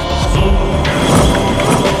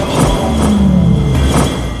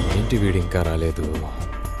 ఏంటి వీడు ఇంకా రాలేదు?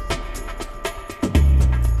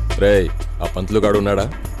 రేయ్, ఆ పంతులు గాడు ఉన్నాడా?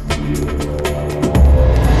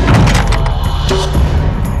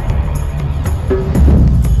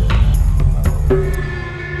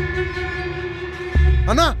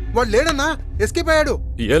 అన్నా, వాడు లేడన్నా, ఎస్కేప్ అయ్యాడు.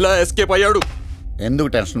 ఎలా ఎస్కేప్ అయ్యాడు? ఎందుకు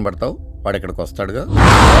టెన్షన్ పడతావు? వాడు ఇక్కడికి వస్తాడుగా.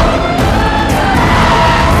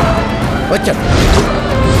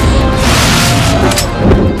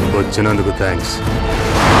 వచ్చినందుకు థ్యాంక్స్.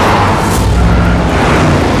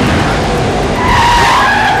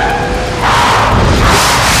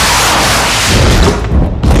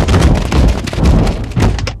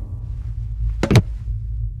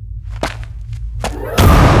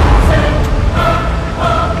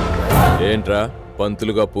 ఏంట్రా,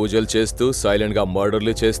 పంతులుగా పూజలు చేస్తూ సైలెంట్ గా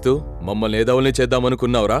మర్డర్లు చేస్తూ మమ్మల్ని ఏదవల్ని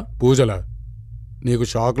చేద్దామనుకున్నావురా? పూజలా? నీకు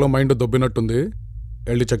షాక్లో మైండ్ దొబ్బినట్టుంది,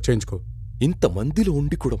 వెళ్ళి చెక్ చేయించుకో. ఇంత మందిలో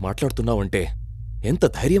ఉండి కూడా మాట్లాడుతున్నావంటే ఎంత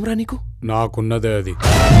ధైర్యం రా నీకు? నాకున్నదే అది.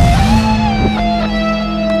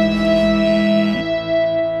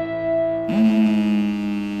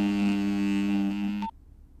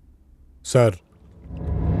 సార్.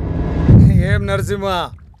 ఏం నరసింహ,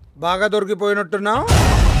 బాగా దొరికిపోయినట్టున్నావు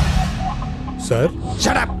సార్.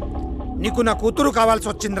 షడప్. నీకు నా కూతురు కావాల్సి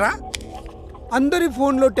వచ్చిందిరా? అందరి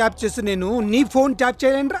ఫోన్లో ట్యాప్ చేసి నేను నీ ఫోన్ ట్యాప్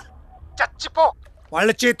చేయలేనురా? చచ్చిపో,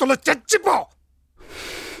 వాళ్ళ చేతుల్లో చచ్చిపో.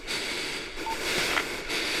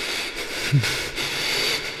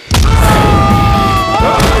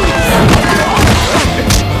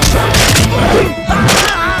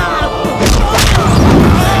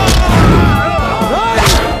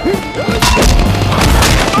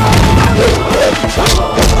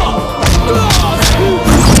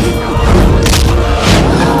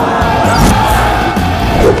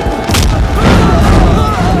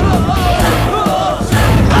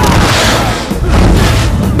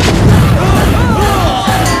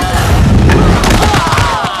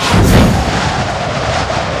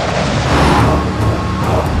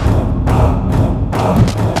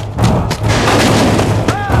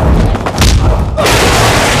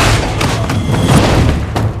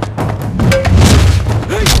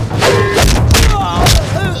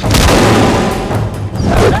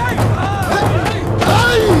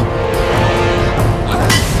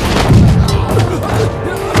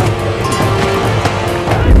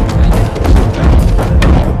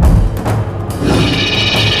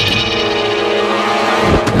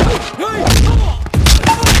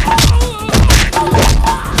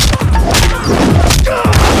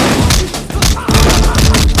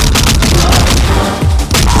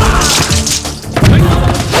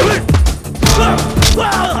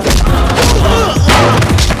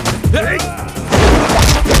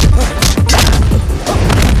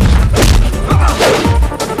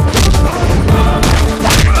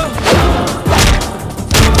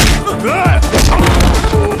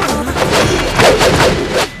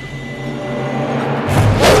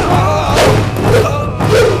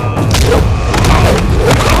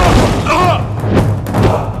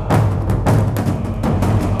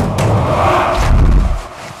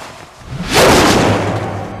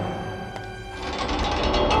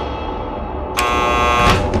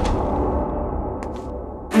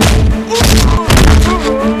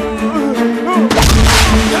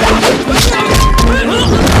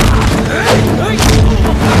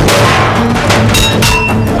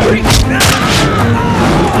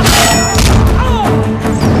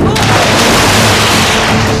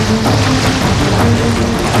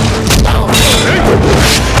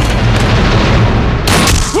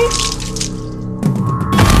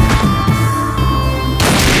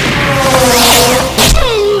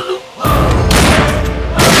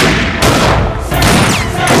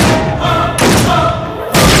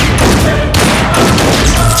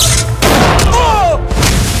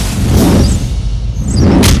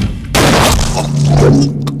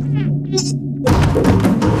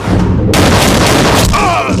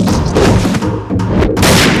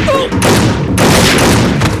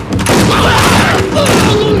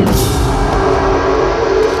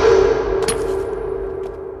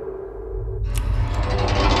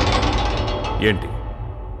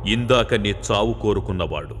 ఇందాక నీ చావు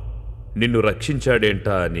కోరుకున్నవాడు నిన్ను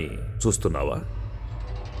రక్షించాడేంటా అని చూస్తున్నావా?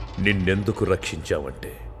 నిన్నెందుకు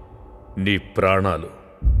రక్షించావంటే నీ ప్రాణాలు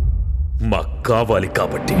మాకు కావాలి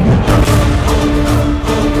కాబట్టి.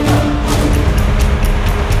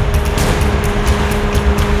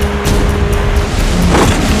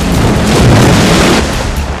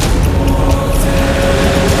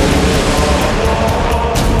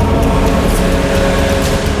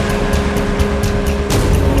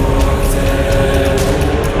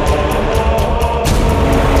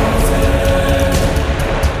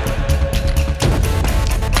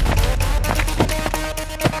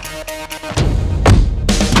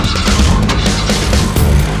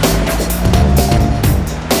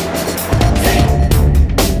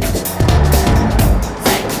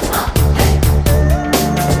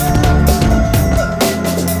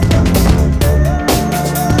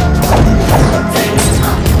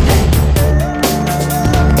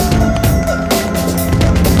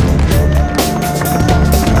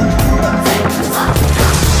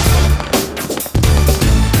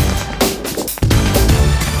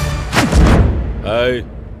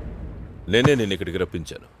 నేనే నేను ఇక్కడికి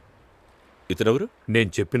రప్పించాను. ఇతనెవరు? నేను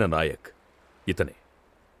చెప్పిన నాయక్ ఇతనే.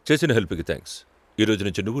 చేసిన హెల్ప్కి థ్యాంక్స్. ఈ రోజు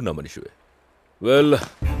నుంచి నువ్వు నా మనిషివే. వెల్,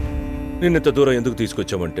 నిన్నింత దూరం ఎందుకు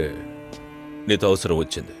తీసుకొచ్చామంటే నీతో అవసరం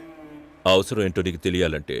వచ్చింది. ఆ అవసరం ఏంటో నీకు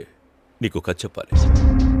తెలియాలంటే నీకు కథ చెప్పాలి.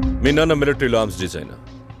 మీ నాన్న మిలిటరీలో ఆర్మ్స్ డిజైనర్.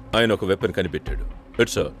 ఆయన ఒక వెపన్ కనిపెట్టాడు.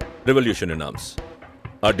 It's a revolution in arms.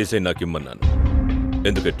 ఆ డిజైన్ నాకు ఇమ్మన్నాను,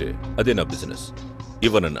 ఎందుకంటే అదే నా బిజినెస్.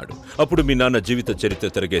 ఇవ్వనన్నాడు. అప్పుడు మీ నాన్న జీవిత చరిత్ర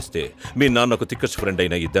తిరగేస్తే మీ నాన్నకు తిక్కస్ ఫ్రెండ్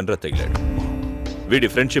అయిన ఈ ధన్రాజ్ తగిలాడు. వీడి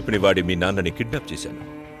ఫ్రెండ్షిప్ని వాడి మీ నాన్నని కిడ్నాప్ చేశాను.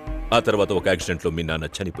 ఆ తర్వాత ఒక యాక్సిడెంట్లో మీ నాన్న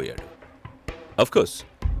చనిపోయాడు. అఫ్కోర్స్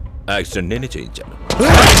ఆ యాక్సిడెంట్ నేనే చేయించాను.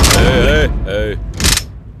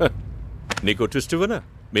 నీకు ట్విస్ట్ ఇవ్వనా?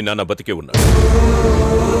 మీ నాన్న బతికే ఉన్నాడు.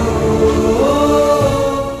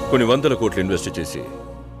 కొన్ని 100 కోట్లు ఇన్వెస్ట్ చేసి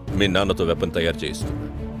మీ నాన్నతో వెపన్ తయారు చేయిస్తున్నా.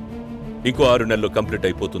 ఇంకో 6 నెలల్లో కంప్లీట్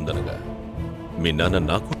అయిపోతుందనగా మీ నాన్న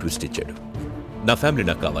నాకు ట్విస్ట్ ఇచ్చాడు. నా ఫ్యామిలీ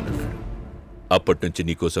నాకు కావాలన్నాడు. అప్పటి నుంచి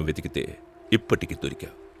నీకోసం వెతికితే ఇప్పటికీ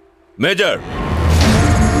దొరికావు. మేజర్,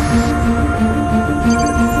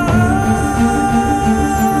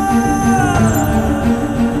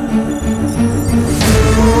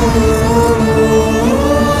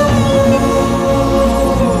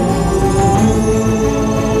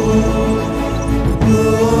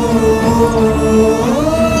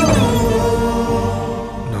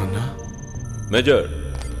 మేజర్,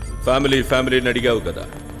 ఫ్యామిలీని అడిగావు కదా,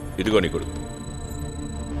 ఇదిగో నీ కొడుకు.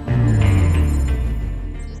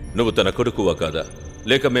 నువ్వు తన కొడుకువా కాదా,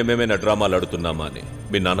 లేక మేమేమైనా డ్రామాలు ఆడుతున్నామా అని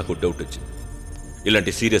మీ నాన్నకు డౌట్ వచ్చింది.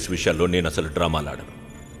 ఇలాంటి సీరియస్ విషయాల్లో నేను అసలు డ్రామాలు ఆడను.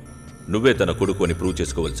 నువ్వే తన కొడుకు అని ప్రూవ్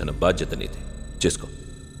చేసుకోవాల్సిన బాధ్యత నీది. చేసుకో.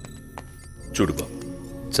 చూడు బాబు,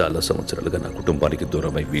 చాలా సంవత్సరాలుగా నా కుటుంబానికి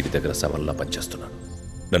దూరమై వీడి దగ్గర సవాల్లా పనిచేస్తున్నాను.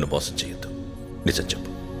 నన్ను మోసం చేయొద్దు. నిజం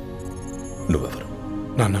చెప్పు, నువ్వెవరు?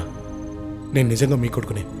 నాన్న, నేను నిజంగా మీ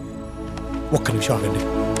కొడుకునే. ఒక్క నిమిషం ఆగండి.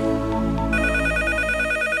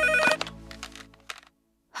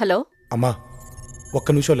 హలో అమ్మా,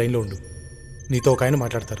 ఒక్క నిమిషం లైన్లో ఉండు. నీతో ఒక ఆయన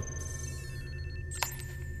మాట్లాడతారు.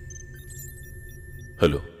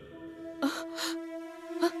 హలో,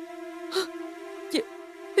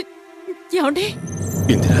 ఏమండి?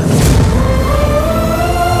 ఇందిరా,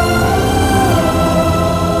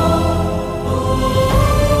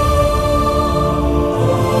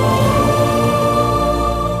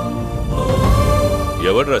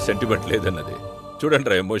 ఎవడ్రా సెంటిమెంట్ లేదన్నది? చూడండి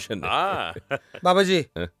రా ఎమోషన్. బాబాజీ,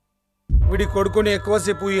 వీడి కొడుకుని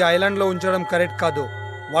ఎక్కువసేపు ఈ ఐలాండ్ లో ఉంచడం కరెక్ట్ కాదు.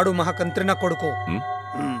 వాడు మహాకంత్రిన కొడుకు.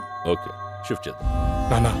 ఓకే, షిఫ్ట్ చేద్దాం.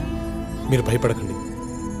 నానా, మీరు భయపడకండి.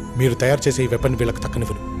 మీరు తయారు చేసే ఈ వెపన్ వీళ్ళకి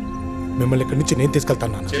తక్కనివ్వను. మిమ్మల్ని ఇక్కడి నుంచి నేను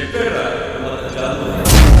తీసుకెళ్తాను నాన్న.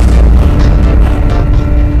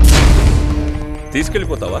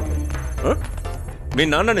 తీసుకెళ్ళిపోతావా? మీ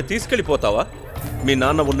నాన్నని తీసుకెళ్ళిపోతావా? మీ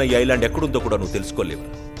నాన్న ఉన్న ఈ ఐలాండ్ ఎక్కడుందో కూడా నువ్వు తెలుసుకోలేవు.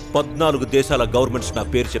 14 దేశాల గవర్నమెంట్స్ నా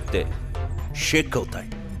పేరు చెప్తే షేక్ అవుతాయి.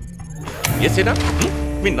 ఏసేనా?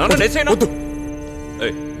 మీ నాన్న ఏసేనా?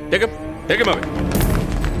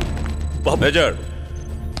 మేజర్,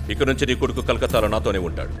 ఇక నుంచి నీ కొడుకు కలకత్తాలో నాతోనే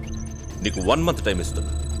ఉంటాడు. నీకు 1 మంత్ టైం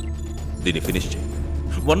ఇస్తున్నా. దీన్ని ఫినిష్ చేయి.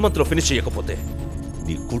 1 మంత్లో ఫినిష్ చేయకపోతే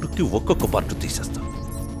నీ కొడుక్కి ఒక్కొక్క పార్ట్ తీసేస్తా.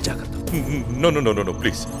 జాగ్రత్త. నో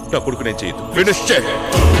ప్లీజ్, నా కొడుకు నేను చేయొద్దు. ఫినిష్ చేయి.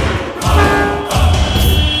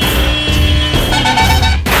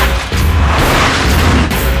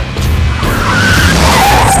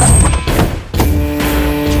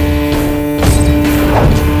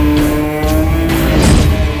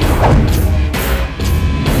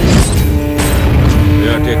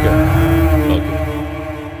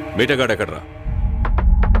 మీటగాడు ఎక్కడ్రా?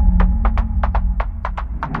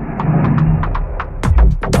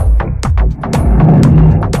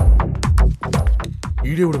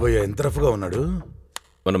 ఈడేవుడు భయ్యా ఎంత రఫ్గా ఉన్నాడు.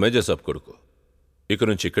 మన మేజర్ సాబ్ కొడుకు ఇక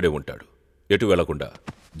నుంచి ఇక్కడే ఉంటాడు. ఎటు వెళ్లకుండా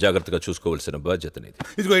జాగ్రత్తగా చూసుకోవాల్సిన బాధ్యత నీది.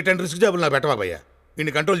 ఇదిగో ఇట్లాంటి రిస్క్ జాబులు నాకు పెట్టవా భయ్యా.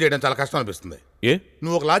 ఇన్ని కంట్రోల్ చేయడం చాలా కష్టం అనిపిస్తుంది. ఏ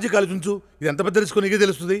నువ్వు ఒక లాజిక్ ఆలోచించు. ఇది ఎంత పెద్ద రిస్క్ నీకే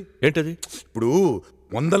తెలుస్తుంది. ఏంటది? ఇప్పుడు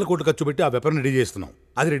 100 కోట్లు ఖర్చు పెట్టి ఆ వెపన్ రెడీ చేస్తున్నాం.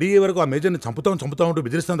 అది రెడీ అయ్యే వరకు ఆ మేజర్ని చంపుతాం ఉంటూ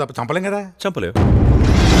బెదిరిస్తాం తప్ప చంపలేం కదా. చంపలేవు.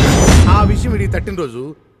 ఆ విషయం వీడికి తట్టిన రోజు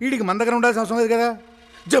వీడికి మన దగ్గర ఉండాల్సిన అవసరం లేదు కదా.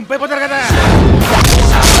 జంప్ అయిపోతారు కదా.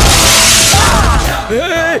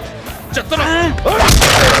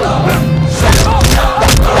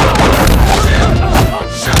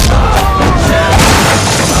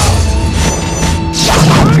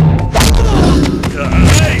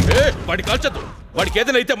 వాడి కాల్చద్దు. వాడికి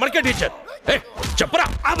ఏదైనా అయితే మనకే టీచర్. చెప్పరా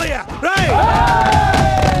అబ్బయ్యా.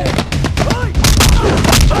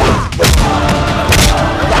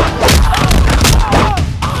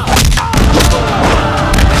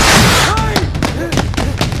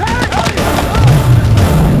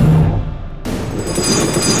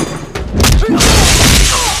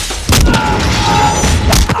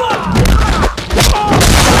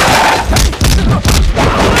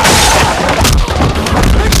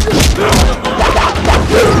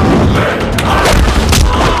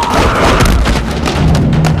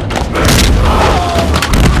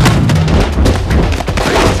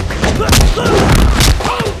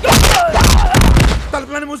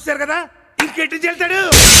 మూసారు కదా, ఇంకెట్టి చెల్తాడు.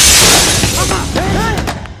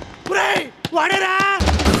 వాడేరా.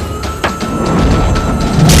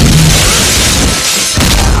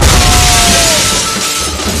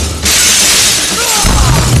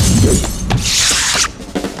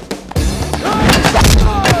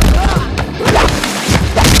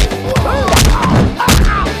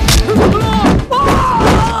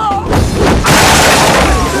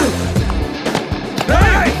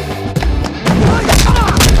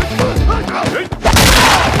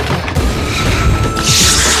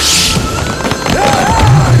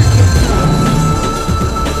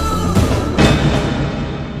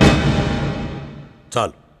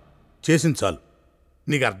 చాలు చేసింది చాలు.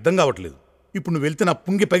 నీకు అర్థం కావట్లేదు. ఇప్పుడు నువ్వు వెళ్తే నా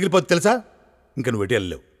పుంగి పగిలిపోద్ది తెలుసా. ఇంకా నువ్వు ఎటు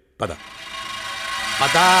వెళ్ళలేవు. పద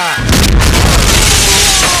పద.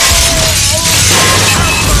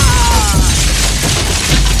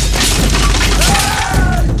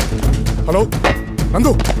 హలో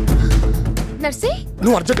నందు, నర్సి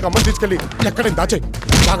నువ్వు అర్జెంట్గా అమ్మని తీసుకెళ్ళి ఎక్కడైనా దాచేయి.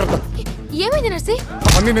 జాగ్రత్త. ఏమైంది నర్సి?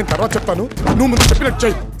 అవన్నీ నేను తర్వాత చెప్తాను, నువ్వు ముందు చెప్పినట్టు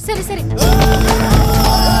చెయ్యి. సరే సరే.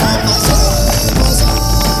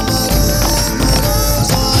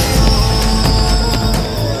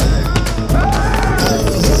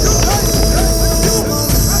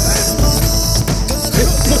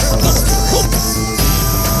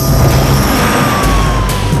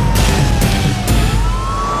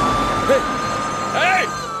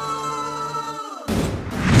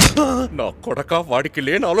 నా కొడక, వాడికి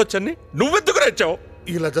లేని ఆలోచనని నువ్వెందుకు రెచ్చావు?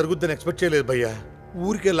 ఇలా జరుగుద్దని ఎక్స్పెక్ట్ చేయలేదు భయ్యా.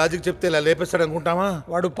 ఊరికే లాజిక్ చెప్తే ఇలా లేపేస్తాడు అనుకుంటామా?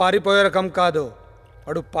 వాడు పారిపోయే రకం కాదు.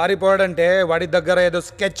 వాడు పారిపోయాడంటే వాడి దగ్గర ఏదో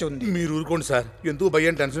స్కెచ్ ఉంది. మీరు ఊరుకోండి సార్, ఎందుకు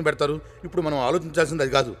భయ్యని టెన్షన్ పెడతారు? ఇప్పుడు మనం ఆలోచించాల్సింది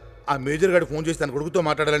అది కాదు. ఆ మేజర్ గారి ఫోన్ చేసి తన కొడుకుతో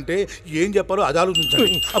మాట్లాడాలంటే ఏం చెప్పాలో అది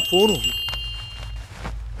ఆలోచించండి. ఆ ఫోను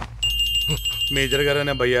మేజర్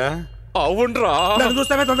గారేనా భయ్యా? అవునరా. నన్ను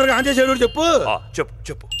చూస్తామే, తొందరగా ఆన్ చేసేవాడు. చెప్పు చెప్పు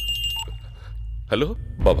చెప్పు. హలో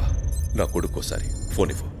బాబా, నా కొడుకోసారి ఫోన్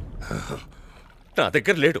ఇవ్వు. నా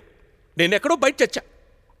దగ్గర లేడు, నేనెక్కడో బయట చచ్చా.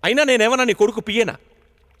 అయినా నేనేమన్నా నీ కొడుకు పియేనా?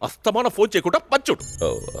 అస్తమాన ఫోన్ చేయకుండా పచ్చుడు.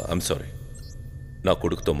 I'm sorry. నా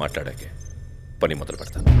కొడుకుతో మాట్లాడాకే పని మొదలు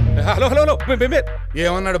పెడతాను. Hello hello hello.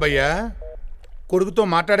 ఏమన్నాడు భయ్యా? కొడుకుతో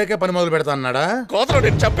మాట్లాడాకే పని మొదలు పెడతా అన్నాడా? కోతలో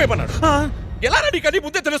నేను చంపేమన్నాడు. ఎలా నీకు అన్ని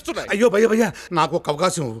ముందే తెలుస్తున్నాయి? అయ్యో భయ్యా, నాకు ఒక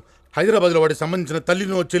అవకాశం. హైదరాబాద్ లో వాడికి సంబంధించిన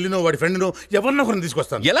తల్లినో చెల్లినో వాడి ఫ్రెండ్నో ఎవరినో ఒకరిని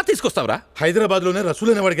తీసుకొస్తాను. ఎలా తీసుకొస్తావురా? హైదరాబాద్ లోనే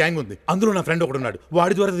రసూల్ అనే వాడి గ్యాంగ్ ఉంది. అందులో నా ఫ్రెండ్ ఒకడున్నాడు.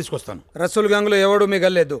 వాడి ద్వారా తీసుకొస్తాను. రసూల్ గ్యాంగ్ లో ఎవడు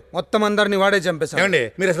మిగలేదు. మొత్తం అందరిని వాడే చంపేశాడు. ఏమండి,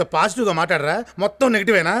 మీరు అసలు పాజిటివ్ గా మాట్లాడరా? మొత్తం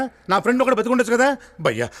నెగిటివేనా? నా ఫ్రెండ్ ఒకటి బతికుండొచ్చు కదా.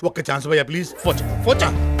 భయ్యా ఒక్క ఛాన్స్ భయ్యా ప్లీజ్. ఫోచా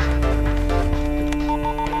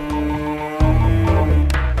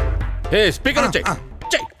హే స్పీకర్ వచ్చాయి.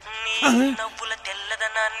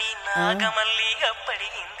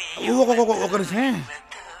 ఒక నిమిషం.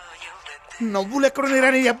 నవ్వులు ఎక్కడున్నారా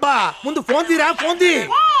నీ అబ్బా? ముందు ఫోన్ తీరా, ఫోన్ తీ.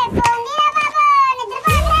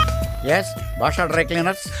 ఎస్ భాషా డ్రై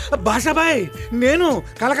క్లీనర్స్. భాషాబాయ్, నేను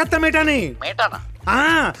కలకత్తా మేటాని. మేటానా?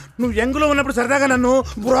 నువ్వు యంగులో ఉన్నప్పుడు సరదాగా నన్ను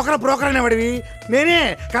బ్రోకర్ అనేవాడివి. నేనే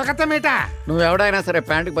కలకత్తా మేటా. నువ్వు ఎవడైనా సరే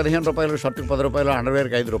ప్యాంటుకి 15 రూపాయలు, షర్టుకి 10 రూపాయలు,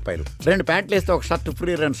 అండర్వేర్కి 5 రూపాయలు. 2 ప్యాంట్లు వేస్తే ఒక షర్ట్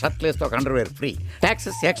ఫ్రీ, 2 షర్ట్లు వేస్తే ఒక అండర్వేర్ ఫ్రీ.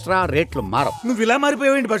 ట్యాక్సెస్ ఎక్స్ట్రా, రేట్లు మారవు. నువ్వు ఇలా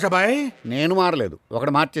మారిపోయావేంటి భాషాబాయ్? నేను మారలేదు,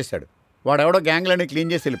 ఒకడు మార్చేశాడు. వాడెవడో గ్యాంగ్లని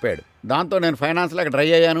క్లీన్ చేసి వెళ్ళిపోయాడు. దాంతో నేను ఫైనాన్స్ లాగా డ్రై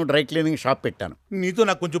అయ్యాను. డ్రై క్లీనింగ్ షాప్ పెట్టాను. నీతో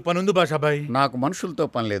నాకు కొంచెం పని ఉంది బాషాబాయ్. నాకు మనుషులతో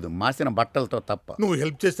పని లేదు, మాసిన బట్టలతో తప్ప. నువ్వు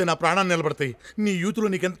హెల్ప్ చేస్తే నా ప్రాణాన్ని నిలబడతాయి. నీ యూత్లో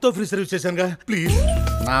నీకు ఎంతో ఫ్రీ సర్వీస్ చేశానుగా, ప్లీజ్.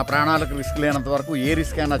 నా ప్రాణాలకు రిస్క్ లేనంత వరకు ఏ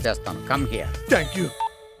రిస్క్ అయినా చేస్తాను. Come here. థ్యాంక్ యూ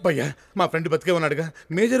భయ్యా. మా ఫ్రెండ్ బతికే ఉన్నాడుగా,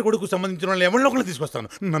 మేజర్ కొడుకు సంబంధించిన వాళ్ళు ఎవరిలో ఒకళ్ళు తీసుకొస్తాను,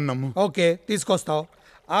 నన్ను నమ్ము. ఓకే, తీసుకొస్తావు.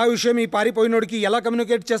 ఆ విషయం ఈ పారిపోయినోడికి ఎలా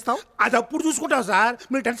కమ్యూనికేట్ చేస్తావు? అది అప్పుడు చూసుకుంటావు సార్,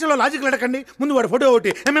 మీరు టెన్షన్లో లాజిక్ అడగండి. ముందు వాడు ఫోటో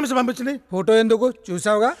ఒకటి ఎంఎంసీ పంపించింది. ఫోటో ఎందుకు?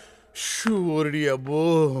 చూసావుగా? షూర్డి అబ్బో,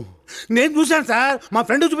 నేను చూశాను సార్, మా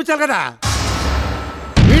ఫ్రెండ్ చూపించాలి కదా.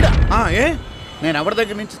 వీడా? ఏ నేను ఎవరి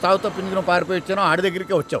దగ్గర నుంచి తావు తప్పించుకుని పారిపోయి వచ్చానో ఆడి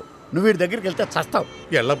దగ్గరికి వచ్చావు. నువ్వు వీడి దగ్గరికి వెళ్తే చస్తావు.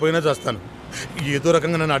 వెళ్ళపోయినా చేస్తాను. ఏదో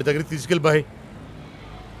రకంగా నన్ను ఆడి దగ్గరికి తీసుకెళ్ళి బాయ్.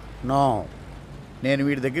 నో, నేను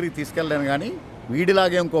వీడి దగ్గరికి తీసుకెళ్ళాను, కానీ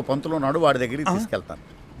వీడిలాగే ఇంకో పంతులు ఉన్నాడు, వాడి దగ్గరికి తీసుకెళ్తాను.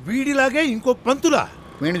 వీడిలాగే ఇంకో పంతులా?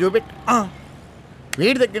 వీడిని చూపెట్టు.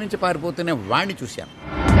 వీడి దగ్గర నుంచి పారిపోతూనే వాడిని చూశాను.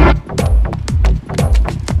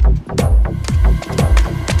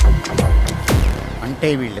 అంటే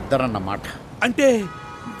వీళ్ళిద్దరన్నమాట. అంటే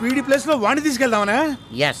వీడి ప్లేస్ లో వాడిని తీసుకెళ్దామనా?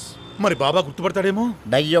 ఎస్. మరి బాబా గుర్తుపడతాడేమో.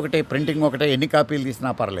 డై ఒకటే, ప్రింటింగ్ ఒకటే, ఎన్ని కాపీలు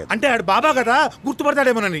తీసినా పర్లేదు. అంటే ఆడు బాబా కదా,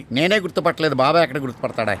 గుర్తుపడతాడేమోనని. నేనే గుర్తుపట్టలేదు, బాబా ఎక్కడ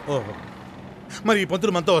గుర్తుపడతాడా? ఓహో, మరి ఈ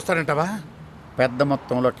పంతులు మనతో వస్తాడంటావా? పెద్ద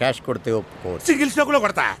మొత్తంలో క్యాష్ కొడితే ఒప్పుకో. సింగిల్ స్టాక్ లో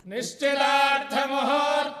కొడతా.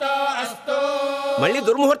 మళ్ళీ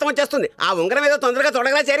దుర్ముహూర్తం వచ్చేస్తుంది. ఆ ఉంగరం ఏదో తొందరగా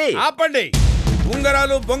తొడగలా చేరి. ఆపండి.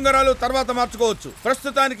 ఉంగరాలు బొంగరాలు తర్వాత మార్చుకోవచ్చు.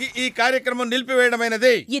 ప్రస్తుతానికి ఈ కార్యక్రమం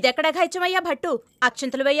నిలిపివేయడమైనది. ఇదెక్కడ ఘాయిచమయ్యా భట్టు?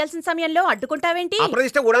 అక్షింతలు వేయాల్సిన సమయంలో అడ్డుకుంటావేంటి?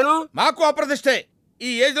 అప్రదిష్ట కూడాను. మాకు అప్రదిష్టే. ఈ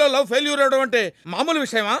ఏజ్ లో లవ్ ఫెయిల్యూర్ అవడం అంటే మామూలు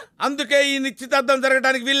విషయమా? అందుకే ఈ నిశ్చితార్థం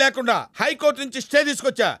జరగడానికి వీలు లేకుండా హైకోర్టు నుంచి స్టే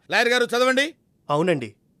తీసుకొచ్చా. లాయర్ గారు చదవండి. అవునండి,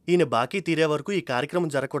 ఈయన బాకీ తీరే వరకు ఈ కార్యక్రమం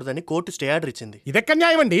జరగకూడదని కోర్టు స్టే ఆర్డర్ ఇచ్చింది. ఇదెక్కడ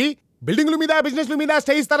న్యాయం అండి? బిల్డింగ్ల మీద, బిజినెస్ల మీద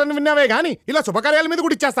స్టే ఇస్తారని విన్నావే గానీ ఇలా శుభకార్యాల మీద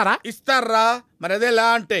కూడా ఇచ్చేస్తారా? ఇస్తారా? మరి అదే లా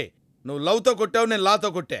అంటే. నువ్వు లవ్ తో కొట్టావు, నేను లాతో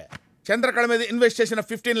కొట్టా. చంద్రకళ మీద ఇన్వెస్ట్ చేసిన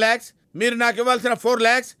 15 lakhs, మీరు నాకు ఇవ్వాల్సిన 4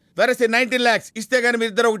 lakhs, వెరసి 19 lakhs ఇస్తే గానీ మీ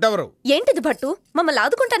ఇద్దరు ఒకటెవరు? ఏంటిది భట్టు? మమ్మల్ని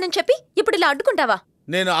ఆదుకుంటానని చెప్పి ఇప్పుడు ఇలా అడ్డుకుంటావా?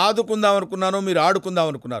 నేను ఆదుకుందాం అనుకున్నాను, మీరు ఆడుకుందాం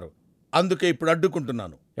అనుకున్నారు. అందుకే ఇప్పుడు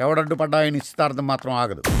అడ్డుకుంటున్నాను. ఎవడడ్డుపడ్డా ఈ నిశ్చితార్థం మాత్రం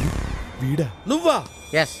ఆగదు. వీడా? నువ్వా?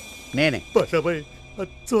 ఎస్, నేనే.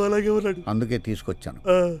 అలాగే ఉన్నాడు, అందుకే తీసుకొచ్చాను.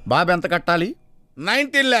 బాబు ఎంత కట్టాలి?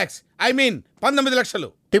 19 lakhs, ఐ మీన్ 19 లక్షలు.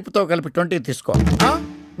 టిప్ తో కలిపి 20 తీసుకో.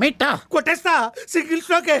 మీటా కొట్టేస్తా. సింగిల్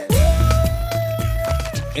స్టాకే.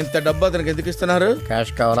 ఇంత డబ్బు అతనికి ఎందుకు ఇస్తున్నారు?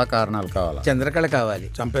 క్యాష్ కావాలా, కారణాలు కావాలా? చంద్రకళ కావాలి.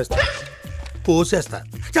 చంపేస్తా, పోసేస్తా.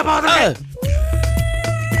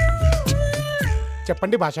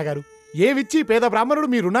 చెప్పండి భాషా గారు, ఏమిచ్చి పేద బ్రాహ్మణుడు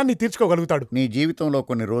మీ రుణాన్ని తీర్చుకోగలుగుతాడు? నీ జీవితంలో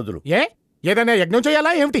కొన్ని రోజులు. ఏదైనా యజ్ఞం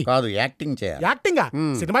చేయాలా ఏమిటి? కాదు, యాక్టింగ్ చేయాలి. యాక్టింగా?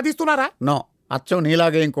 సినిమా తీస్తున్నారా? నో, అచ్చం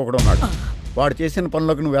నీలాగే ఇంకొకడు ఉన్నాడు. వాడు చేసిన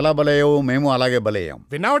పనులకు నువ్వు ఎలా బలయ్యావో మేము అలాగే బలయ్యాం.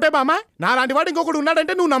 విన్నావుటే బామా, నాలాంటి వాడు ఇంకొకడు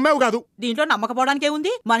ఉన్నాడంటే నువ్వు నమ్మేవు కాదు. దీంట్లో నమ్మకపోవడానికే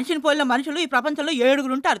ఉంది. మనిషిని పోలిన మనుషులు ఈ ప్రపంచంలో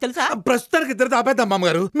 7 ఉంటారు తెలుసా? ప్రస్తుతానికి ఇద్దరు ఆపేద్దాం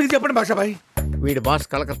మామగారు. మీరు చెప్పండి భాషాబాయ్. వీడి బాస్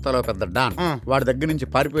కలకత్తాలో పెద్ద డాన్. వాడి దగ్గర నుంచి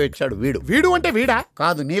పారిపోయి వచ్చాడు వీడు. వీడు అంటే వీడా?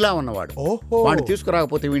 కాదు, నీలా ఉన్నవాడు. వాడిని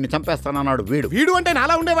తీసుకురాకపోతే వీడిని చంపేస్తానన్నాడు వీడు. వీడు అంటే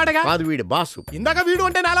నాలా ఉండేవాడగా? కాదు, వీడి బాసు. ఇందాక వీడు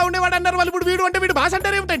అంటే నాలా ఉండేవాడు అన్నారు వాళ్ళు, ఇప్పుడు వీడు అంటే వీడు బాస్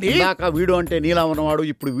అంటారు ఏమిటండి? ఇందాక వీడు అంటే నీలా ఉన్నవాడు,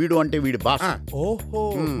 ఇప్పుడు వీడు అంటే వీడి బాస్. ఓహో,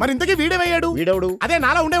 మరి ఇంతకీ వీడేవయ్యాడు? వీడెవడు? అదే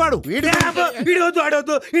నాలా ఉండేవాడు.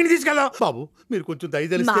 ఆడవద్దు, ఈయన తీసుకెళ్దాం. బాబు మీరు కొంచెం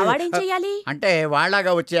దయచేయాలి. అంటే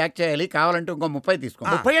వాళ్ళగా వచ్చి యాక్ట్ చేయాలి. కావాలంటే ఇంకో 30 తీసుకో.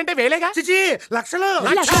 30 అంటే వేలేగా? లక్షలు.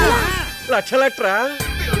 లక్షలట్రా.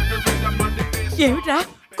 ఏమిట్రా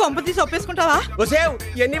కొంప తీసి ఒప్పేసుకుంటావా? వసేవ్,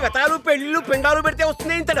 ఎన్ని వెతాలు పెళ్లిళ్ళు పిండాలు పెడితే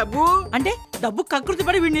వస్తుంది ఇంత డబ్బు? అంటే డబ్బు కకృతి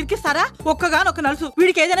పడి వీడిని నిరికిస్తారా? ఒక్కగానొక్క నలుసు.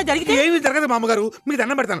 వీడికి ఏదైనా జరిగితే? ఏమి జరగదు మామగారు, మీకు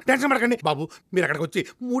దండం పెడతాను, టెన్షన్ పడకండి. బాబు మీరు అక్కడికి వచ్చి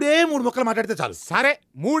 3 ముక్కలు మాట్లాడితే చాలు. సరే,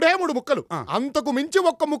 3 ముక్కలు. అంతకు మించి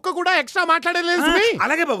ఒక్క ముక్క కూడా ఎక్స్ట్రా మాట్లాడలేదు.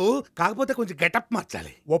 అలాగే బాబు, కాకపోతే కొంచెం గెటప్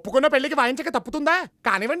మార్చాలి. ఒప్పుకున్న పెళ్లికి వాయించక తప్పుతుందా?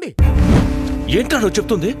 కానివ్వండి. ఏంట్రా నువ్వు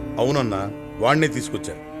చెప్తుంది? అవునన్నా, వాడినే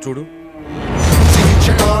తీసుకొచ్చా చూడు.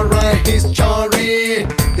 Chara, he's Chary.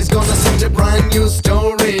 He's gonna set a brand new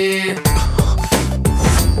story.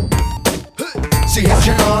 See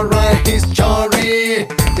Chara, he's Chary.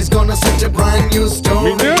 He's gonna set a brand new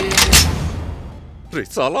story. రే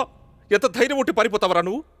సాలా, ఎంత ధైర్యం ఉంటే పారిపోతావరా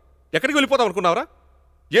నువ్వు? ఎక్కడికి వెళ్ళిపోతావు అనుకున్నావరా?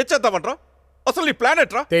 ఏం చేద్దామంట్రా? అసలు నీ ప్లాన్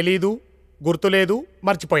ఎట్రా? తెలీదు, గుర్తులేదు,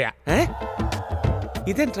 మర్చిపోయా.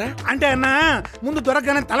 ఇదేంట్రా అంటే అన్నా, ముందు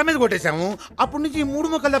దొరకగానే తల మీద కొట్టేశాము. అప్పటి నుంచి 3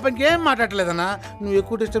 ముక్కలు తప్ప ఇంకేం మాట్లాడలేదన్నా. నువ్వు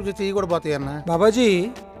ఎక్కువ డిస్టర్బ్ చేస్తే ఇవి కూడా పోతాయి అన్నా. బాబాజీ,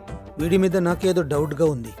 వీడి మీద నాకేదో డౌట్గా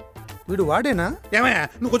ఉంది. వీడు వాడేనా? ఏమయ్యా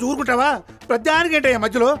నువ్వు కొంచెం ఊరుకుంటావా? ప్రతిదానికి ఏంటయ్యా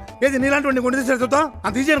మధ్యలో? ఏది నీలాంటి గుండె తీసి చూద్దాం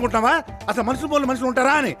అంత ఈజీ అనుకుంటావా? అసలు మనుషులు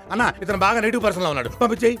ఉంటారా అని. అన్న ఇతను బాగా నెగిటివ్ పర్సన్ లా ఉన్నాడు,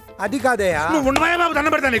 పంపించేయి. అది కాదయ్యా. నువ్వు ఉండవా బాబు,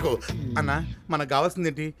 దండం పెడతా నీకు. అన్న మనకు కావాల్సింది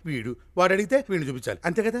ఏంటి? వీడు వాడు అడిగితే వీడిని చూపించాలి,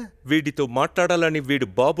 అంతే కదా. వీడితో మాట్లాడాలని వీడు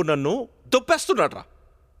బాబు నన్ను దొబ్బేస్తున్నాడ్రా.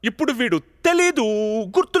 ఇప్పుడు వీడు తెలీదు,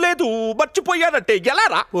 గుర్తులేదు, మర్చిపోయాడంటే ఎలా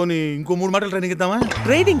రా? పోనీ ఇంకో 3 మాటలు ట్రైనింగ్ ఇద్దామా?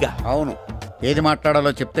 ట్రైనింగా? అవును, ఏది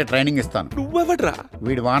మాట్లాడాలో చెప్తే ట్రైనింగ్ ఇస్తాను. నువ్వెవడ్రా?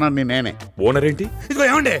 వీడి వానర్ని నేనే. ఓనర్ ఏంటి? ఇదిగో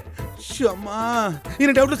ఏమండి, అమ్మా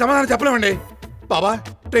ఈయన డౌట్లు సమాధానం చెప్పలేమండి. బాబా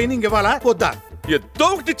ట్రైనింగ్ ఇవ్వాలా వద్దా? ఏదో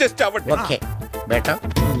ఒకటి చేస్తావండి. ఓకే బేటా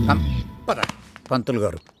పద. పంతులు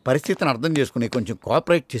గారు, పరిస్థితిని అర్థం చేసుకుని కొంచెం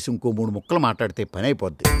కోఆపరేట్ చేసి ఇంకో 3 ముక్కలు మాట్లాడితే పని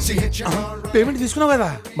అయిపోద్ది. పేమెంట్ తీసుకున్నావు కదా?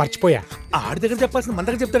 మర్చిపోయా. ఆడి దగ్గర చెప్పాల్సిన మన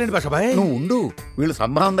దగ్గర చెప్తారండి బాషాబాయ్. నువ్వు ఉండు, వీళ్ళు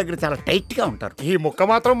సంబరం దగ్గర చాలా టైట్ గా ఉంటారు. ఈ ముక్క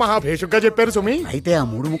మాత్రం మహా భేషుగ్గా చెప్పారు సుమి. అయితే ఆ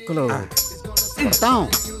 3 ముక్కలు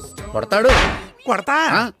కొడతాడు. కొడతా.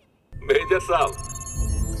 మేజర్ సాబ్,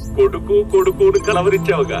 కొడుకు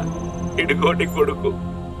కలవరించావుగా, ఇడుకోటి కొడుకు.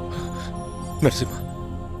 నరసింహ,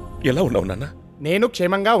 ఎలా ఉన్నావు నాన్న? నేను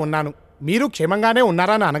క్షేమంగా ఉన్నాను. మీరు క్షేమంగానే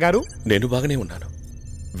ఉన్నారా నాన్నగారు? నేను బాగానే ఉన్నాను.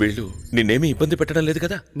 వీళ్ళు నిన్నేమీ ఇబ్బంది పెట్టడం లేదు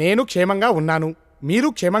కదా? నేను క్షేమంగా ఉన్నాను. మీరు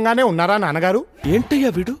క్షేమంగానే ఉన్నారా నాన్నగారు? ఏంటయ్యా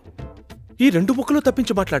వీడు ఈ 2 ముక్కలు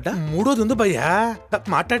తప్పించి మాట్లాడ్డా? 3వది ఉంది భయ్యా,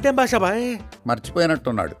 మాట్లాడటం బాషాబాయ్.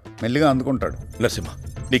 మర్చిపోయినట్టున్నాడు, మెల్లిగా అందుకుంటాడు. నరసింహ,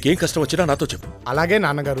 నీకేం కష్టం వచ్చినా నాతో చెప్పు. అలాగే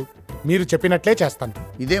నాన్నగారు, మీరు చెప్పినట్లే చేస్తాను.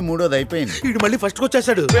 ఇదే 3వది అయిపోయింది. వీడు మళ్ళీ ఫస్ట్కి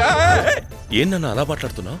వచ్చేసాడు. ఏం నన్ను అలా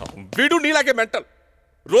మాట్లాడుతున్నావు? వీడు నీలాగే మెంటల్.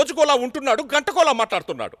 రోజుకోలా ఉంటున్నాడు, గంటకోలా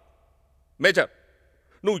మాట్లాడుతున్నాడు. మేజర్,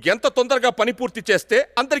 నువ్వు ఎంత తొందరగా పని పూర్తి చేస్తే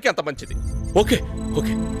అందరికీ అంత మంచిది. ఓకే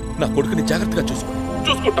ఓకే, నా కొడుకుని జాగ్రత్తగా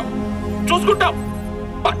చూసుకుంటాం.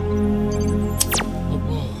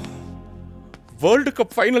 వరల్డ్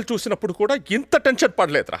కప్ ఫైనల్ చూసినప్పుడు కూడా ఇంత టెన్షన్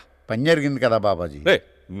పడలేదురా. పని జరిగింది కదా బాబాజీ.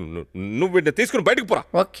 నువ్వు వీడిని తీసుకుని బయటకు పోరా.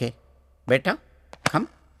 ఓకే బేటా కమ్.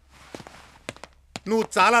 నువ్వు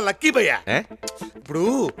చాలా లక్కీ భయ్యా. ఇప్పుడు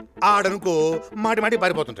ఆడనుకో మాటి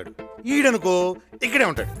పారిపోతుంటాడు, ఈడనుకో ఇక్కడే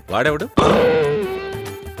ఉంటాడు. వాడేవాడు?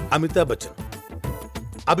 అమితాబ్ బచ్చన్.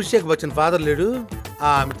 అభిషేక్ బచ్చన్ ఫాదర్ లేడు,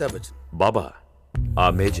 ఆ అమితాబ్ బచ్చన్. బాబా, ఆ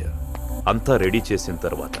మేజర్ అంతా రెడీ చేసిన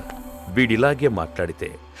తర్వాత వీడిలాగే మాట్లాడితే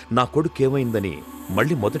నా కొడుకు ఏమైందని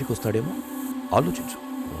మళ్ళీ మొదటికొస్తాడేమో, ఆలోచించు.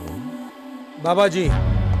 బాబాజీ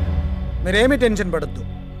మీరేమీ టెన్షన్ పడద్దు.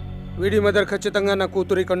 వీడి మదర్ ఖచ్చితంగా నా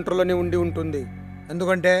కూతురి కంట్రోల్లోనే ఉండి ఉంటుంది.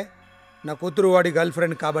 ఎందుకంటే నా కూతురు వాడి గర్ల్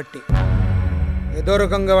ఫ్రెండ్ కాబట్టి. ఏదో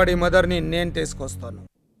రకంగా వాడి మదర్ని నేను తీసుకొస్తాను.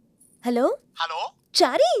 హలో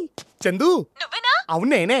చారీ. చందు,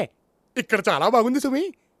 అవును నేనే. ఇక్కడ చాలా బాగుంది సుమి.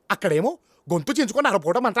 అక్కడేమో గొంతు చించుకొని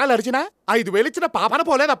అరపూట మంత్రాలు అరిచినా 5,000 ఇచ్చిన పాపన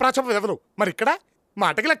పోలేదు అప్రాచం వెదరు. మరి ఇక్కడ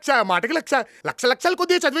మాటకి లక్షలు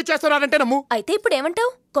కొద్దిగా చదివిచ్చేస్తున్నారంటే నమ్ము. అయితే ఇప్పుడు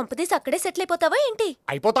ఏమంటావు? కొంపదీసి అక్కడే సెటిల్ అయిపోతావా ఏంటి?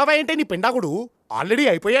 అయిపోతావా ఏంటి నీ పిండాకుడు? ఆల్రెడీ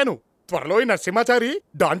అయిపోయాను. త్వరలో ఈ నరసింహాచారి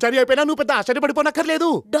డాన్చారి అయిపోయినా నువ్వు పెద్ద ఆశ్చర్యపడిపోనక్కర్లేదు.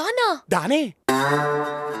 Dana? దానే.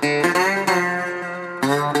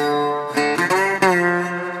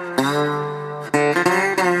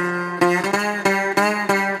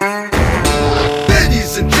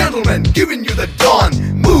 Ladies and gentlemen, giving you the dawn.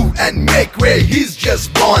 Move and make way, he's just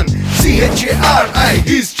born. C-H-A-R-I,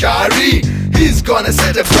 he's Chary. He's gonna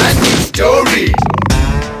set a brand new story.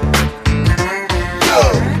 Yo!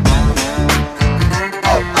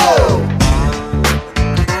 Oh, oh!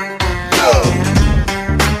 Yo!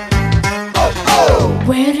 Oh, oh!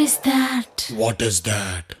 Where is that? What is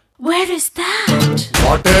that? Where is that?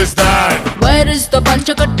 What is that? Where is the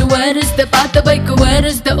panchakattu? Where is the pata bike? Where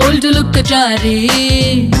is the old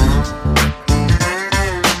Bhattacharya?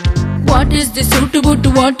 What is this suit boot?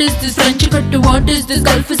 What is this French cut? What is this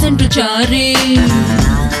Gulf Central Chary?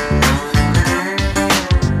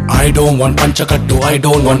 I don't want panchakattu, I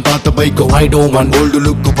don't want pata bike, I don't want old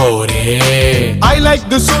look bore. I like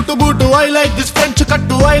this suit boot, I like this French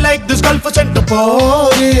cut, I like this Gulf Central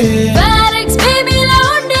bore. Barracks baby la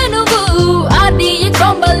unde nuvu RDX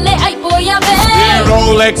bomballe aipoyave.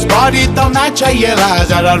 Rolex body to match ayyera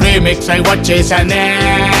zara remix ai vachesane.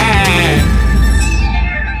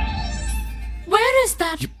 Where is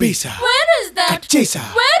that? Pesa. Where is that? Chesa.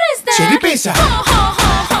 Where is that? Cherry pesa.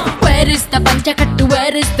 Where is the panchakattu?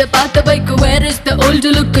 Where is the pata bike? Where is the old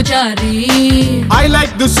Bhattacharya? I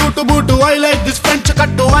like this suit boot, I like this French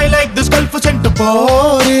cut, I like this Gulf Central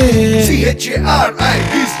bore. C-H-A-R-I,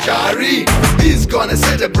 he's Chary. He's gonna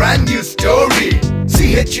set a brand new story.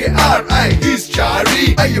 C-H-A-R-I, he's Chary.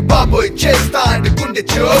 Ayyo baboy chesta and gunde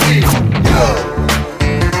chori. Yo!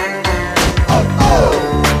 Oh, oh!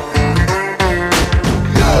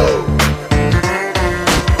 Yo!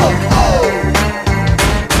 Oh, oh!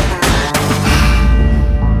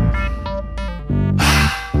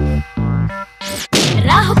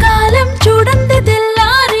 రాహుకాలం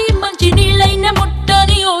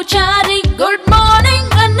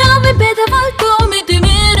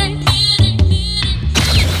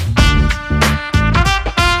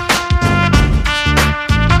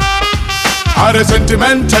అరే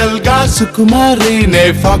sentimental గా సుకుమారి నే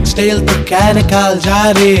fox tail తో క్యానికల్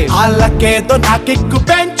జారీ అల్లకేతో నాకిక్కు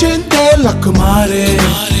పెంచిందే లకుమారి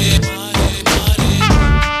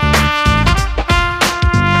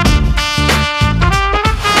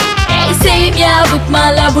సేమియా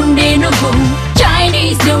ఉప్మాలా ఉండే నువ్వు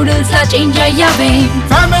Chinese noodles లా change అయ్యావే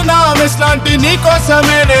ఫెమినామిస్ లాంటి నీ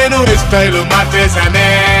కోసమే నేను style మార్చేసానే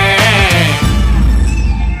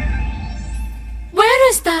Where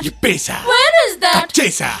is that? ఇప్పేసా Where is that? Cut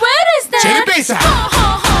చేసా Where is that? చెరిపేసా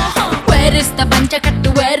Where is the పంచకట్టు?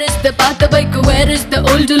 Where is the పాత bike? Where is the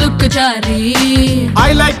old look జారీ?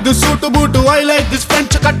 I like this suit boot, I like this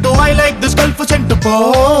French cut, I like this Gulf scent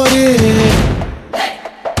pori.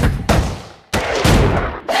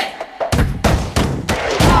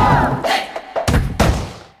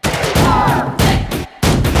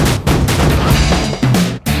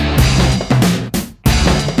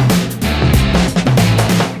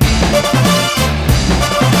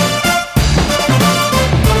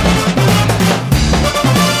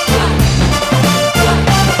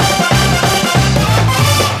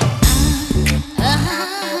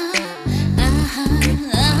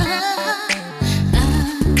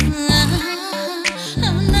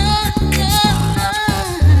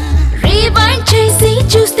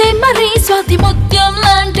 చూస్తే మరి స్వాతి ముత్యం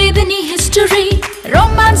లాంటిది నీ history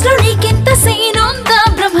romance లో నీకింత scene ఉందా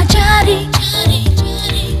బ్రహ్మచారి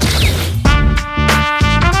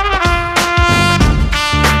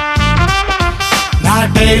నా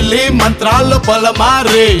డైలీ మంత్రాల్లో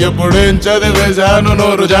పొలమారి ఎప్పుడేం చదివేశాను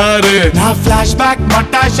నోరు జారి నా ఫ్లాష్ బ్యాక్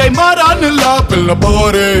మటాషై మారానులా పిల్ల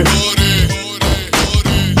పోరే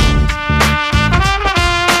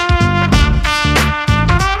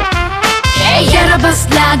ఎయిర్ బస్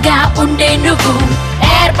లాగా ఉండే నువ్వు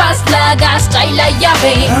ఎయిర్ బస్ లాగా స్టైల్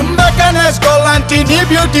అయ్యావే లాంటి నీ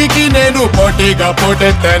బ్యూటీకి నేను పోటీగా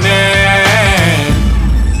పోటెత్తనే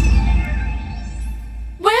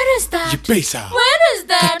Where is that? ఇప్పేసా Where is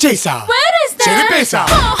that? Cut చేసా Where is that? చెరిపేసా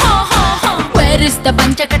Where is the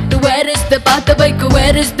పంచకట్టు? Where is the పాత bike?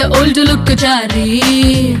 Where is the old look జారీ?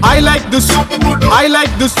 I like this super good, I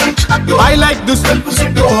like this French, I like this Gulf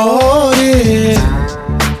scent pori.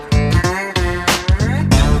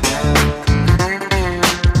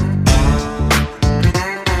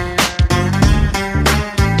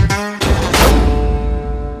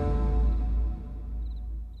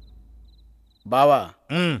 బావా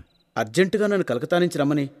అర్జెంటుగా నన్ను కలకత్తా నుంచి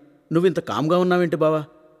రమ్మని నువ్వింత కామ్గా ఉన్నావేంటి బావా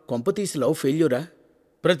కొంప తీసి లవ్ ఫెయిల్యూరా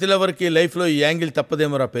ప్రతి లవర్కి లైఫ్లో ఈ యాంగిల్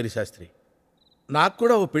తప్పదేమోరా పేరు శాస్త్రి నాకు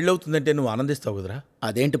కూడా ఓ పెళ్ళవుతుందంటే నువ్వు ఆనందిస్తావు కదరా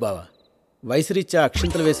అదేంటి బావా వయసురీత్యా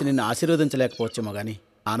అక్షింతలు వేసి నిన్ను ఆశీర్వదించలేకపోవచ్చేమో గానీ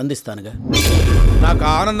ఆనందిస్తానుగా నాకు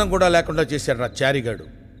ఆనందం కూడా లేకుండా చేశాడు రా చారిగాడు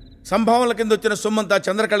సంభావనల కింద వచ్చిన సొమ్మంతా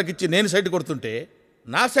చంద్రకళకిచ్చి నేను సైడ్ కొడుతుంటే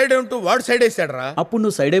నా సైడ్ ఉంటూ వాడు సైడ్ వేసాడు రా అప్పుడు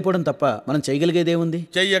నువ్వు సైడ్ అయిపోవడం తప్ప మనం చేయగలిగేదేముంది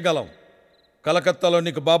చెయ్యగలం కలకత్తాలో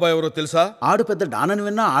నీకు బాబా ఎవరో తెలుసా ఆడు పెద్ద డానని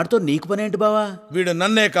విన్నా ఆడితో నీకు పనేంటి బావా వీడు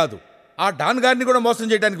నన్నే కాదు ఆ డాన్ గారిని కూడా మోసం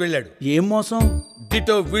చేయడానికి వెళ్ళాడు ఏం మోసం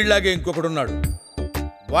డిటో వీళ్ళలాగే ఇంకొకడున్నాడు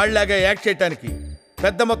వాళ్ళలాగే యాక్ట్ చేయడానికి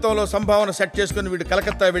పెద్ద మొత్తంలో సంభావన సెట్ చేసుకుని వీడు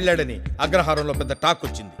కలకత్తా వెళ్ళాడని అగ్రహారంలో పెద్ద టాక్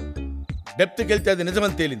వచ్చింది డెప్త్కి వెళ్తే అది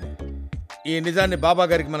నిజమని తేలింది ఈ నిజాన్ని బాబా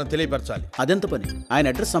గారికి మనం తెలియపరచాలి అదెంత పని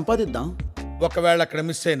ఆయన అడ్రస్ సంపాదిద్దాం ఒకవేళ అక్కడ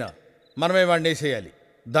మిస్ అయినా మనమే వాడిని వేసేయాలి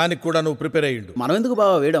దానికి కూడా నువ్వు ప్రిపేర్ అయ్యిండు మనం ఎందుకు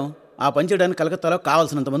బావా వేయడం ఆ పని చేయడానికి కలకత్తాలో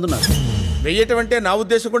కావాల్సినంత మంది ఉన్నారు వేయటం అంటే నా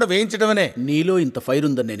ఉద్దేశం కూడా వేయించడమనే నీలో ఇంత ఫైర్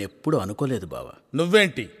ఉందని నేను ఎప్పుడూ అనుకోలేదు బావా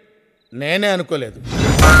నువ్వేంటి నేనే అనుకోలేదు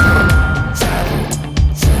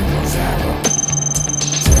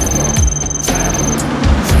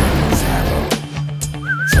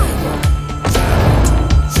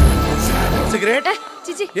सिगरेट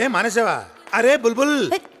ये माने सेवा अरे बुलबुल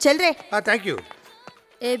चल रे थैंक यू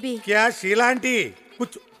ए बी क्या शीला आंटी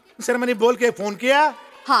कुछ सेरेमनी बोल के फोन किया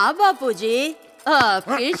हाँ बापूजी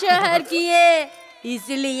आपके शहर किए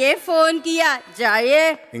इसलिए फोन किया जाइए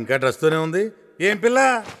ఇంకా డ్రెస్ తోనే ఉంది ఏం పిల్ల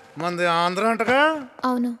మనది ఆంధ్ర అంటగా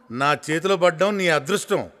అవును నా చేతిలో పడ్డం నీ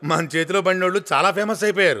అదృష్టం మన చేతిలో పడినోళ్ళు చాలా ఫేమస్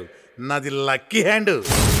అయిపోయారు నాది లక్కీ హ్యాండ్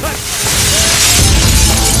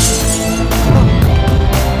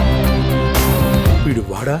వీడు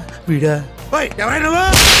వాడా వీడా ఎవరైనా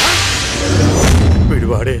వీడు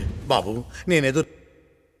వాడే బాబు నేనేదో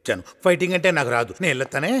ఫైటింగ్ అంటే నాకు రాదు నేను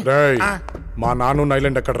వెళ్ళొస్తానే మా నాన్న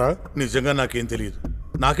ఐలాండ్ ఎక్కడరా నిజంగా నాకేం తెలియదు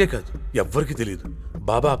నాకే కాదు ఎవ్వరికి తెలియదు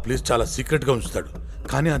బాబా ఆ ప్లేస్ చాలా సీక్రెట్ గా ఉంచుతాడు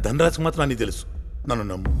కానీ ఆ ధనరాజ్ మాత్రం అన్ని తెలుసు నన్ను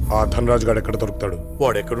నమ్ము ఆ ధనరాజ్ గాడు ఎక్కడ దొరుకుతాడు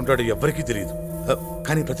వాడు ఎక్కడుంటాడో ఎవ్వరికీ తెలియదు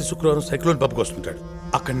కానీ ప్రతి శుక్రవారం సైక్లోన్ పబ్కి వస్తుంటాడు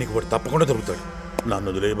అక్కడ నీకు వాడు తప్పకుండా దొరుకుతాడు నన్ను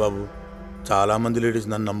వదిలే బాబు చాలా మంది లేడీస్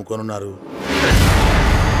నన్ను నమ్ముకొని ఉన్నారు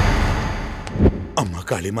అమ్మా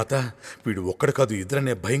కాళీమాత, వీడు ఒక్కడు కాదు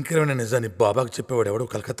ఇద్దరనే భయంకరమైన నిజాన్ని బాబాకు చెప్పేవాడు ఎవడో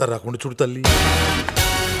కలకత్తా రాకుండా చూడు తల్లి.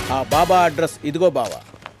 ఆ బాబా అడ్రస్ ఇదిగో బావా.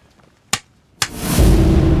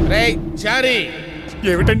 రేయ్ చారీ,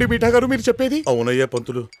 ఏమిటండి మీఠా గారు మీరు చెప్పేది? అవునయ్యా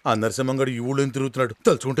పంతులు, ఆ నరసింహంగడు ఈ ఊళ్ళో తిరుగుతున్నాడు.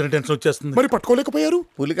 తలుచుకుంటేనే టెన్షన్ వచ్చేస్తుంది. మరి పట్టుకోలేకపోయారు?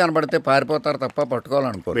 పులి కనబడితే పారిపోతారు తప్ప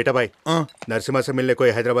పట్టుకోవాలనుకో. बेटा भाई नरसिम्हा से मिलने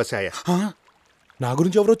कोई हैदराबाद से आया. నా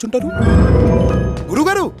గురించి ఎవరు వచ్చుంటారు?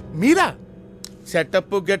 గురుగారు మీరా?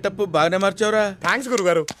 సెటప్ గెటప్ బాగానే మార్చావురా. థ్యాంక్స్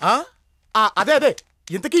గురుగారు. అదే అదే,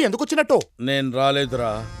 ఇంతకీ ఎందుకు వచ్చినట్టు? నేను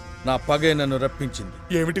రాలేదురా, నా పగే నన్ను రప్పించింది.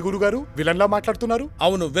 ఏమిటి గురుగారు విలన్లా మాట్లాడుతున్నారు?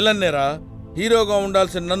 అవును విలన్నేరా. హీరోగా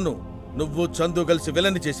ఉండాల్సిన నన్ను నువ్వు చందు కలిసి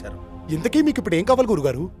విలన్ చేశారు. ఇంతకీ మీకు ఇప్పుడు ఏం కావాలి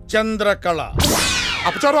గురుగారు? చంద్రకళ.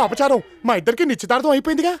 అపచారం అపచారం, మా ఇద్దరికి నిశ్చితార్థం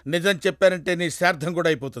అయిపోయిందిగా. నిజం చెప్పారంటే నీ శ్రార్థం కూడా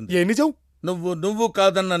అయిపోతుంది. ఏ నిజం? నువ్వు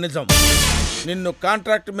కాదన్న నిజం, నిన్ను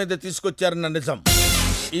కాంట్రాక్ట్ మీద తీసుకొచ్చారన్న నిజం.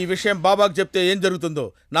 ఈ విషయం బాబాకు చెప్తే ఏం జరుగుతుందో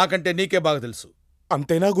నాకంటే నీకే బాగా తెలుసు.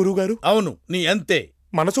 అంతేనా గురుగారు? అవును, నీ అంతే.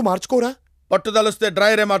 మనసు మార్చుకోరా? పట్టుదలొస్తే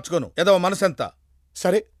డ్రాయరే మార్చుకోను, ఏదో మనసంతా.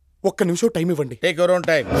 సరే, ఒక్క నిమిషం టైం ఇవ్వండి. Take your own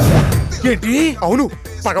time. ఏంటి? అవును,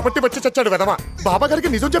 పగపట్టి వచ్చి చచ్చాడు వెదవా. బాబా గారికి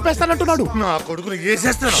నిజం చెప్పేస్తానంటున్నాడు. నా కొడుకుని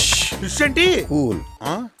వేసేస్తాను. కూల్.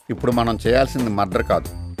 ఇప్పుడు మనం చేయాల్సింది మర్డర్ కాదు,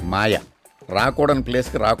 మాయ. రాకూడని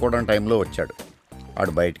ప్లేస్కి రాకూడని టైంలో వచ్చాడు.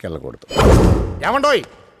 వాడు బయటికి వెళ్ళకూడదు. ఏమండోయ్,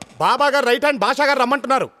 బాబా గారు రైట్ హ్యాండ్ భాషా గారు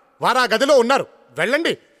రమ్మంటున్నారు. వారు ఆ గదిలో ఉన్నారు.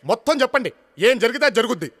 వెళ్ళండి, మొత్తం చెప్పండి. ఏం జరిగితే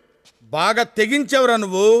జరుగుద్ది. బాగా తెగించావురా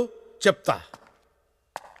నువ్వు. చెప్తా.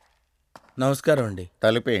 నమస్కారం అండి.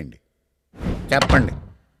 తలిపేయండి, చెప్పండి.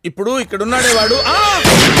 ఇప్పుడు ఇక్కడున్నాడే వాడు.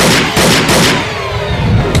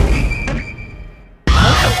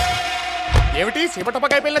 ఏమిటి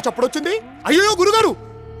సీమటపకాయ పిల్ల చప్పుడొచ్చింది? అయ్యో గురుగారు,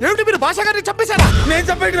 ఏమిటి మీరు భాషా గారిని చంపేశారా? నేను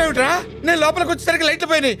చంపేయడం ఏమిట్రా? నేను లోపలికి వచ్చేసరికి లైట్లు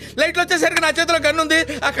పోయినాయి. లైట్లు వచ్చేసరికి నా చేతిలో గన్ను ఉంది,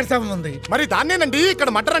 అక్కడ శవం ఉంది. మరి దాన్నేనండి ఇక్కడ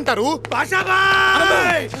మటర్ అంటారు.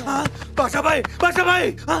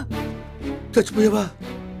 చచ్చిపోయావా?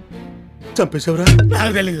 చంపేశావురా?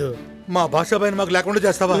 నాకు తెలీదు. మా భాషాబాయిని మాకు లేకుండా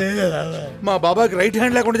చేస్తావా? మా బాబాకి రైట్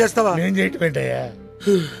హ్యాండ్ లేకుండా చేస్తావా? నేను చేయటం ఏంటయ్యా?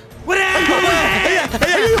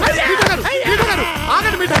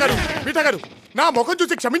 మీఠా గారు, నా ముఖం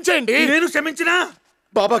చూసి క్షమించేయండి. నేను క్షమించినా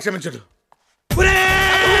బాబా క్షమించడు.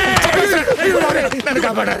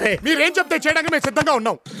 మీరేం చెప్తే చేయడానికి మేము సిద్ధంగా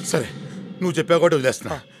ఉన్నాం. సరే, నువ్వు చెప్పా కూడా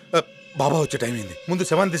వదిలేస్తున్నా. బాబా వచ్చే టైం అయింది. ముందు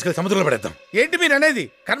శవాన్ని తీసుకెళ్లి సముద్రంలో పడేద్దాం. ఏంటి మీరు అనేది?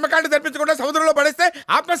 కర్మకాండ జరిపించకుండా సముద్రంలో పడేస్తే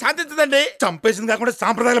ఆత్మ శాంతించదండి. చంపేసింది కాకుండా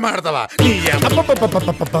సాంప్రదాయాలు మాట్లాడతావా?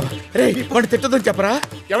 తిట్టదని చెప్పరా?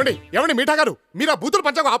 ఏమండి మీఠా గారు, మీరు ఆ బూతులు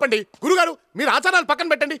పంచకు ఆపండి. గురుగారు, మీరు ఆచారాలు పక్కన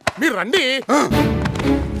పెట్టండి. మీరు రండి.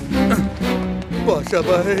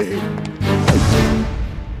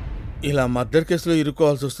 ఇలా మర్డర్ కేసులో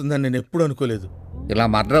ఇరుక్కోవాల్సి వస్తుందని నేను ఎప్పుడు అనుకోలేదు. ఇలా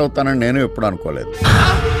మర్డర్ అవుతానని నేను ఎప్పుడు అనుకోలేదు.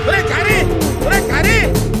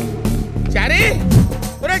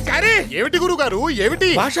 ఏమిటి గురుగారు? ఏమిటి?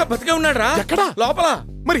 భాష బతికే ఉన్నాడు రా. ఎక్కడ? లోపల.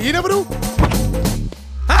 మరి ఈయనెవరు?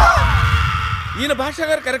 ఈయన భాష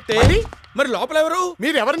గారు కరెక్టే. మరి లోపల ఎవరు?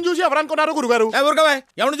 మీరు ఎవరిని చూసి ఎవరు అనుకున్నారు గురుగారు? ఎవరుగా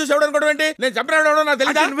ఎవరిని చూసి ఎవరు అనుకోవడం ఏంటి? నేను చంపినాడు నాకు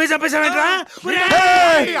తెలియదా? నువ్వే చంపేశావేంట్రా?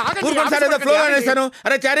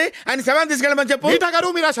 అరే చారీ, ఆయన శవాన్ని తీసుకెళ్ళమని చెప్పు. మీఠా గారు,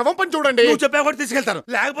 మీరు ఆ శవం పని చూడండి. నువ్వు చెప్పా కూడా తీసుకెళ్తాను.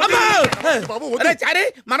 అరే చారీ,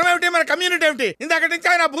 మనం ఏమిటి, మన కమ్యూనిటీ ఏమిటి? ఇందాక నుంచి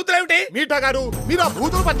ఆయన బూతులు ఏమిటి? మీఠా గారు, మీరు ఆ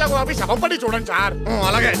బూతులు పంచాకు ఆపి శవం పని చూడండి సార్.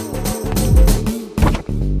 అలాగే.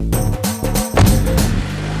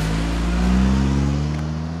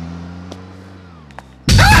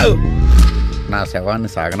 నా శవాన్ని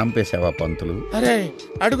సాగనంపేసావా పంతులు? అరే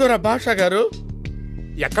అడుగురా భాష గారు.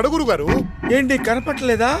 ఎక్కడ గురుగారు? ఏంటి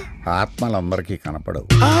కనపట్లేదా? ఆత్మలందరికీ కనపడవు.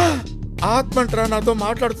 ఆత్మంట్రా నాతో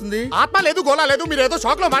మాట్లాడుతుంది. ఆత్మ లేదు, గోలా లేదు. మీరు ఏదో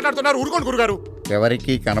షాక్ లో మాట్లాడుతున్నారు. ఊరుకోండి గురుగారు.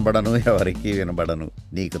 ఎవరికీ కనబడను, ఎవరికీ వినబడను,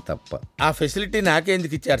 నీకు తప్ప. ఆ ఫెసిలిటీ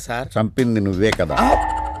నాకెందుకు ఇచ్చారు సార్? చంపింది నువ్వే కదా.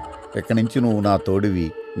 ఇక్కడి నుంచి నువ్వు నా తోడివి,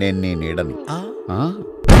 నేను నీ నీడని.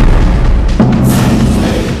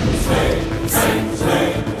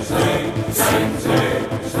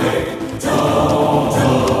 అవును.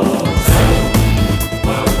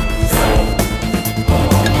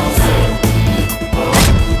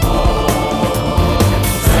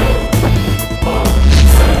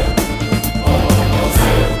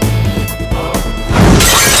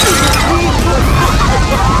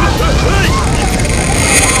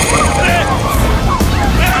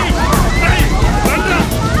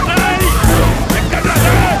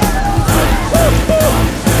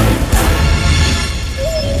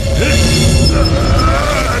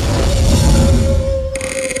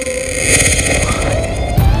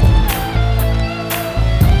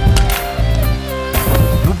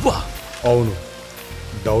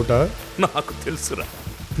 డౌటా? నాకు తెలుసురా,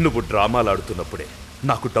 నువ్వు డ్రామాలు ఆడుతున్నప్పుడే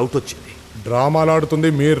నాకు డౌట్ వచ్చింది. డ్రామాలు ఆడుతుంది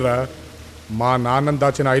మీర్రా. మా నాన్నని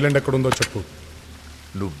దాచిన ఐలాండ్ ఎక్కడుందో చెప్పు.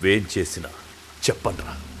 నువ్వేం చేసినా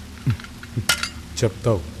చెప్పనరా.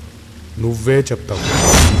 చెప్తావు, నువ్వే చెప్తావు.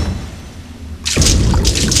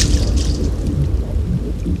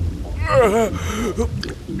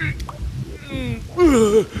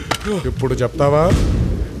 ఇప్పుడు చెప్తావా?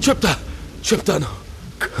 చెప్తాను.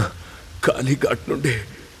 కాళీఘాట్ నుండి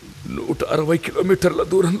 160 కిలోమీటర్ల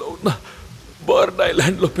దూరంలో ఉన్న బర్న్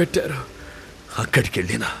ఐలాండ్లో పెట్టారు. అక్కడికి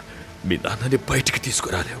వెళ్ళినా మీ నాన్నని బయటికి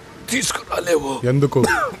తీసుకురాలేవు. ఎందుకు?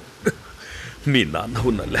 మీ నాన్న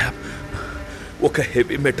ఉన్న ల్యాబ్ ఒక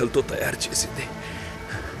హెవీ మెటల్తో తయారు చేసింది.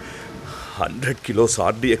 100 కిలోస్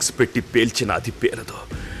RDX పెట్టి పేల్చిన అది పేరదు.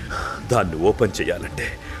 దాన్ని ఓపెన్ చేయాలంటే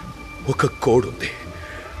ఒక కోడ్ ఉంది.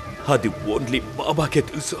 అది ఓన్లీ బాబాకే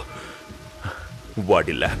తెలుసు.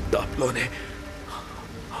 వాడి ల్యాప్టాప్లోనే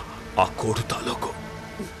ఆ కోడ్ తాలూకు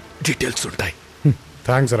డీటెయిల్స్ ఉంటాయి.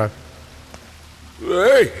 థ్యాంక్స్ రా.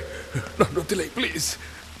 నన్ను వదిలే ప్లీజ్.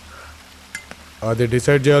 అది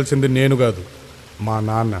డిసైడ్ చేయాల్సింది నేను కాదు, మా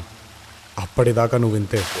నాన్న. అప్పటిదాకా నువ్వు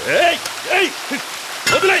ఇంతే.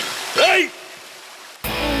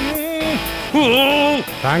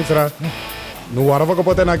 థ్యాంక్స్ రా. నువ్వు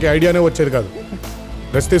అరవకపోతే నాకు ఐడియానే వచ్చేది కాదు.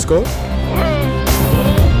 రెస్ట్ తీసుకో.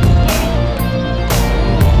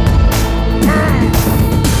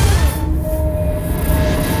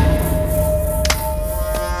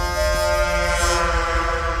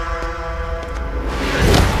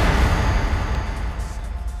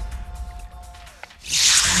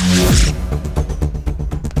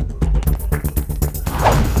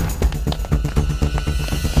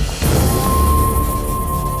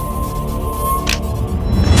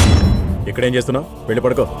 ఇక్కడేం చేస్తున్నావు? వెళ్ళి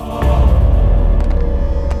పడుకో.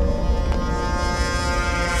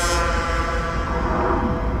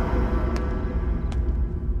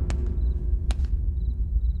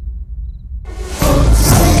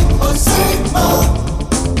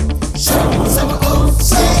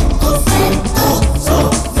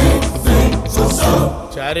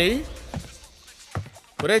 చారీ,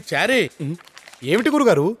 ఒరే చారీ. ఏమిటి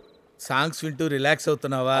గురుగారు? సాంగ్స్ వింటూ రిలాక్స్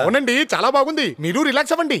అవుతున్నావా? అవునండి, చాలా బాగుంది. మీరు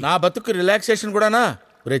రిలాక్స్ అవ్వండి. నా బతుకు రిలాక్సేషన్ కూడానా?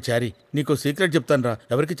 ఒరే చారీ, నీకు సీక్రెట్ చెప్తాను రా.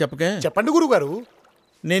 ఎవరికి చెప్పకే. చెప్పండి గురుగారు.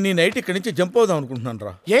 నేను ఈ నైట్ ఇక్కడి నుంచి జంప్ అవుదాం అనుకుంటున్నాను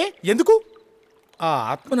రా. ఎందుకు? ఆ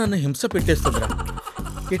ఆత్మ నన్ను హింస పెట్టేస్తుందిరా.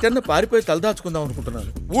 ఎటన్నా పారిపోయి తలదాచుకుందాం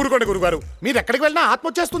అనుకుంటున్నాను. ఊరుకోండి గురుగారు, మీరు ఎక్కడికి వెళ్ళినా ఆత్మ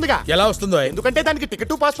వచ్చేస్తుందిగా. ఎలా వస్తుందో? ఎందుకంటే దానికి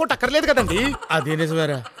టికెట్ పాస్పోర్ట్ అక్కర్లేదు కదండి. అది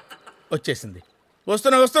నిజమేరా. వచ్చేసింది.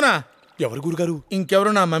 వస్తున్నా. ఎవరు గురుగారు? ఇంకెవరు?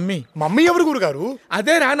 నా మమ్మీ. మమ్మీ ఎవరు గురుగారు?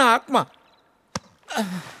 అదే రా నా ఆత్మ.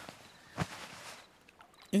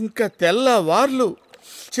 ఇంకా తెల్లవార్లు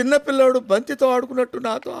చిన్నపిల్లాడు బంతితో ఆడుకున్నట్టు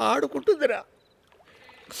నాతో ఆడుకుంటుందిరా.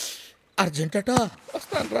 అర్జెంటట.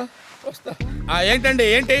 వస్తానరా, వస్తా. ఏంటండి?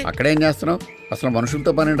 ఏంటి అక్కడేం చేస్తున్నావు? అసలు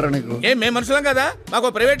మనుషులతో పని ఏంట్రా నీకు? మేము మనుషులం కదా?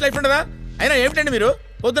 మాకు ప్రైవేట్ లైఫ్ ఉండదా? అయినా ఏమిటండి మీరు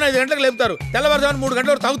పొద్దున 5 గంటలకు లేపుతారు, తెల్లవారుజామున 3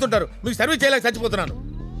 గంటల వరకు తాగుతుంటారు. మీకు సర్వీస్ చేయలేక చచ్చిపోతున్నాను.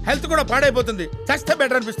 హెల్త్ కూడా పాడైపోతుంది. చస్తే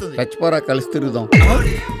బెటర్ అనిపిస్తుంది. చచ్చిపోరా, కలిసి తిరుగుదాం.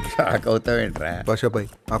 Shock అవుతావేంట్రా? Basha Bhai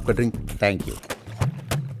ఆప్కా drink. Thank you.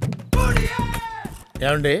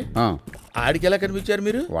 ఏమండి, ఆడికి ఎలా కనిపించారు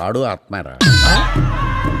మీరు? వాడు ఆత్మారా.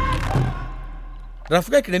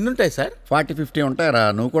 రఫ్గా ఇక్కడ ఎన్ని ఉంటాయి సార్? 40-50 ఉంటాయరా.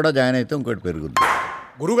 నువ్వు కూడా జాయిన్ అయితే ఇంకోటి పెరుగుద్ది.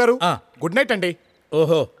 గురుగారు గుడ్ నైట్ అండి.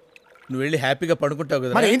 ఓహో, నువ్వు వెళ్ళి హ్యాపీగా పడుకుంటావు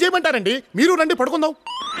కదా. మరి ఏం చేయమంటారండి? మీరు రండి పడుకుందాం.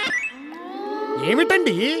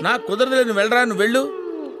 ఏమిటండి? నాకు కుదరదులే. నువ్వు వెళ్ళరా, నువ్వు వెళ్ళు,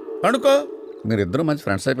 పడుకో. మీరిద్దరూ మంచి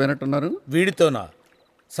ఫ్రెండ్స్ అయిపోయినట్టున్నారు. వీడితోనా?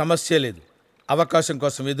 సమస్య లేదు. అవకాశం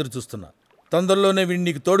కోసం ఎదురు చూస్తున్నా. తొందరలోనే వీడిని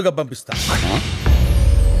నీకు తోడుగా పంపిస్తా.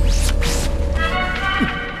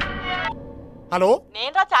 హలో,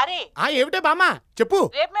 నేనరా చారీ. ఏమిటే బామ్మ చెప్పు.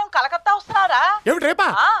 రేపు మేము కలకత్తా వస్తున్నారా? ఏమిటి రేపా?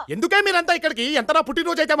 ఎందుకే మీరంతా ఇక్కడికి? ఎంత నా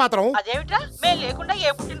పుట్టినరోజు అయితే మాత్రం. అదేమిట్రా, మేము లేకుండా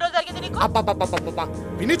ఏ పుట్టినరోజు జరిగింది నీకు? అబ్బా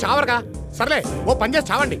విని చావరగా. సర్లే, ఓ పని చేసి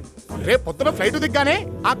చావండి. రేపు పొద్దున ఫ్లైట్ దిగ్గానే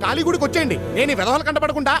ఆ కాళీగుడికి వచ్చేయండి. నేను ఈ వెధవలు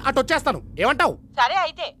కంటపడకుండా అటు వచ్చేస్తాను. ఏమంటావు? సరే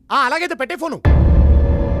అయితే. అలాగైతే పెట్టే ఫోను.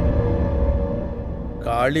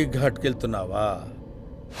 కాళీఘాట్కి వెళ్తున్నావా?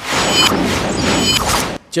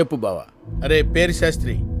 చెప్పు బావా. అరే పేరు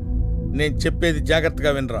శాస్త్రి, నేను చెప్పేది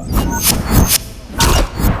జాగ్రత్తగా వినరా.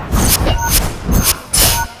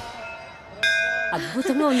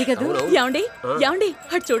 అద్భుతంగా ఉంది కదా. ఏమండి ఏమండి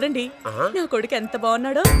అటు చూడండి, నా కొడుకు ఎంత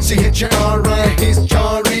బాగున్నాడో.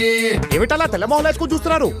 ఏమిటలా తెల్లమొహం వేసుకొని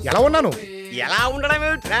చూస్తున్నారు? ఎలా ఉన్నాను? ఎలా ఉండడం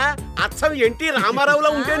ఏమిట్రా? అచ్చం ఎన్టీ రామారావులో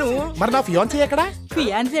ఉంటాను. మరి నా ఫియాన్సీ ఎక్కడా?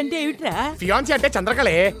 ఫియాన్సీ అంటే ఏమిట్రా? ఫియాన్సీ అంటే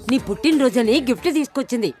చంద్రకళే. నీ పుట్టినరోజని గిఫ్ట్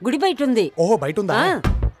తీసుకొచ్చింది. గుడి బయట ఉంది. ఓహో, బయట ఉందా?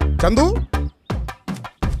 చందు,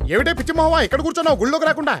 ఏమిటే పిచ్చి మొహమా ఇక్కడ కూర్చున్నావు గుళ్ళోకి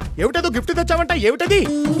రాకుండా? ఏమిటేదో గిఫ్ట్ తెచ్చావంట, ఏమిటది?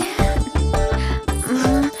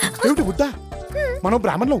 ఏమిటి ముద్దా? మనం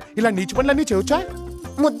బ్రాహ్మణులు ఇలా నీచి పనులన్నీ చేయొచ్చా?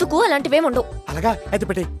 ముద్దుకు అలాంటివేముండవు. అలాగా అయితే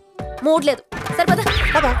పెట్టే. మూడ్ లేదు.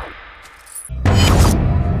 సరిపదా.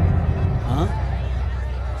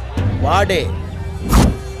 వాడే.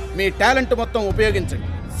 మీ టాలెంట్ మొత్తం ఉపయోగించండి,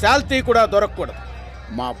 శాల్తీ కూడా దొరకకూడదు.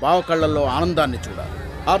 మా బావ కళ్ళల్లో ఆనందాన్ని చూడాలి,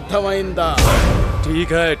 అర్థమైందా?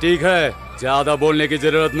 ठीक है ज्यादा बोलने की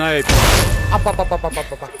जरूरत नहीं.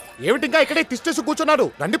 ఏమిటి ఇంకా ఇక్కడే తిష్టేసి కూర్చున్నాడు?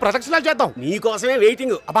 రండి ప్రదక్షిణాలు చేద్దాం. నీకోసమే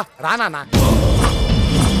వెయిటింగ్. అబ్బా రానా.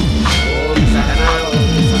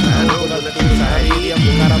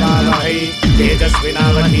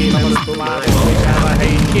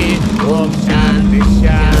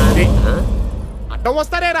 అడ్డం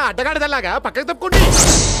వస్తారేరా అడ్డగాడిదల్లాగా పక్కకి తప్పుకోండి.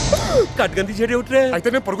 కట్గంతి చెడు ఏమిట్రే? అయితే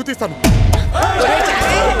నేను పరుగు తీస్తాను.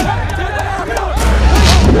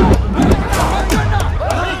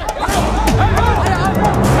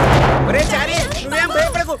 నువ్వేం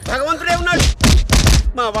భయపడకు, భగవంతుడే ఉన్నాడు.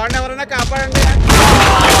 మా వాడిని ఎవరైనా కాపాడండి.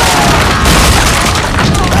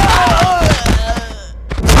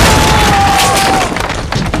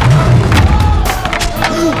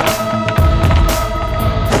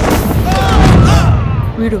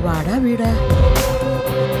 వీడు వాడా వీడా?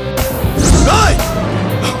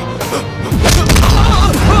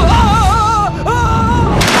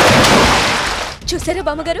 చూసారా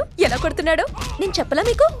బామ్మగారు ఎలా కొడుతున్నాడో? నేను చెప్పలా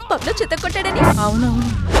మీకు పబ్లో చిత్త కొట్టాడని? అవునవును.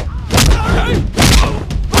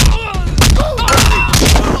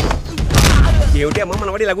 ఏమిటి అమ్మ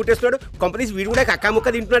మనవాడు ఇలా గుట్టేస్తున్నాడు? కంపెనీస్ వీడు కూడా కక్కా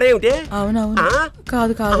ముక్క తింటున్నాడే ఏమిటి? అవునవును.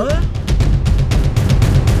 కాదు కాదు.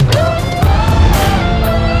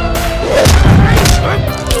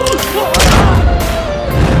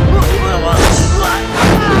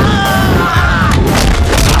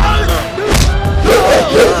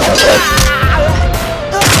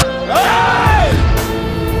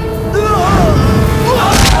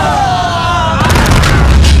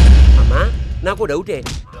 నాకు డౌటే,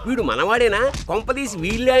 వీడు మనవాడేనా? కొంపదీసి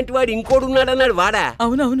వీళ్ళంటి వాడు ఇంకోడు ఉన్నాడన్నాడు వాడా?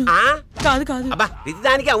 అవునవును. కాదు కాదు. అబ్బా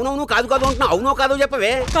ప్రతిదానికి అవునవును కాదు కాదు అంటున్నావు. అవునో కాదో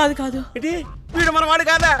చెప్పవే. కాదు కాదు. ఇది వీడు మనవాడు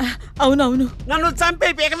కాదా? అవునవును. నన్ను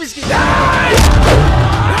చంపే పీక విసికి.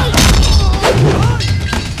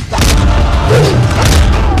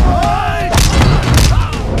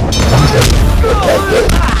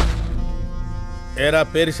 ఏరా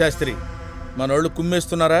పేరు శాస్త్రి, మనోళ్ళు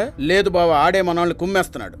కుమ్మేస్తున్నారా? లేదు బావ, ఆడే మనోళ్ళు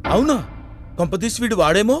కుమ్మేస్తున్నాడు. అవునా? కొంపదీసి వీడు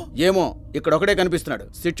వాడేమో. ఏమో, ఇక్కడ ఒకడే కనిపిస్తున్నాడు.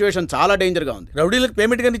 సిచ్యువేషన్ చాలా డేంజర్ గా ఉంది. రౌడీలకు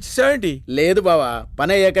పేమెంట్ గానీ ఇచ్చేసావేంటి? లేదు బావా,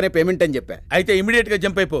 పని అయ్యాకనే పేమెంట్ అని చెప్పా. అయితే ఇమీడియట్ గా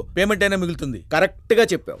జంప్ అయిపో, పేమెంట్ అయినా మిగులుతుంది. కరెక్ట్ గా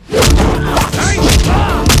చెప్పావు.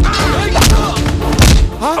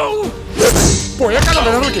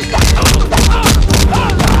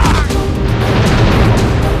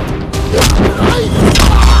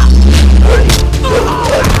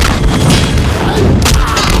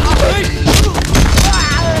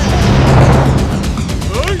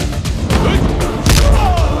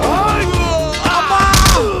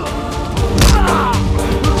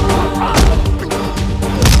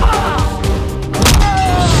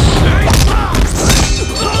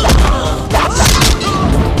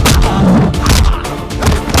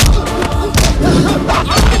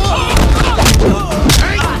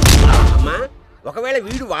 ఒకవేళ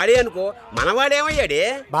వీడు వాడే అనుకో, మనవాడేమయ్యాడే?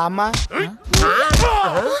 బామ్మ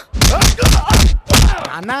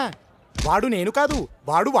అన్నా, వాడు నేను కాదు,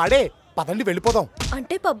 వాడు వాడే. పదండి వెళ్ళిపోదాం.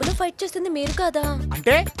 అంటే పబ్బులో ఫైట్ చేస్తుంది మీరు కాదా?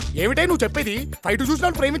 అంటే ఏమిటే నువ్వు చెప్పేది? ఫైట్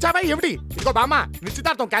చూసిన ప్రేమించావా ఏమిటి? ఇదిగో బామ్మ,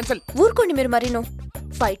 నిశ్చితార్థం క్యాన్సిల్. ఊరుకోండి మీరు మరీను.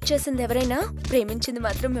 ఫైట్ చేసింది ఎవరైనా, ప్రేమించింది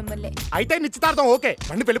మాత్రం మిమ్మల్ని. అయితే నిశ్చితార్థం ఓకే,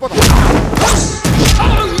 రండి వెళ్ళిపోదాం.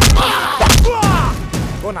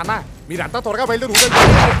 ఓ నాన్న, మీరంతా త్వరగా బయలుదేరి.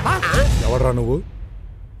 ఎవడరా నువ్వు?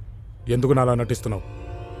 ఎందుకు నాలా నటిస్తున్నావు?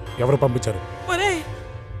 ఎవరు పంపించారు?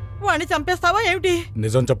 వాడిని చంపేస్తావా ఏమిటి?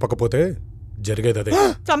 నిజం చెప్పకపోతే జరిగేది అదే.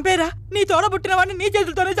 చంపేరా? నీ తోడబుట్టిన వాడిని నీ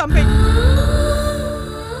చేతులతోనే చంపే.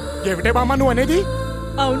 ఏమిటే బామ్మ నువ్వు అనేది?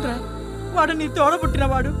 అవునరా, వాడు నీ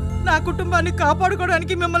తోడబుట్టినవాడు. నా కుటుంబాన్ని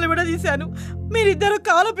కాపాడుకోవడానికి మిమ్మల్ని విడదీశాను. మీరిద్దరు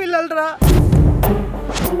కాల పిల్లలరా.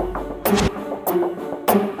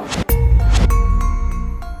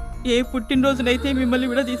 ఏ పుట్టినరోజునైతే మిమ్మల్ని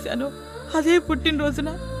విడదీశాను, అదే పుట్టినరోజున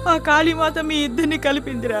ఆ కాళీమాత మీ ఇద్దరిని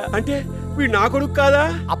కలిపిందిరా. అంటే వీడు నా కొడుకు కాదా?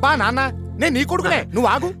 అబ్బా నాన్న, నేను నీ కొడుకునే, నువ్వు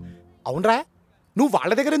ఆగు. అవునరా, నువ్వు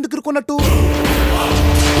వాళ్ళ దగ్గర ఎందుకు ఇరుకున్నట్టు?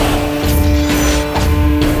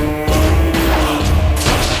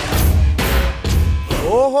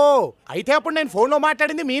 ఓహో, అయితే అప్పుడు నేను ఫోన్లో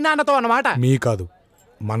మాట్లాడింది మీ నాన్నతో అన్నమాట. మీ కాదు,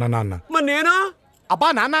 మన నాన్న. మరి నేను? అబ్బా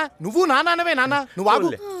నాన్న, నువ్వు నాన్నవే. నాన్న నువ్వు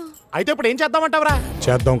ఆగు. అయితే ఇప్పుడు ఏం చేద్దామంటావరా?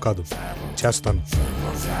 చేద్దాం కాదు, చేస్తాను.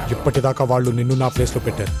 ఇప్పటిదాకా వాళ్ళు నిన్ను నా ప్లేస్లో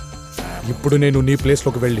పెట్టారు. ఇప్పుడు నేను నీ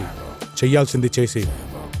ప్లేస్లోకి వెళ్ళి చెయ్యాల్సింది చేసి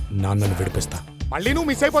నాన్నను విడిపిస్తా. మళ్ళీ నువ్వు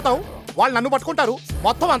మిస్ అయిపోతావు, వాళ్ళు నన్ను పట్టుకుంటారు,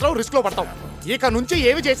 మొత్తం అందరం రిస్క్ లో పడతాం. ఇక నుంచి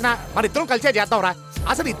ఏమి చేసినా మన ఇద్దరం కలిసే చేద్దాంరా.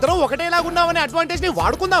 అసలు ఇద్దరం ఒకటేలాగున్నావనే అడ్వాంటేజ్ ని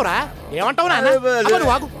వాడుకుందాంరా. ఏమంటావు నాన్న?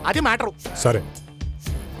 నువ్వు ఆగు, అది మ్యాటరు. సరే,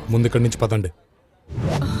 ముందు ఇక్కడి నుంచి పదండి.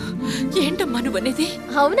 ఏంటమ్మా నువ్వనేది?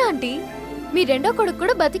 అవునా ఆంటీ, మీ రెండో కొడుకు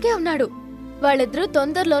కూడా బతికే ఉన్నాడు. వాళ్ళిద్దరూ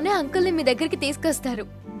తొందరలోనే అంకుల్ని మీ దగ్గరికి తీసుకొస్తారు.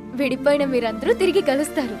 విడిపోయిన మీరందరూ తిరిగి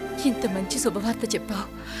కలుస్తారు. ఇంత మంచి శుభవార్త చెప్పావు.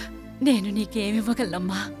 నేను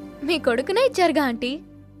నీకేమివ్వగలనమ్మా? మీ కొడుకునే ఇచ్చారుగా ఆంటీ,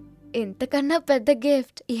 ఇంతకన్నా పెద్ద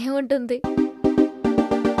గిఫ్ట్ ఏముంటుంది?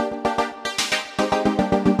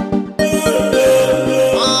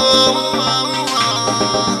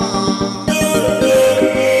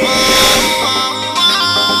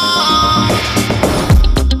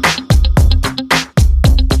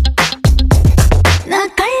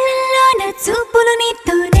 చూపులు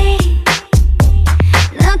నీతోనే,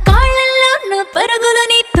 నా కాళ్ళల్లో నా పరుగులు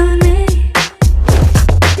నీతోనే,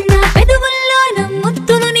 నా పెదవుల్లో నా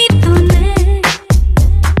ముద్దులు నీతోనే,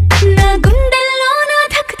 నా గుండెల్లో నా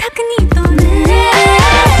ధక్ ధక్ నీతోనే.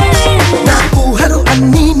 నా ఊహలు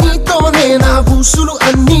అన్నీ నీతోనే, నా ఊసులు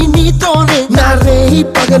అన్నీ నీతోనే, నా రేయి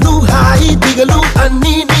పగలు హాయి దిగలు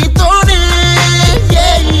అన్నీ నీతోనే.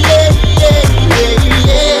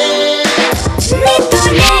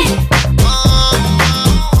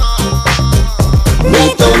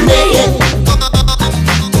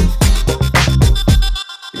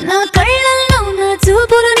 నా కళ్ళల్లో నా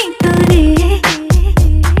చూపులు నీతోనే,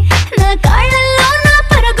 నా కాళ్ళల్లో నా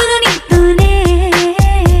పరుగులు నీతోనే.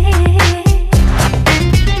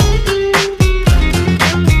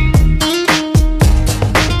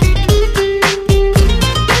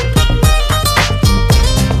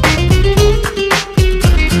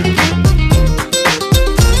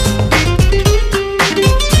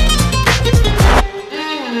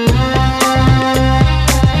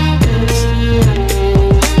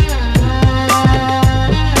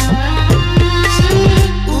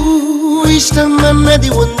 ఇష్టం అన్నది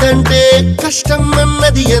ఉందంటే కష్టం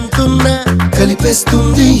అన్నది ఎంతున్నా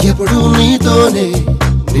కలిపేస్తుంది ఎప్పుడు నీతోనే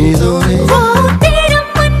నీతోనే. తీరం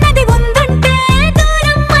అన్నది ఉందంటే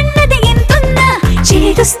దూరం అన్నది ఎంతున్నా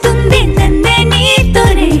చేరుస్తుంది నన్నే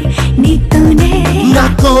నీతోనే నీతోనే. నా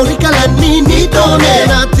కోరికలన్నీ నీతోనే,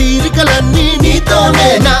 నా తీరికలన్నీ నీతోనే,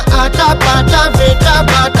 నా ఆట పాట వేట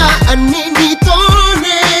బాట అన్నీ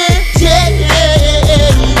నీతోనే.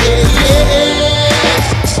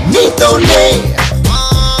 నీతోనే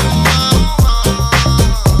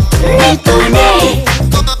నీతోనే.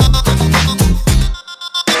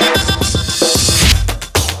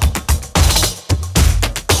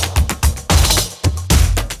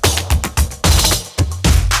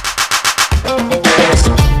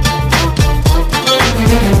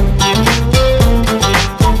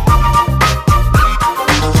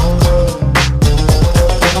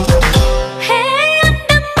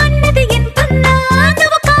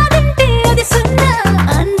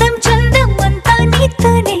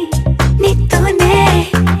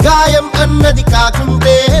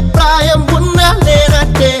 కాకుంటే ప్రాయం ఉన్నా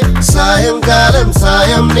లేనట్టే సాయంకాలం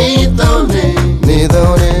సాయం నీతోనే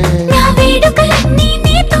నీతోనే. నా వేడుకలన్నీ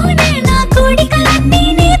నీతోనే, నా కోడికలన్నీ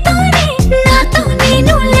నీతోనే, నాతో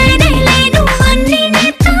నేను లేనే లేను అన్నీ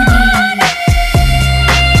నీతోనే.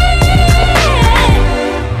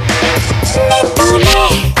 నీతోనే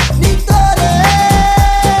నీతోనే.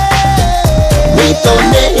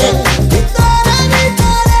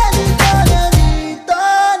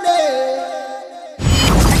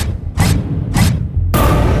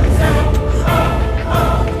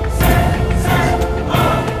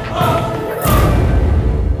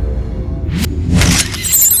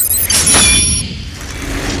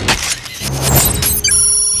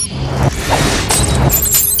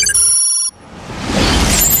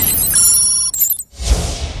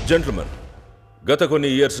 జెంట్ల్మెన్, గత కొన్ని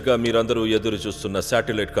ఇయర్స్గా మీరందరూ ఎదురు చూస్తున్న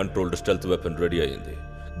satellite controlled stealth weapon ready అయింది.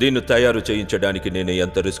 దీన్ని తయారు చేయించడానికి నేను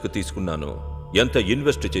ఎంత రిస్క్ తీసుకున్నానో, ఎంత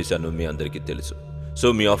ఇన్వెస్ట్ చేశానో మీ అందరికీ తెలుసు. సో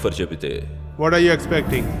మీ ఆఫర్ చెబితే what are you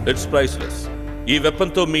expecting? It's priceless. ఈ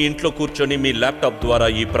వెపన్తో మీ ఇంట్లో కూర్చొని మీ ల్యాప్టాప్ ద్వారా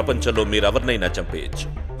ఈ ప్రపంచంలో మీరు ఎవరినైనా చంపేయచ్చు.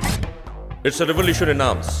 It's revolution in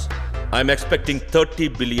arms. I'm expecting $30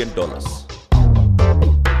 billion.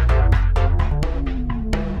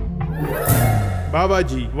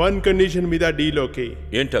 Babaji, one condition మీద డీల్ ఓకే.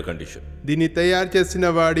 ఏంటా కండిషన్? దీన్ని తయారు చేసిన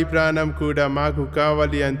వాడి ప్రాణం కూడా మాకు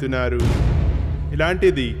కావాలి అంటున్నారు.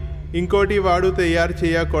 ఇలాంటిది ఇంకోటి వాడు తయారు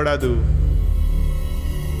చేయకూడదు.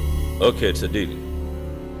 Okay, it's a deal.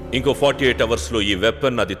 ఇంకో 48 అవర్స్లో ఈ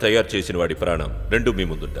వెపన్, అది తయారు చేసిన వాడి ప్రాణం రెండు మీ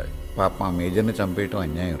ముందుంటాయి. పాప మా మేజర్ని చంపేయటం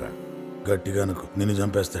అన్యాయం రా. గట్టిగా అనుకో, నిన్ను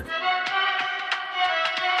చంపేస్తాడు.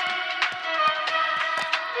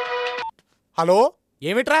 హలో,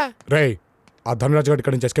 ఏమిట్రా? రే, ఆ ధనరాజ్ గారు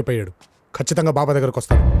ఇక్కడి నుంచి ఎస్కేప్ అయ్యాడు. ఖచ్చితంగా బాబా దగ్గరకు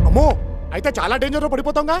వస్తాడు. అమ్మో, అయితే చాలా డేంజర్లో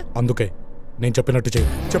పడిపోతాంగా. అందుకే నేను చెప్పినట్టు చెయ్యి.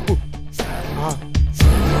 చెప్పు.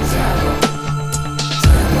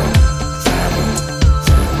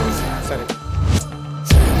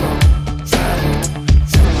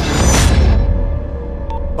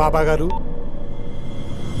 బాబా గారు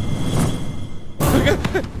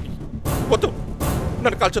వద్దు,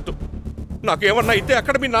 నన్ను కాల్చొద్దు. నాకేమన్నా అయితే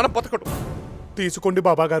అక్కడ మీ నాన్న బతకడు. తీసుకోండి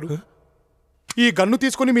బాబా గారు, ఈ గన్ను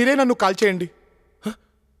తీసుకుని మీరే నన్ను కాల్చేయండి.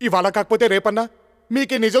 ఇవాళ కాకపోతే రేపన్నా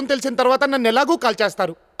మీకు నిజం తెలిసిన తర్వాత నన్ను ఎలాగూ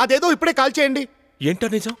కాల్చేస్తారు. అదేదో ఇప్పుడే కాల్చేయండి. ఏంటో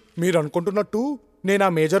నిజం? మీరు అనుకుంటున్నట్టు నేను ఆ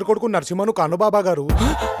మేజర్ కొడుకు నరసింహను కాను బాబా గారు.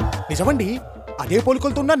 నిజమండి, అదే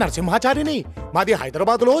పోలికలుతున్న నరసింహాచారిని. మాది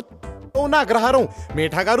హైదరాబాద్లో ఉన్న అగ్రహారం.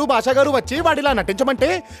 మీఠా గారు భాషా గారు వచ్చి వాడిలా నటించమంటే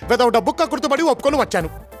వెదవ డబ్బు కక్కుర్తుపడి ఒప్పుకొని వచ్చాను.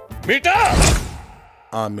 మీఠా,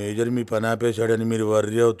 ఆ మేజర్ మీ పని ఆపేశాడని మీరు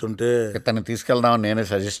వర్రీ అవుతుంటే ఇతన్ని తీసుకెళ్దామని నేనే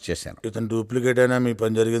సజెస్ట్ చేశాను. ఇతను డూప్లికేట్ అయినా మీ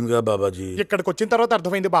పని జరిగిందిగా బాబాజీ. ఇక్కడికి వచ్చిన తర్వాత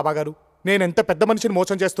అర్థమైంది బాబా గారు, నేనెంత పెద్ద మనిషిని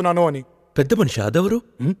మోసం చేస్తున్నానో అని. పెద్ద మనిషి అదెవరు?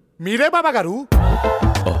 మీరే బాబా గారు.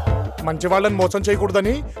 మంచి వాళ్ళని మోసం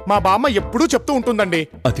చేయకూడదని మా బామ్మ ఎప్పుడూ చెప్తూ ఉంటుందండి.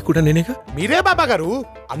 అది కూడా నేనేగా. మీరే బాబా గారు,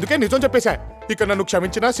 అందుకే నిజం చెప్పేశా. ఇక నన్ను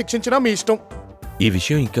క్షమించినా శిక్షించినా మీ ఇష్టం. ఈ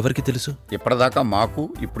విషయం ఇంకెవరికి తెలుసు? ఇప్పటిదాకా మాకు,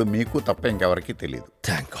 ఇప్పుడు మీకు తప్ప ఇంకెవరికి తెలియదు.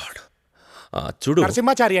 Thank God. చూడు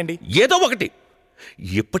నరసింహాచారి అండి, ఏదో ఒకటి.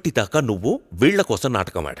 ఎప్పటిదాకా నువ్వు వీళ్ల కోసం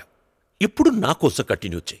నాటకం ఆడా, ఇప్పుడు నా కోసం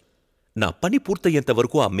కంటిన్యూ చేయి. నా పని పూర్తయ్యేంత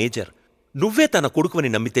వరకు ఆ మేజర్ నువ్వే తన కొడుకుని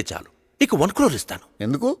నమ్మితే చాలు. ఇక 1 crore ఇస్తాను.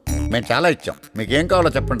 ఎందుకు? మేము చాలా ఇచ్చాం. మీకేం కావాలో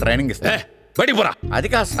చెప్పండి, ట్రైనింగ్ ఇస్తాం. అది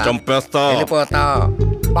కాస్త చంపేస్తా. వెళ్ళిపోతా.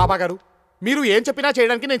 బాబా గారు, మీరు ఏం చెప్పినా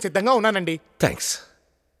చేయడానికి నేను సిద్ధంగా ఉన్నానండి. థ్యాంక్స్.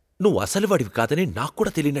 నువ్వు అసలు వాడివి కాదని నాకు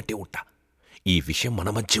కూడా తెలియనట్టే ఉంటా. ఈ విషయం మన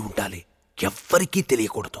మధ్య ఉండాలి, ఎవ్వరికీ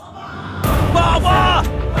తెలియకూడదు. బాబా!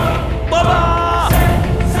 బాబా!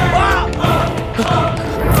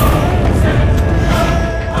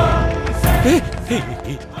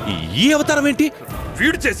 ఈ అవతారం ఏంటి?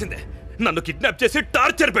 వీడు చేసిందే. నన్ను కిడ్నాప్ చేసి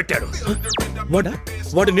టార్చర్ పెట్టాడు.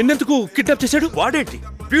 వాడు నిన్నెందుకు కిడ్నాప్ చేశాడు? వాడేంటి?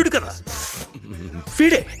 వీడు కదా.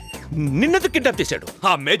 వీడే నిన్నెందుకు కిడ్నాప్ చేశాడు?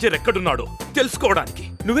 ఆ మేజర్ ఎక్కడున్నాడో తెలుసుకోవడానికి.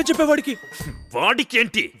 నువ్వే చెప్పేవాడికి. వాడికి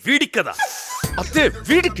ఏంటి? వీడికి కదా. అదే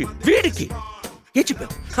వీడికి ఏం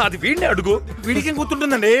చెప్పావు? అది వీడిని అడుగు. వీడికి ఏం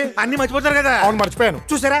గుర్తుంటుందండి, అన్ని మర్చిపోతారు కదా. అవును, మర్చిపోయాను.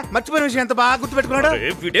 చూసారా, మర్చిపోయిన విషయం ఎంత బాగా గుర్తు పెట్టుకున్నాడు.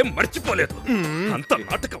 వీడేం మర్చిపోలేదు. అంత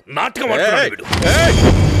నాటకం ఆడుతున్నాడు.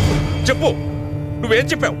 చెప్పు, నువ్వేం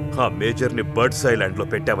చెప్పావు? ఆ మేజర్ ని బర్డ్స్ ఐలాండ్ లో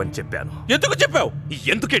పెట్టావని చెప్పాను. ఎందుకు చెప్పావు?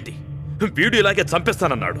 ఎందుకేంటి? వీడు ఇలాగే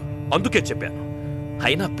చంపేస్తానన్నాడు, అందుకే చెప్పాను.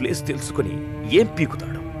 అయినా ప్లేస్ తెలుసుకుని ఏం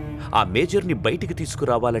పీకుతాడు? ఆ మేజర్ ని బయటికి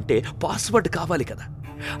తీసుకురావాలంటే పాస్వర్డ్ కావాలి కదా.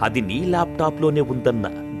 అది నీ ల్యాప్టాప్ లోనే ఉందన్న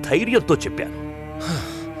ధైర్యంతో చెప్పాను.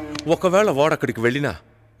 ఒకవేళ వాడక్కడికి వెళ్ళినా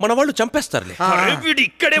మన వాళ్ళు చంపేస్తారులే. వీడు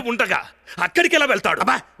ఇక్కడే ఉండగా అక్కడికి ఎలా వెళ్తాడు?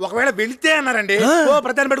 ఒకవేళ వెళితే అన్నారండి,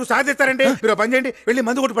 ప్రధాని బడుకు సాధిస్తారండి. మీరు పని చేయండి, వెళ్ళి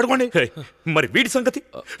మందు కొట్టి పడుకోండి. మరి వీడి సంగతి?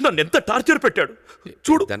 నన్ను ఎంత టార్చర్ పెట్టాడు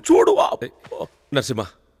చూడు. Narasimha,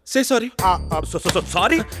 say sorry.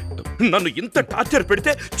 సారీ? నన్ను ఇంత టార్చర్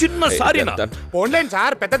పెడితే చిన్న సారీ నా? పోన్లేండి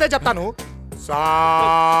సార్, పెద్దదే చెప్తాను.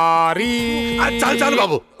 సారీ. చాలు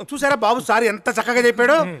బాబు. చూసారా బాబు సారీ ఎంత చక్కగా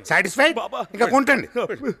చెప్పాడు. సాటిస్ఫైడ్? ఇంకా కొంటండి,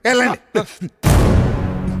 వెళ్ళండి.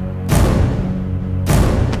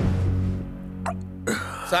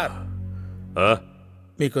 సార్,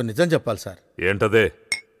 మీకు నిజం చెప్పాలి సార్. ఏంటదే?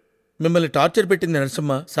 మిమ్మల్ని టార్చర్ పెట్టింది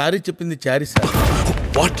నరసింహ, సారీ చెప్పింది చారీ సార్.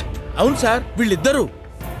 వాట్? అవును సార్, వీళ్ళిద్దరూ.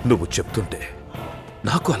 నువ్వు చెప్తుంటే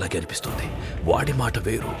నాకు అలాగే అనిపిస్తుంది. వాడి మాట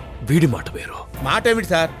వేరు, వీడి మాట వేరు. మాట ఏమిటి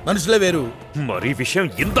సార్, మనుషులే వేరు. మరి విషయం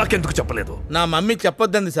ఇందాకెందుకు చెప్పలేదు? నా మమ్మీకి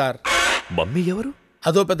చెప్పొద్దంది సార్. మమ్మీ ఎవరు?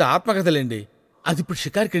 అదో పెద్ద ఆత్మకథలేండి. అది ఇప్పుడు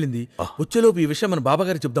షికార్కి వెళ్ళింది. వచ్చేలోపు ఈ విషయం మన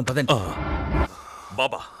బాబాగారికి చెప్దాం పదండి.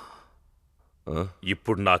 బాబా,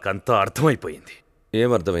 ఇప్పుడు నాకంతా అర్థమైపోయింది.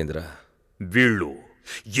 ఏమర్థమైందిరా? వీళ్ళు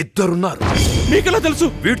ఇద్దరున్నారు. నీకెలా తెలుసు?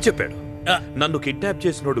 వీడు చెప్పాడు. నన్ను కిడ్నాప్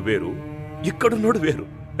చేసినోడు వేరు, ఇక్కడున్నోడు వేరు.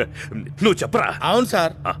 నువ్వు చెప్పరా? అవును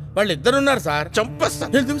సార్, వాళ్ళు ఇద్దరున్నారు సార్.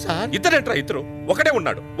 చంపేస్తాను. ఎందుకు సార్? ఇద్దరేంట్రా? ఇద్దరు ఒకడే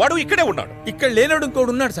ఉన్నాడు. వాడు ఇక్కడే ఉన్నాడు. ఇక్కడ లేనోడు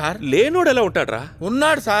ఇంకోడు ఉన్నాడు సార్. లేనోడు ఎలా ఉంటాడ్రా?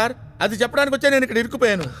 ఉన్నాడు సార్, అది చెప్పడానికి వచ్చా నేను ఇక్కడ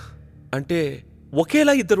ఇరుక్కుపోయాను. అంటే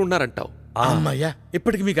ఒకేలా ఇద్దరు ఉన్నారంటావు? అమ్మయ్యా,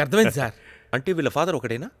 ఇప్పటికి మీకు అర్థమైంది సార్. అంటే వీళ్ళ ఫాదర్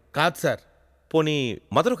ఒకడేనా? కాదు సార్. పోనీ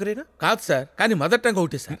మదర్ ఒకరేనా? కాదు సార్, కానీ మదర్ టంగ్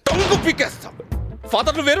ఒకటి సార్. టంగు పీకేస్తాం.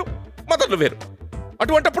 ఫాదర్లు వేరు, మదర్లు వేరు.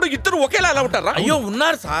 అటువంటప్పుడు ఇద్దరు ఒకేలా ఎలా ఉంటారా? అయ్యో,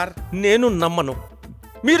 ఉన్నారు సార్. నేను నమ్మను,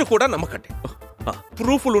 మీరు కూడా నమ్మకండి.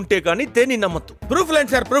 ప్రూఫ్లు ఉంటే గానీ దేన్ని నమ్మద్దు. ప్రూఫ్లు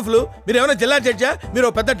ఏంటి సార్? ప్రూఫ్లు? మీరు ఏమైనా జిల్లా జడ్జా? మీరు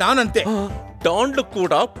పెద్ద డాన్ అంతే. డాన్లు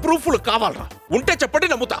కూడా ప్రూఫ్లు కావాలరా? ఉంటే చెప్పండి,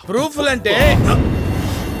 నమ్ముతా. ప్రూఫ్లు అంటే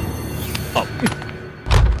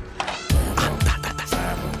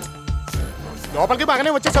లోపలికి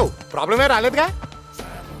బాగానే వచ్చేసావు, ప్రాబ్లమే రాలేదుగా.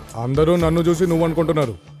 అందరూ నన్ను చూసి నువ్వు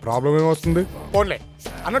అనుకుంటున్నారు, ప్రాబ్లం ఏమొస్తుంది? పోన్లే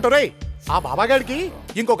అన్నట్టు రే, ఆ బాబాగాడికి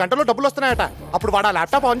ఇంకో గంటలో డబ్బులు వస్తున్నాయట. అప్పుడు వాడు ఆ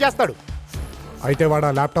ల్యాప్టాప్ ఆన్ చేస్తాడు. అయితే వాడు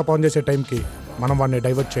ఆ ల్యాప్టాప్ ఆన్ చేసే టైంకి మనం వాడిని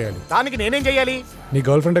డైవర్ట్ చేయాలి. దానికి నేనేం చేయాలి? నీ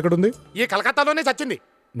గర్ల్ ఫ్రెండ్ ఎక్కడుంది? ఈ కలకత్తాలోనే చచ్చింది.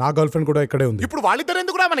 నా గర్ల్ ఫ్రెండ్ కూడా ఇక్కడే ఉంది. ఇప్పుడు వాళ్ళిద్దరు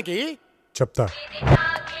ఎందుకురా మనకి? చెప్తా.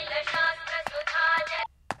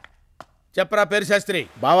 చెప్పరా పేరు శాస్త్రి.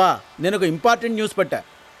 బావా నేను ఒక ఇంపార్టెంట్ న్యూస్ పెట్టా.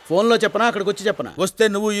 ఫోన్లో చెప్పనా అక్కడికి వచ్చి చెప్పనా? వస్తే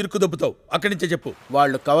నువ్వు ఇరుకు దొబ్బుతావు. అక్కడి నుంచే చెప్పు.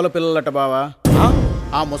 వాళ్ళు కవల పిల్లలట బావా.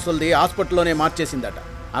 ఆ ముసల్ది హాస్పిటల్లోనే మార్చేసిందట.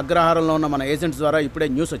 అగ్రహారంలో ఉన్న మన ఏజెంట్స్ ద్వారా ఇప్పుడే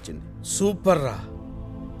న్యూస్ వచ్చింది. సూపర్ రా.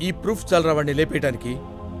 ఈ ప్రూఫ్ చాలరా వాడిని లేపేయడానికి.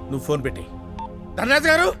 నువ్వు ఫోన్ పెట్టి. ధనరాజ్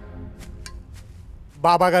గారు.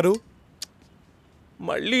 బాబా గారు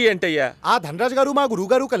మళ్ళీ ఏంటయ్యా? ఆ ధనరాజ్ గారు మా గురువు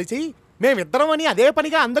గారు కలిసి మేమిద్దరం అని అదే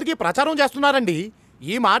పనిగా అందరికీ ప్రచారం చేస్తున్నారండి.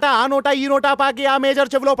 ఈ మాట ఆ నోట ఈ నోటా పాకి ఆ మేజర్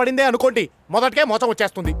చెవిలో పడిందే అనుకోండి, మొదటికే మోసం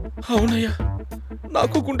వచ్చేస్తుంది. అవునయ్యా,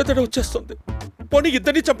 నాకు గుండెతడ వచ్చేస్తుంది. పోనీ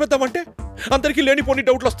ఇద్దరిని చంపేద్దామంటే అందరికీ లేని పోనీ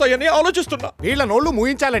డౌట్లు వస్తాయని ఆలోచిస్తున్నా. వీళ్ళ నోళ్లు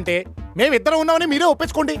మూయించాలంటే మేమిద్దరం ఉన్నామని మీరే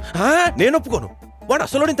ఒప్పించుకోండి. నేను ఒప్పుకోను. వాడు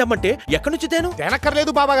అసలు తెమ్మంటే ఎక్కడి నుంచి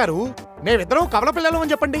తేనక్కర్లేదు బాబా గారు. మేమిద్దరం కవల పిల్లలు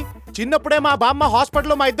అని చెప్పండి. చిన్నప్పుడే మా బామ్మ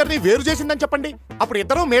హాస్పిటల్లో మా ఇద్దరిని వేరు చేసిందని చెప్పండి. అప్పుడు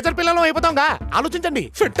ఇద్దరం మేజర్ పిల్లలు అయిపోతాంగా. ఆలోచించండి.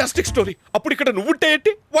 Fantastic story. అప్పుడు ఇక్కడ నువ్వుంటే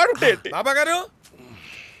ఏంటి, వాడుంటే ఏంటి? బాబా గారు,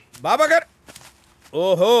 బాబా గారు.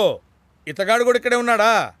 ఓహో, ఇతగాడు కూడా ఇక్కడే ఉన్నాడా?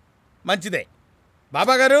 మంచిదే.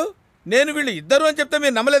 బాబా గారు, నేను వీళ్ళు ఇద్దరు అని చెప్తే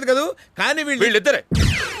మీరు నమ్మలేదు కదూ. కానీ వీళ్ళిద్దరే.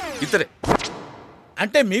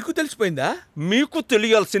 అంటే మీకు తెలిసిపోయిందా? మీకు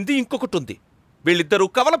తెలియాల్సింది ఇంకొకటి ఉంది. వీళ్ళిద్దరూ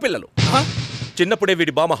కవల పిల్లలు. చిన్నప్పుడే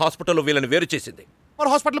వీడి బామ్మ హాస్పిటల్లో వీళ్ళని వేరు చేసింది.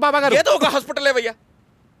 హాస్పిటల్ బాబా గారు ఏదో ఒక హాస్పిటల్ ఏవయ్యా.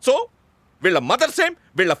 సో వీళ్ళ మదర్ సేమ్,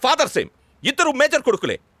 వీళ్ళ ఫాదర్ సేమ్. ఇద్దరు మేజర్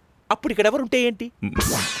కొడుకులే. అప్పుడు ఇక్కడ ఎవరుంటే ఏంటి?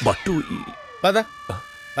 బట్టు పద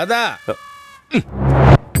పద.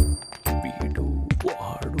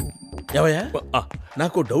 ఏవయ్యా,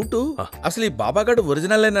 నాకు డౌట్. అసలు ఈ బాబాగాడు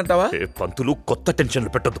ఒరిజినల్ అంటావా? పంతులు కొత్త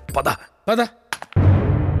టెన్షన్లు పెట్టొద్దు. పద పద.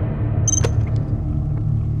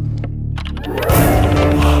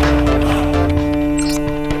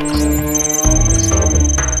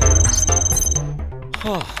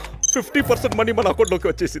 హా, 50% మనీ మన అకౌంట్లోకి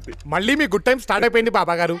వచ్చేసింది. మళ్ళీ మీ గుడ్ టైం స్టార్ట్ అయిపోయింది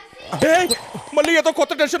బాబా గారు. మళ్ళీ ఏదో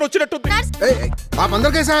కొత్త టెన్షన్ వచ్చినట్టుంది.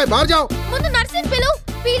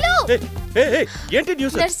 ఏంటి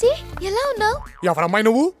న్యూస్? నర్సి, ఎలా ఉన్నావు? ఎవరమ్మాయి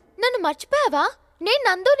నువ్వు? నన్ను మర్చిపోయావా? నేను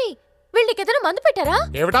నందుని. వీళ్ళకేదైనా మందు పెట్టారా?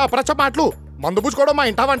 ఏమిటా అప్రచ్చ మాటలు? మందు పుచ్చుకోవడం మా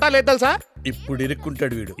ఇంటా వంట లేదు తెలుసా? ఇప్పుడు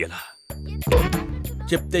ఇరుక్కుంటాడు వీడు. ఎలా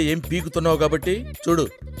చెప్తే ఏం పీకుతున్నావు కాబట్టి చూడు.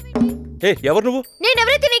 ఎవరు నువ్వు?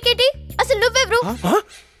 నేనెవరైతే నీకేంటి? అసలు నువ్వెవరు?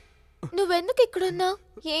 నువ్వెందుకు ఇక్కడున్నావు?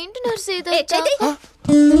 ఏంటి నర్సి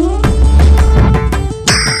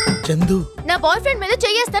చందు? నా బాయ్ ఫ్రెండ్ మీద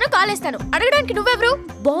చెయ్యేస్తాను, కాలేస్తాను. అడగడానికి నువ్వెవరు?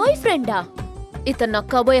 బాయ్ ఫ్రెండా? ఇతను నాకు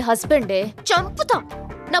కాబోయే హస్బెండే. చంపుతా.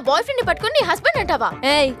 నా బాయ్ ఫ్రెండ్ ని పట్టుకుని నీ హస్బెండ్ అంటావా?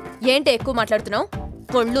 ఏయ్, ఏంటి ఎక్కువ మాట్లాడుతున్నావు?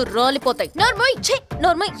 కొళ్ళు రాలిపోతాయి. నోర్మోయ్,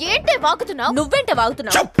 ఏంటే వాగుతున్నావు? నువ్వేంటే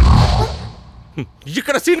వాగుతున్నావు?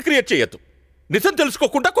 ఇక్కడ సీన్ క్రియేట్ చేయొద్దు. నిజం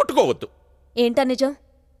తెలుసుకోకుండా కొట్టుకోవద్దు. ఏంటా నిజం?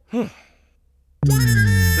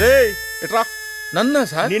 నన్నా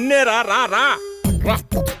సార్? నిన్నే రా రా రా.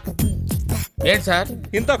 ఏంటి సార్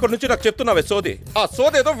ఇంతక్కడి నుంచి నాకు చెప్తున్నావే సోది? ఆ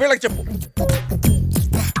సోదేదో వీళ్ళకి చెప్పు.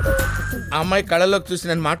 ఆ అమ్మాయి కళ్ళలోకి చూసి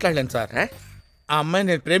నేను మాట్లాడలేను సార్. ఆ అమ్మాయి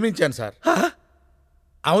నేను ప్రేమించాను సార్.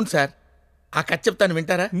 అవును సార్. ఆ కథ చెప్తాను,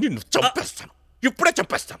 వింటారా? నిన్ను చంపేస్తాను, ఇప్పుడే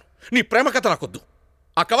చంపేస్తాను. నీ ప్రేమ కథ నాకొద్దు.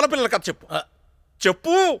 ఆ కవల పిల్లల కథ చెప్పు.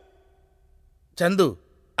 చెప్పు. చందు,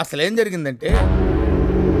 అసలేం జరిగిందంటే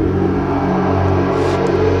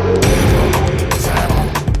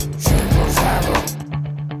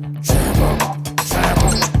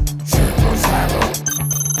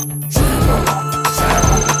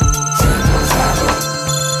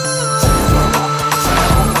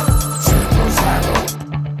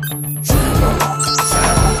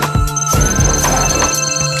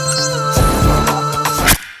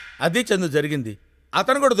అది చందు జరిగింది.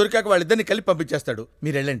 అతను కూడా దొరికాక వాళ్ళిద్దరిని కలిపి పంపించేస్తాడు.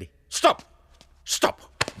 మీరు వెళ్ళండి. Stop stop.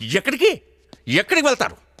 ఎక్కడికి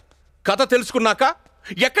వెళ్తారు? కథ తెలుసుకున్నాక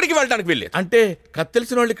ఎక్కడికి వెళ్ళడానికి వెళ్ళేది? అంటే కథ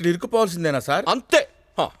తెలిసిన వాళ్ళు ఇక్కడ ఇరుక్కుపోవాల్సిందేనా సార్? అంతే.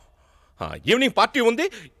 ఈవినింగ్ పార్టీ ఉంది,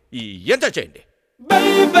 ఎంజాయ్ చేయండి.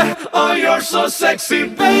 Baby, oh you're so sexy,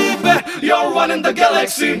 baby, you're one in the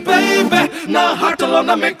galaxy, baby, na heart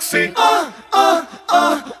alone a mixy,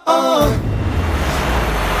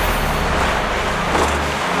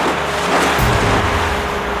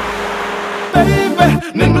 baby,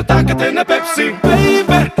 ninnu taakatena Pepsi,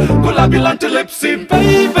 baby, gulabi lanti lipsy,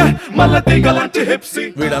 baby, malatiga lanti hipsy.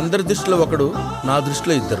 వీళ్ళందరి దృష్టిలో ఒకడు, నా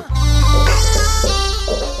దృష్టిలో ఇద్దరు.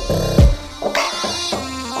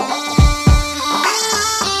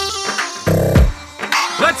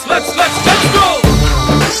 Let's go!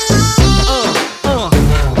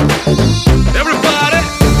 Everybody!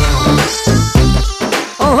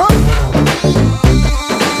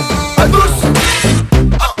 Adhurs!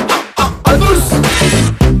 Adhurs!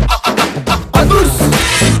 Adhurs!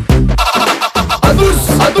 Adhurs!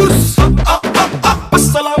 Adhurs!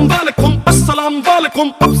 Assalamu alaikum,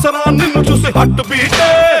 apsara ninnu chusi heart beat.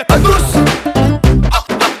 Adhurs!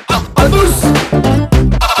 Adhurs!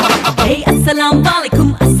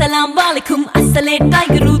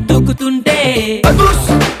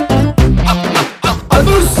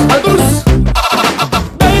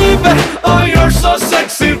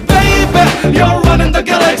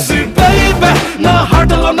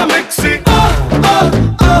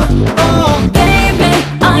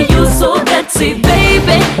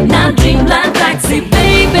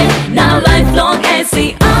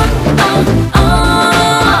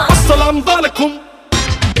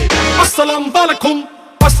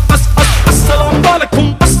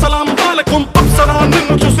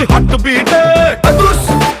 చూసి hot బీటే అదుర్స్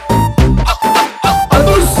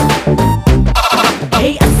అదుర్స్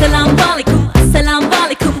Hey assalamu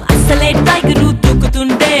alaikum అసలే tiger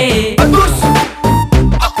దూకుతుండే Adhurs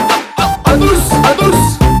Adhurs Adhurs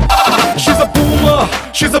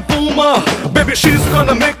She's a boomer, baby she's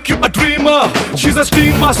gonna make you a dreamer. She's a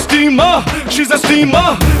steamer, she's a steamer.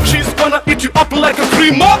 She's gonna eat you up like a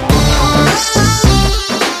creamer.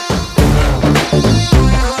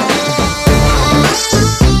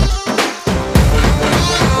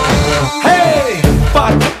 Hey,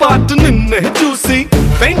 part ninne చూసి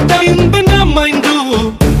faint అయింది నా mind.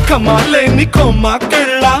 కమాలేని కొమ్మ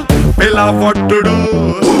కెళ్ళ పిల్ల పట్టుడు.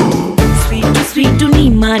 Sweet నీ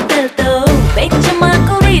మాటలతో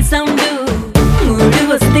పెంచమాకు resound మూడు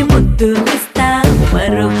వస్తే ముద్దు ఇస్తా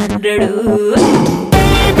మరో 100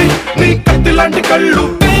 బేబీ నీ కత్తి లాంటి కళ్ళు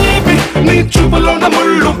బేబీ నీ చూపులోన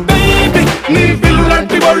ముళ్ళు బేబీ నీ విల్లు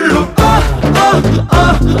లాంటి ఒళ్ళు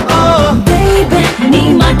బేబీ నీ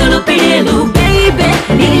మాటలు పిడేలు బేబీ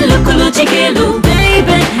నీ లుక్కులు చిగేలు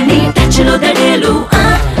బేబీ నీ టచ్లో దడేలు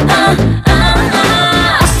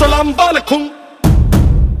అస్సలాం వాలేకుం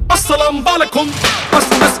అస్సలాం వాలేకుం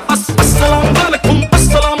అస్సలాం వాలేకుం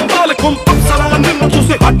అస్సలాం వాలేకుం అప్సరా నిన్ను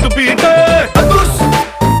చూసి హట్ బీటే అదుర్స్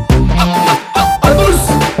అదుర్స్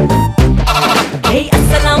Hey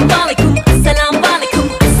assalamu alaikum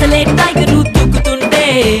అసలే టైగరు దూకుతుండే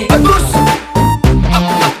అదుర్స్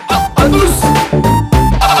అదుర్స్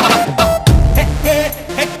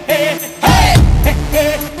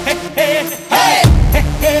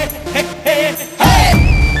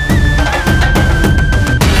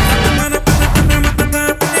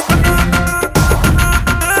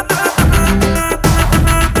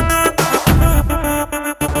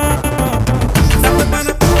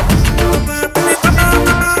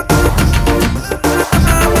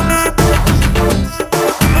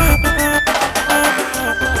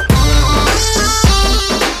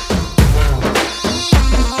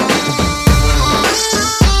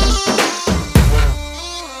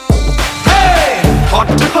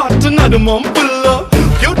నడుమొంపుల్లో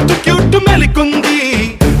క్యూట్ మెలికుంది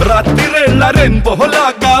రాత్రిరేళ్ల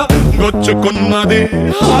రెన్బోలాగా గొచ్చుకున్నది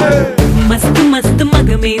మస్తు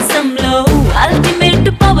మగమేసంలో అల్టిమేట్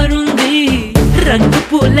పవర్ ఉంది రంగు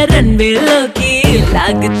పూల రన్వేలోకి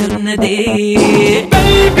లాగుతున్నది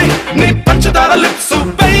బేబీ నీ పంచదార లిప్స్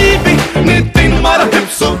బేబీ నీ తిన్మార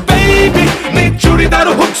హిప్స్ బేబీ నీ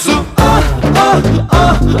చూడిదారు హుక్స్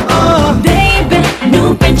బేబీ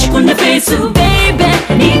నువ్వు పెంచుకున్న ఫేసు బేబీ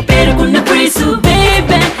నీ పేరుకున్న ప్రేసు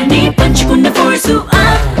బేబీ నీ పంచుకున్న ఫోర్సు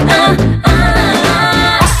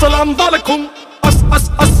అస్సలాం వాలేకుం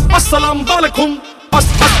అస్సలాం వాలేకుం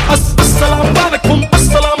అస్సలాం వాలేకుం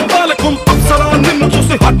అస్సలాం వాలేకుం అప్సరా నిన్ను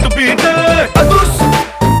చూసి హట్ బీటే అదుర్స్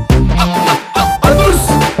అదుర్స్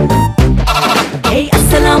Hey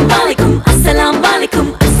assalamu alaikum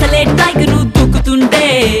అసలే tiger దూకుతుండే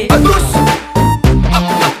Adhurs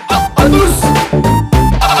Adhurs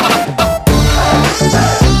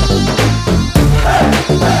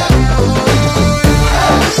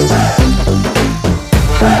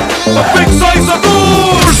A big size of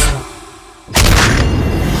Adhurs!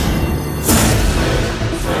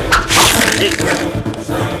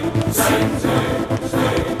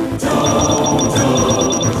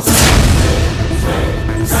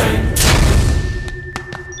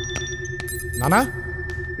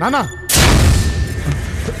 నానా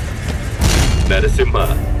నరసింహ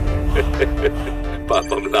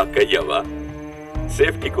పాపం నాకయ్యావా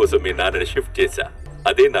సేఫ్టీ కోసం మీ నాన్నని షిఫ్ట్ చేశా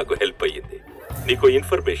అదే నాకు హెల్ప్ అయ్యింది నీకు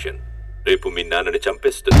ఇన్ఫర్మేషన్ రేపు మీ నాన్నని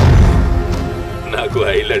చంపేస్తుంది నాకు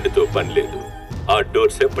ఐలాండ్తో పని లేదు ఆ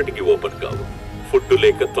డోర్స్ ఎప్పటికీ ఓపెన్ కావు ఫుడ్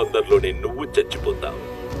లేక తొందరలోనే నువ్వు చచ్చిపోతావు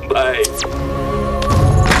బాయ్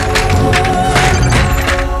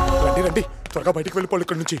రండి త్వరగా బయటికి వెళ్ళిపోవాలి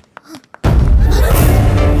ఇక్కడి నుంచి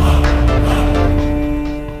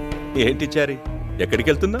ఏంటి చారి ఎక్కడికి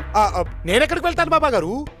వెళ్తున్నా నేనెక్కడికి వెళ్తాను బాబా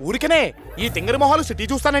గారు ఊరికనే ఈ తింగరి మొహాలు సిటీ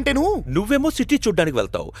చూస్తానంటే నువ్వేమో సిటీ చూడ్డానికి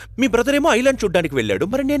వెళ్తావు మీ బ్రదర్ ఏమో ఐలాండ్ చూడ్డానికి వెళ్ళాడు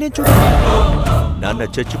మరి నేనేం చూడాలి నాన్న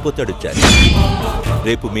చచ్చిపోతాడు చారి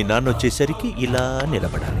రేపు మీ నాన్న వచ్చేసరికి ఇలా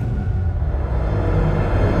నిలబడాలి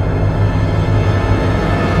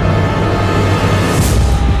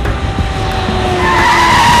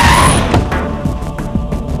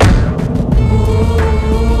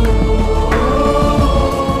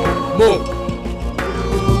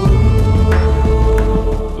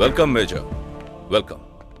Welcome, Major. Welcome.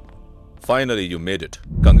 Finally, you made it.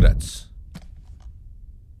 Congrats.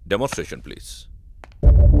 Demonstration, please.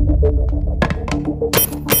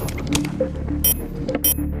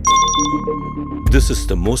 This is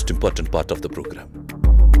the most important part of the program.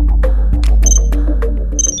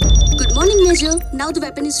 Good morning, Major. Now the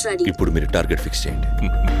weapon is ready. ఇప్పుడు మీరు టార్గెట్ ఫిక్స్ చేయండి.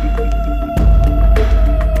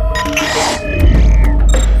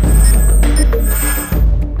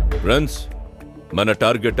 ఫ్రెండ్స్, మన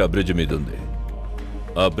టార్గెట్ ఆ bridge మీద ఉంది.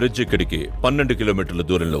 ఆ bridge ఇక్కడికి 12 కిలోమీటర్ల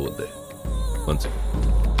దూరంలో ఉంది.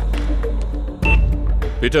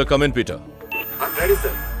 Peter, come in Peter.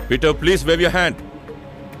 Peter, please wave your hand.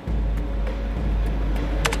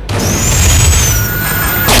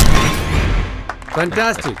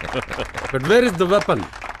 Fantastic. But where is the weapon?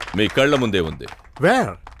 మీ కళ్ళ ముందే ఉంది.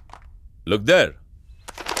 Where? Look there.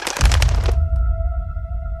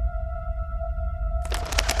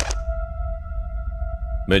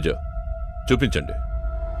 మేజర్, చూపించండి.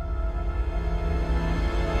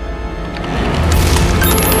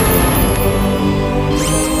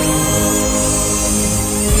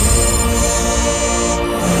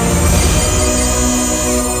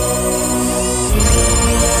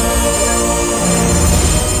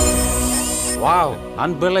 Wow,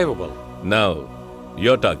 unbelievable. Now,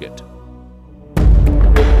 your target.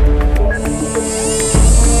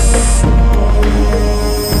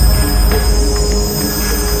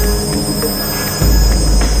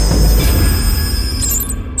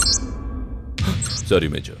 Sorry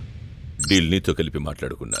major, deal నీతో కలిపి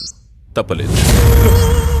మాట్లాడుకున్నాను. తప్పలేదు.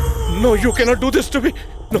 No, you cannot do this to me.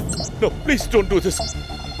 No, no, please don't do this.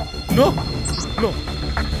 No, no,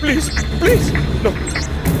 please, please, no.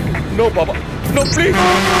 No, Baba. No, please.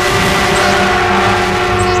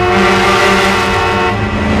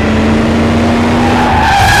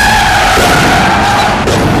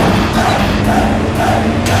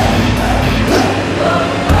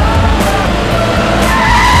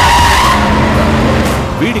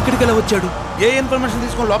 వీడు ఇక్కడికి ఎలా వచ్చాడు? ఏ information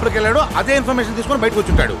తీసుకొని లోపలికి వెళ్ళాడో అదే ఇన్ఫర్మేషన్ తీసుకొని బయటకు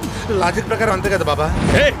వచ్చుంటాడు. లాజిక్ ప్రకారం అంతే కదా బాబా.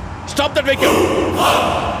 Hey, stop that vehicle.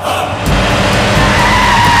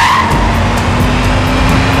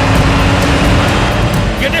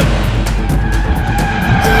 Get him!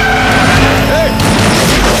 Hey!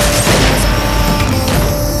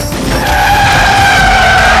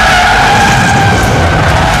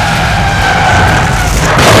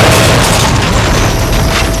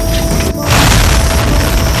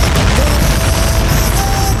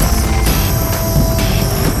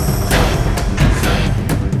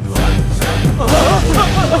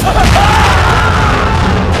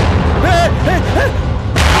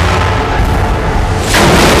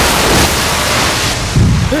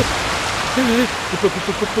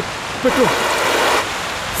 Petro.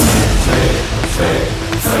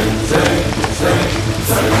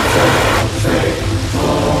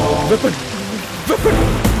 Weapon.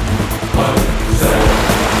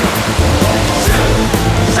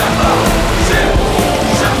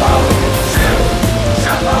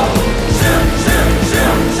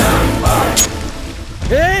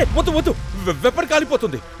 వద్దు, వెపన్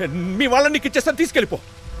కాలిపోతుంది. మీ వాళ్ళని నీకు ఇచ్చేస్తాను, తీసుకెళ్ళిపో.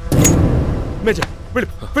 మేజర్,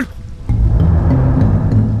 వెళ్ళిపో.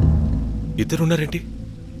 ఇద్దరున్నారేంటి?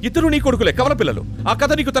 ఇద్దరు నీ కొడుకులే, కవల పిల్లలు. ఆ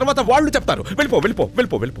కథ నీకు తర్వాత వాళ్ళు చెప్తారు.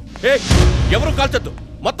 వెళ్ళిపో. ఏ, ఎవరు కాల్చొద్దు,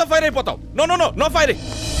 మొత్తం ఫైర్ అయిపోతావు. No firing.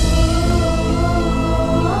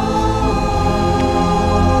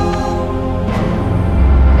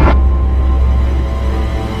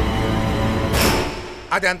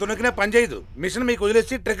 అది అంత నొక్కినా పని చేయదు. మిషన్ మీకు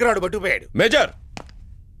వదిలేసి ట్రిగ్గర్ ఆడు పట్టుకుపోయాడు. మేజర్,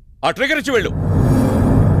 ఆ ట్రిగ్గర్ ఇచ్చి వెళ్ళు.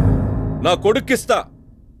 నా కొడుక్కిస్తా,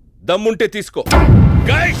 దమ్ముంటే తీసుకో.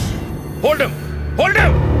 Guys, hold him.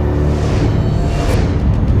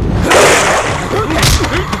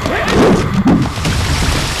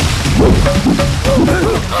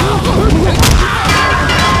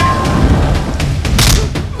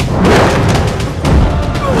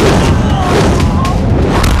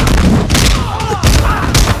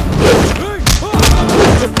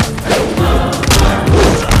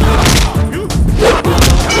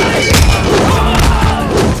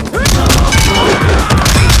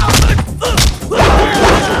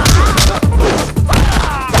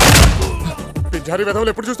 పిజారి వెధవులు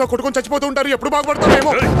ఎప్పుడు చూస్తా కొట్టుకొని చచ్చిపోతూ ఉంటారు. ఎప్పుడు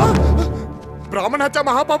బాగుపడతారేమో. బ్రాహ్మణ హత్య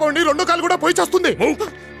మహాపాపం. 2 కాలు కూడా పోయి చేస్తుంది.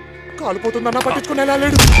 కాలిపోతుందన్నా పట్టించుకునేలా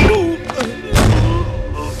లేడు.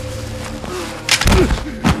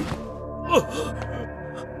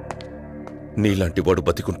 నీలాంటి వాడు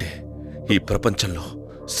బతికుంటే ఈ ప్రపంచంలో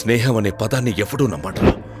స్నేహం అనే పదాన్ని ఎవడూ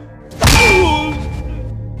నమ్మట్రా.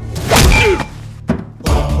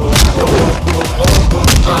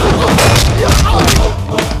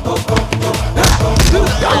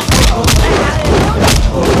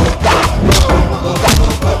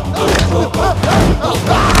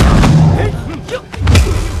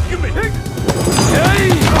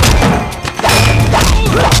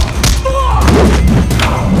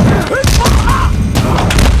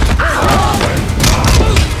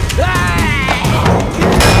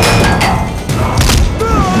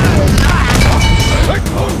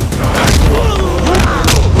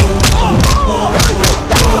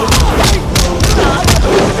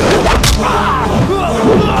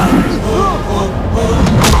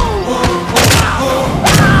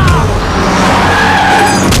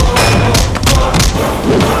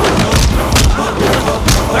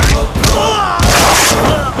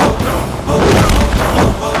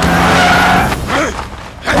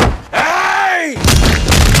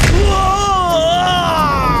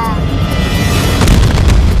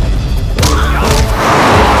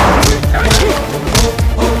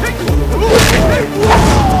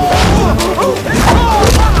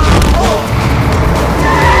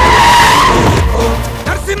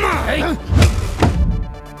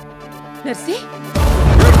 నర్సి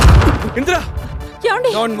ఇంద్ర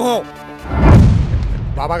ఏమండి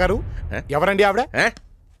బాబా గారు ఎవరండి ఆవిడ?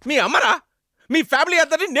 మీ అమ్మరా? మీ ఫ్యామిలీ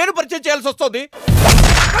అందరినీ నేను పరిచయం చేయాల్సి వస్తుంది.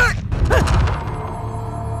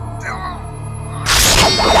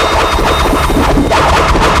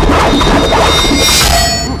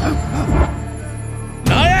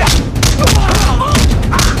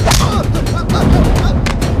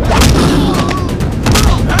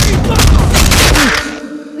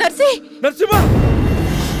 నరసింహ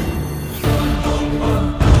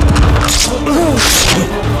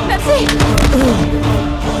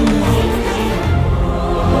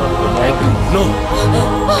No.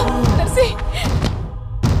 నర్సి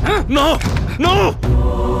No. No.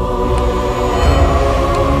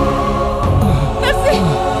 నర్సి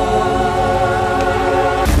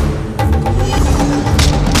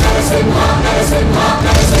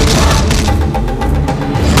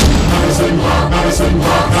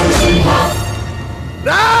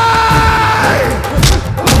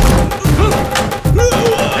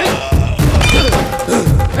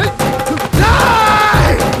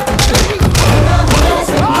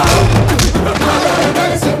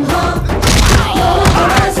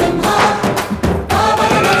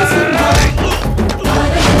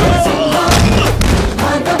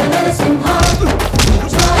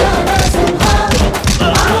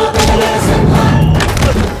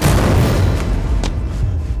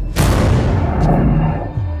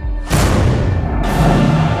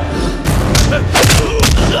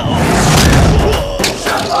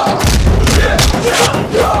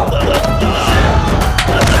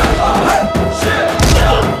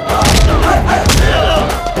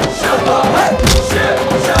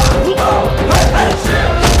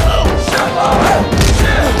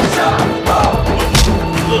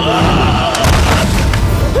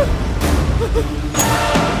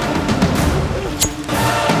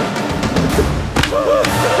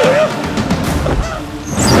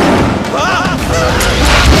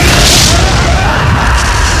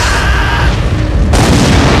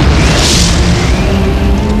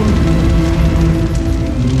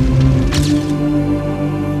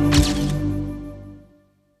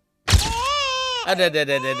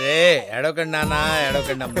ఎడవకండి నాన్న,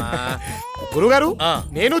 ఎడవకండి అమ్మా. గురుగారు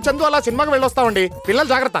నేను చందు అలా సినిమాకి వెళ్ళొస్తామండి. పిల్లలు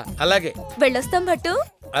జాగ్రత్త. అలాగే వెళ్ళొస్తాం భట్టు.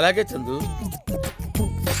 అలాగే చందు.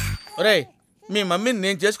 ఒరేయ్, మీ మమ్మీని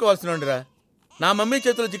నేను చేసుకోవాల్సినరా. నా మమ్మీ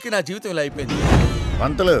చేతిలో చిక్కి నా జీవితం ఇలా అయిపోయింది.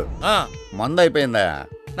 పంతులు మందు అయిపోయిందా?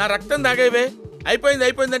 నా రక్తం తాగేవే.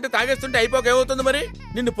 అయిపోయిందంటే తాగేస్తుంటే అయిపోక ఏమవుతుంది మరి?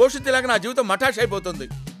 నిన్ను పోషించేలాగా నా జీవితం మఠాష్ అయిపోతుంది.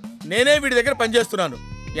 నేనే వీడి దగ్గర పనిచేస్తున్నాను.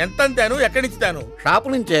 ఎంత అంతాను, ఎక్కడి నుంచి తాను? షాపు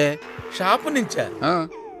నుంచే. షాపు నుంచా?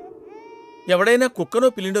 ఎవడైనా కుక్కనో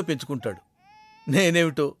పిల్లినో పెంచుకుంటాడు.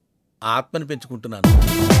 నేనేమిటో ఆత్మని పెంచుకుంటున్నాను.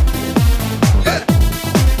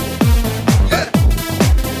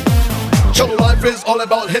 चलो life is all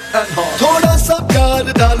about hit and hot थोड़ा सा प्यार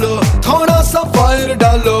डालो थोड़ा सा फायर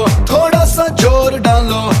डालो थोड़ा सा जोर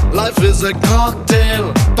डालो लाइफ इज अ कॉकटेल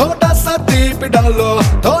थोड़ा सा दीप डालो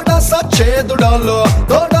थोड़ा सा छेद डालो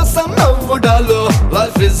थोड़ा सा नव डालो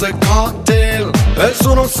लाइफ इज अ कॉकटेल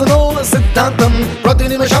सुनो सुनो सिद्धांतम प्रति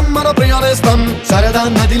निमिषम मन प्रियानेस्तम सरदा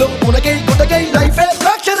नदिलो मुनके गुटके लाइफ है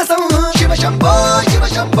द्राक्षरसम शिव शंभो शिव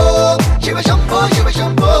शंभो शिव शंभो शिव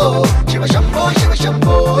शंभो शिव शंभो शिव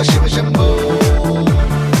शंभो शिव शंभो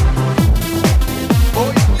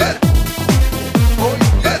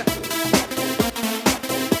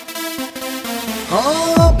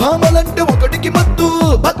భామలంటే ఒకటికి మత్తు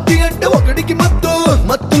భక్తి అంటే ఒకటికి మత్తు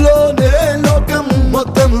మత్తులోనే లోకం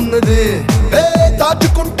మొత్తం ఉన్నది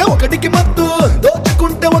దాచుకుంటే ఒకటికి మత్తు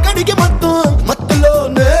దోచుకుంటే ఒకటికి మత్తు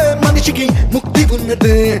మత్తులోనే మనిషికి ముక్తి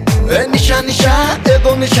ఉన్నది నిషా నిషా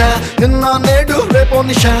ఏదో నిషా నిన్న నేడు రేపో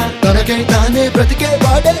నిషా తనకై తానే బ్రతికే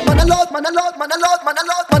వాడే మనలో మనలో మనలో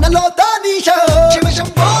మనలో మనలో దానిషా శివ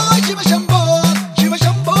శంభో శివ శంభో శివ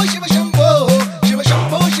శంభో శివ శంభో శివ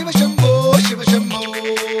శంభో శివ శంభో శివ శంభో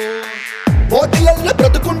ఓటిలల్లో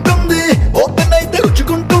బ్రతుకుంటుంది ఓపెన్ అయితే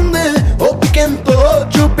రుచుకుంటుంది ఓపికెంతో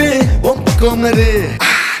చూపి ఒంపుకోమరి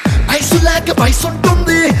ఐసులాగా వయసు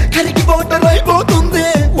ఉంటుంది కరిగి వాటర్ అయిపోతుంది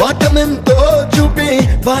వాటమెంతో చూపి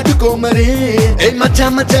వాడుకోమరి ఏ మజా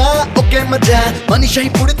మజా ఒకే మజా మనిషి అయి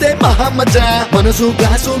పుడితే మహా మజా మనసు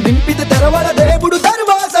గ్లాసు నింపితే తెరవడ దేవుడు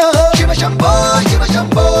దర్వాజా శివ శంభో శివ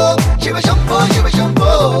శంభో శివ శంభో శివ శంభో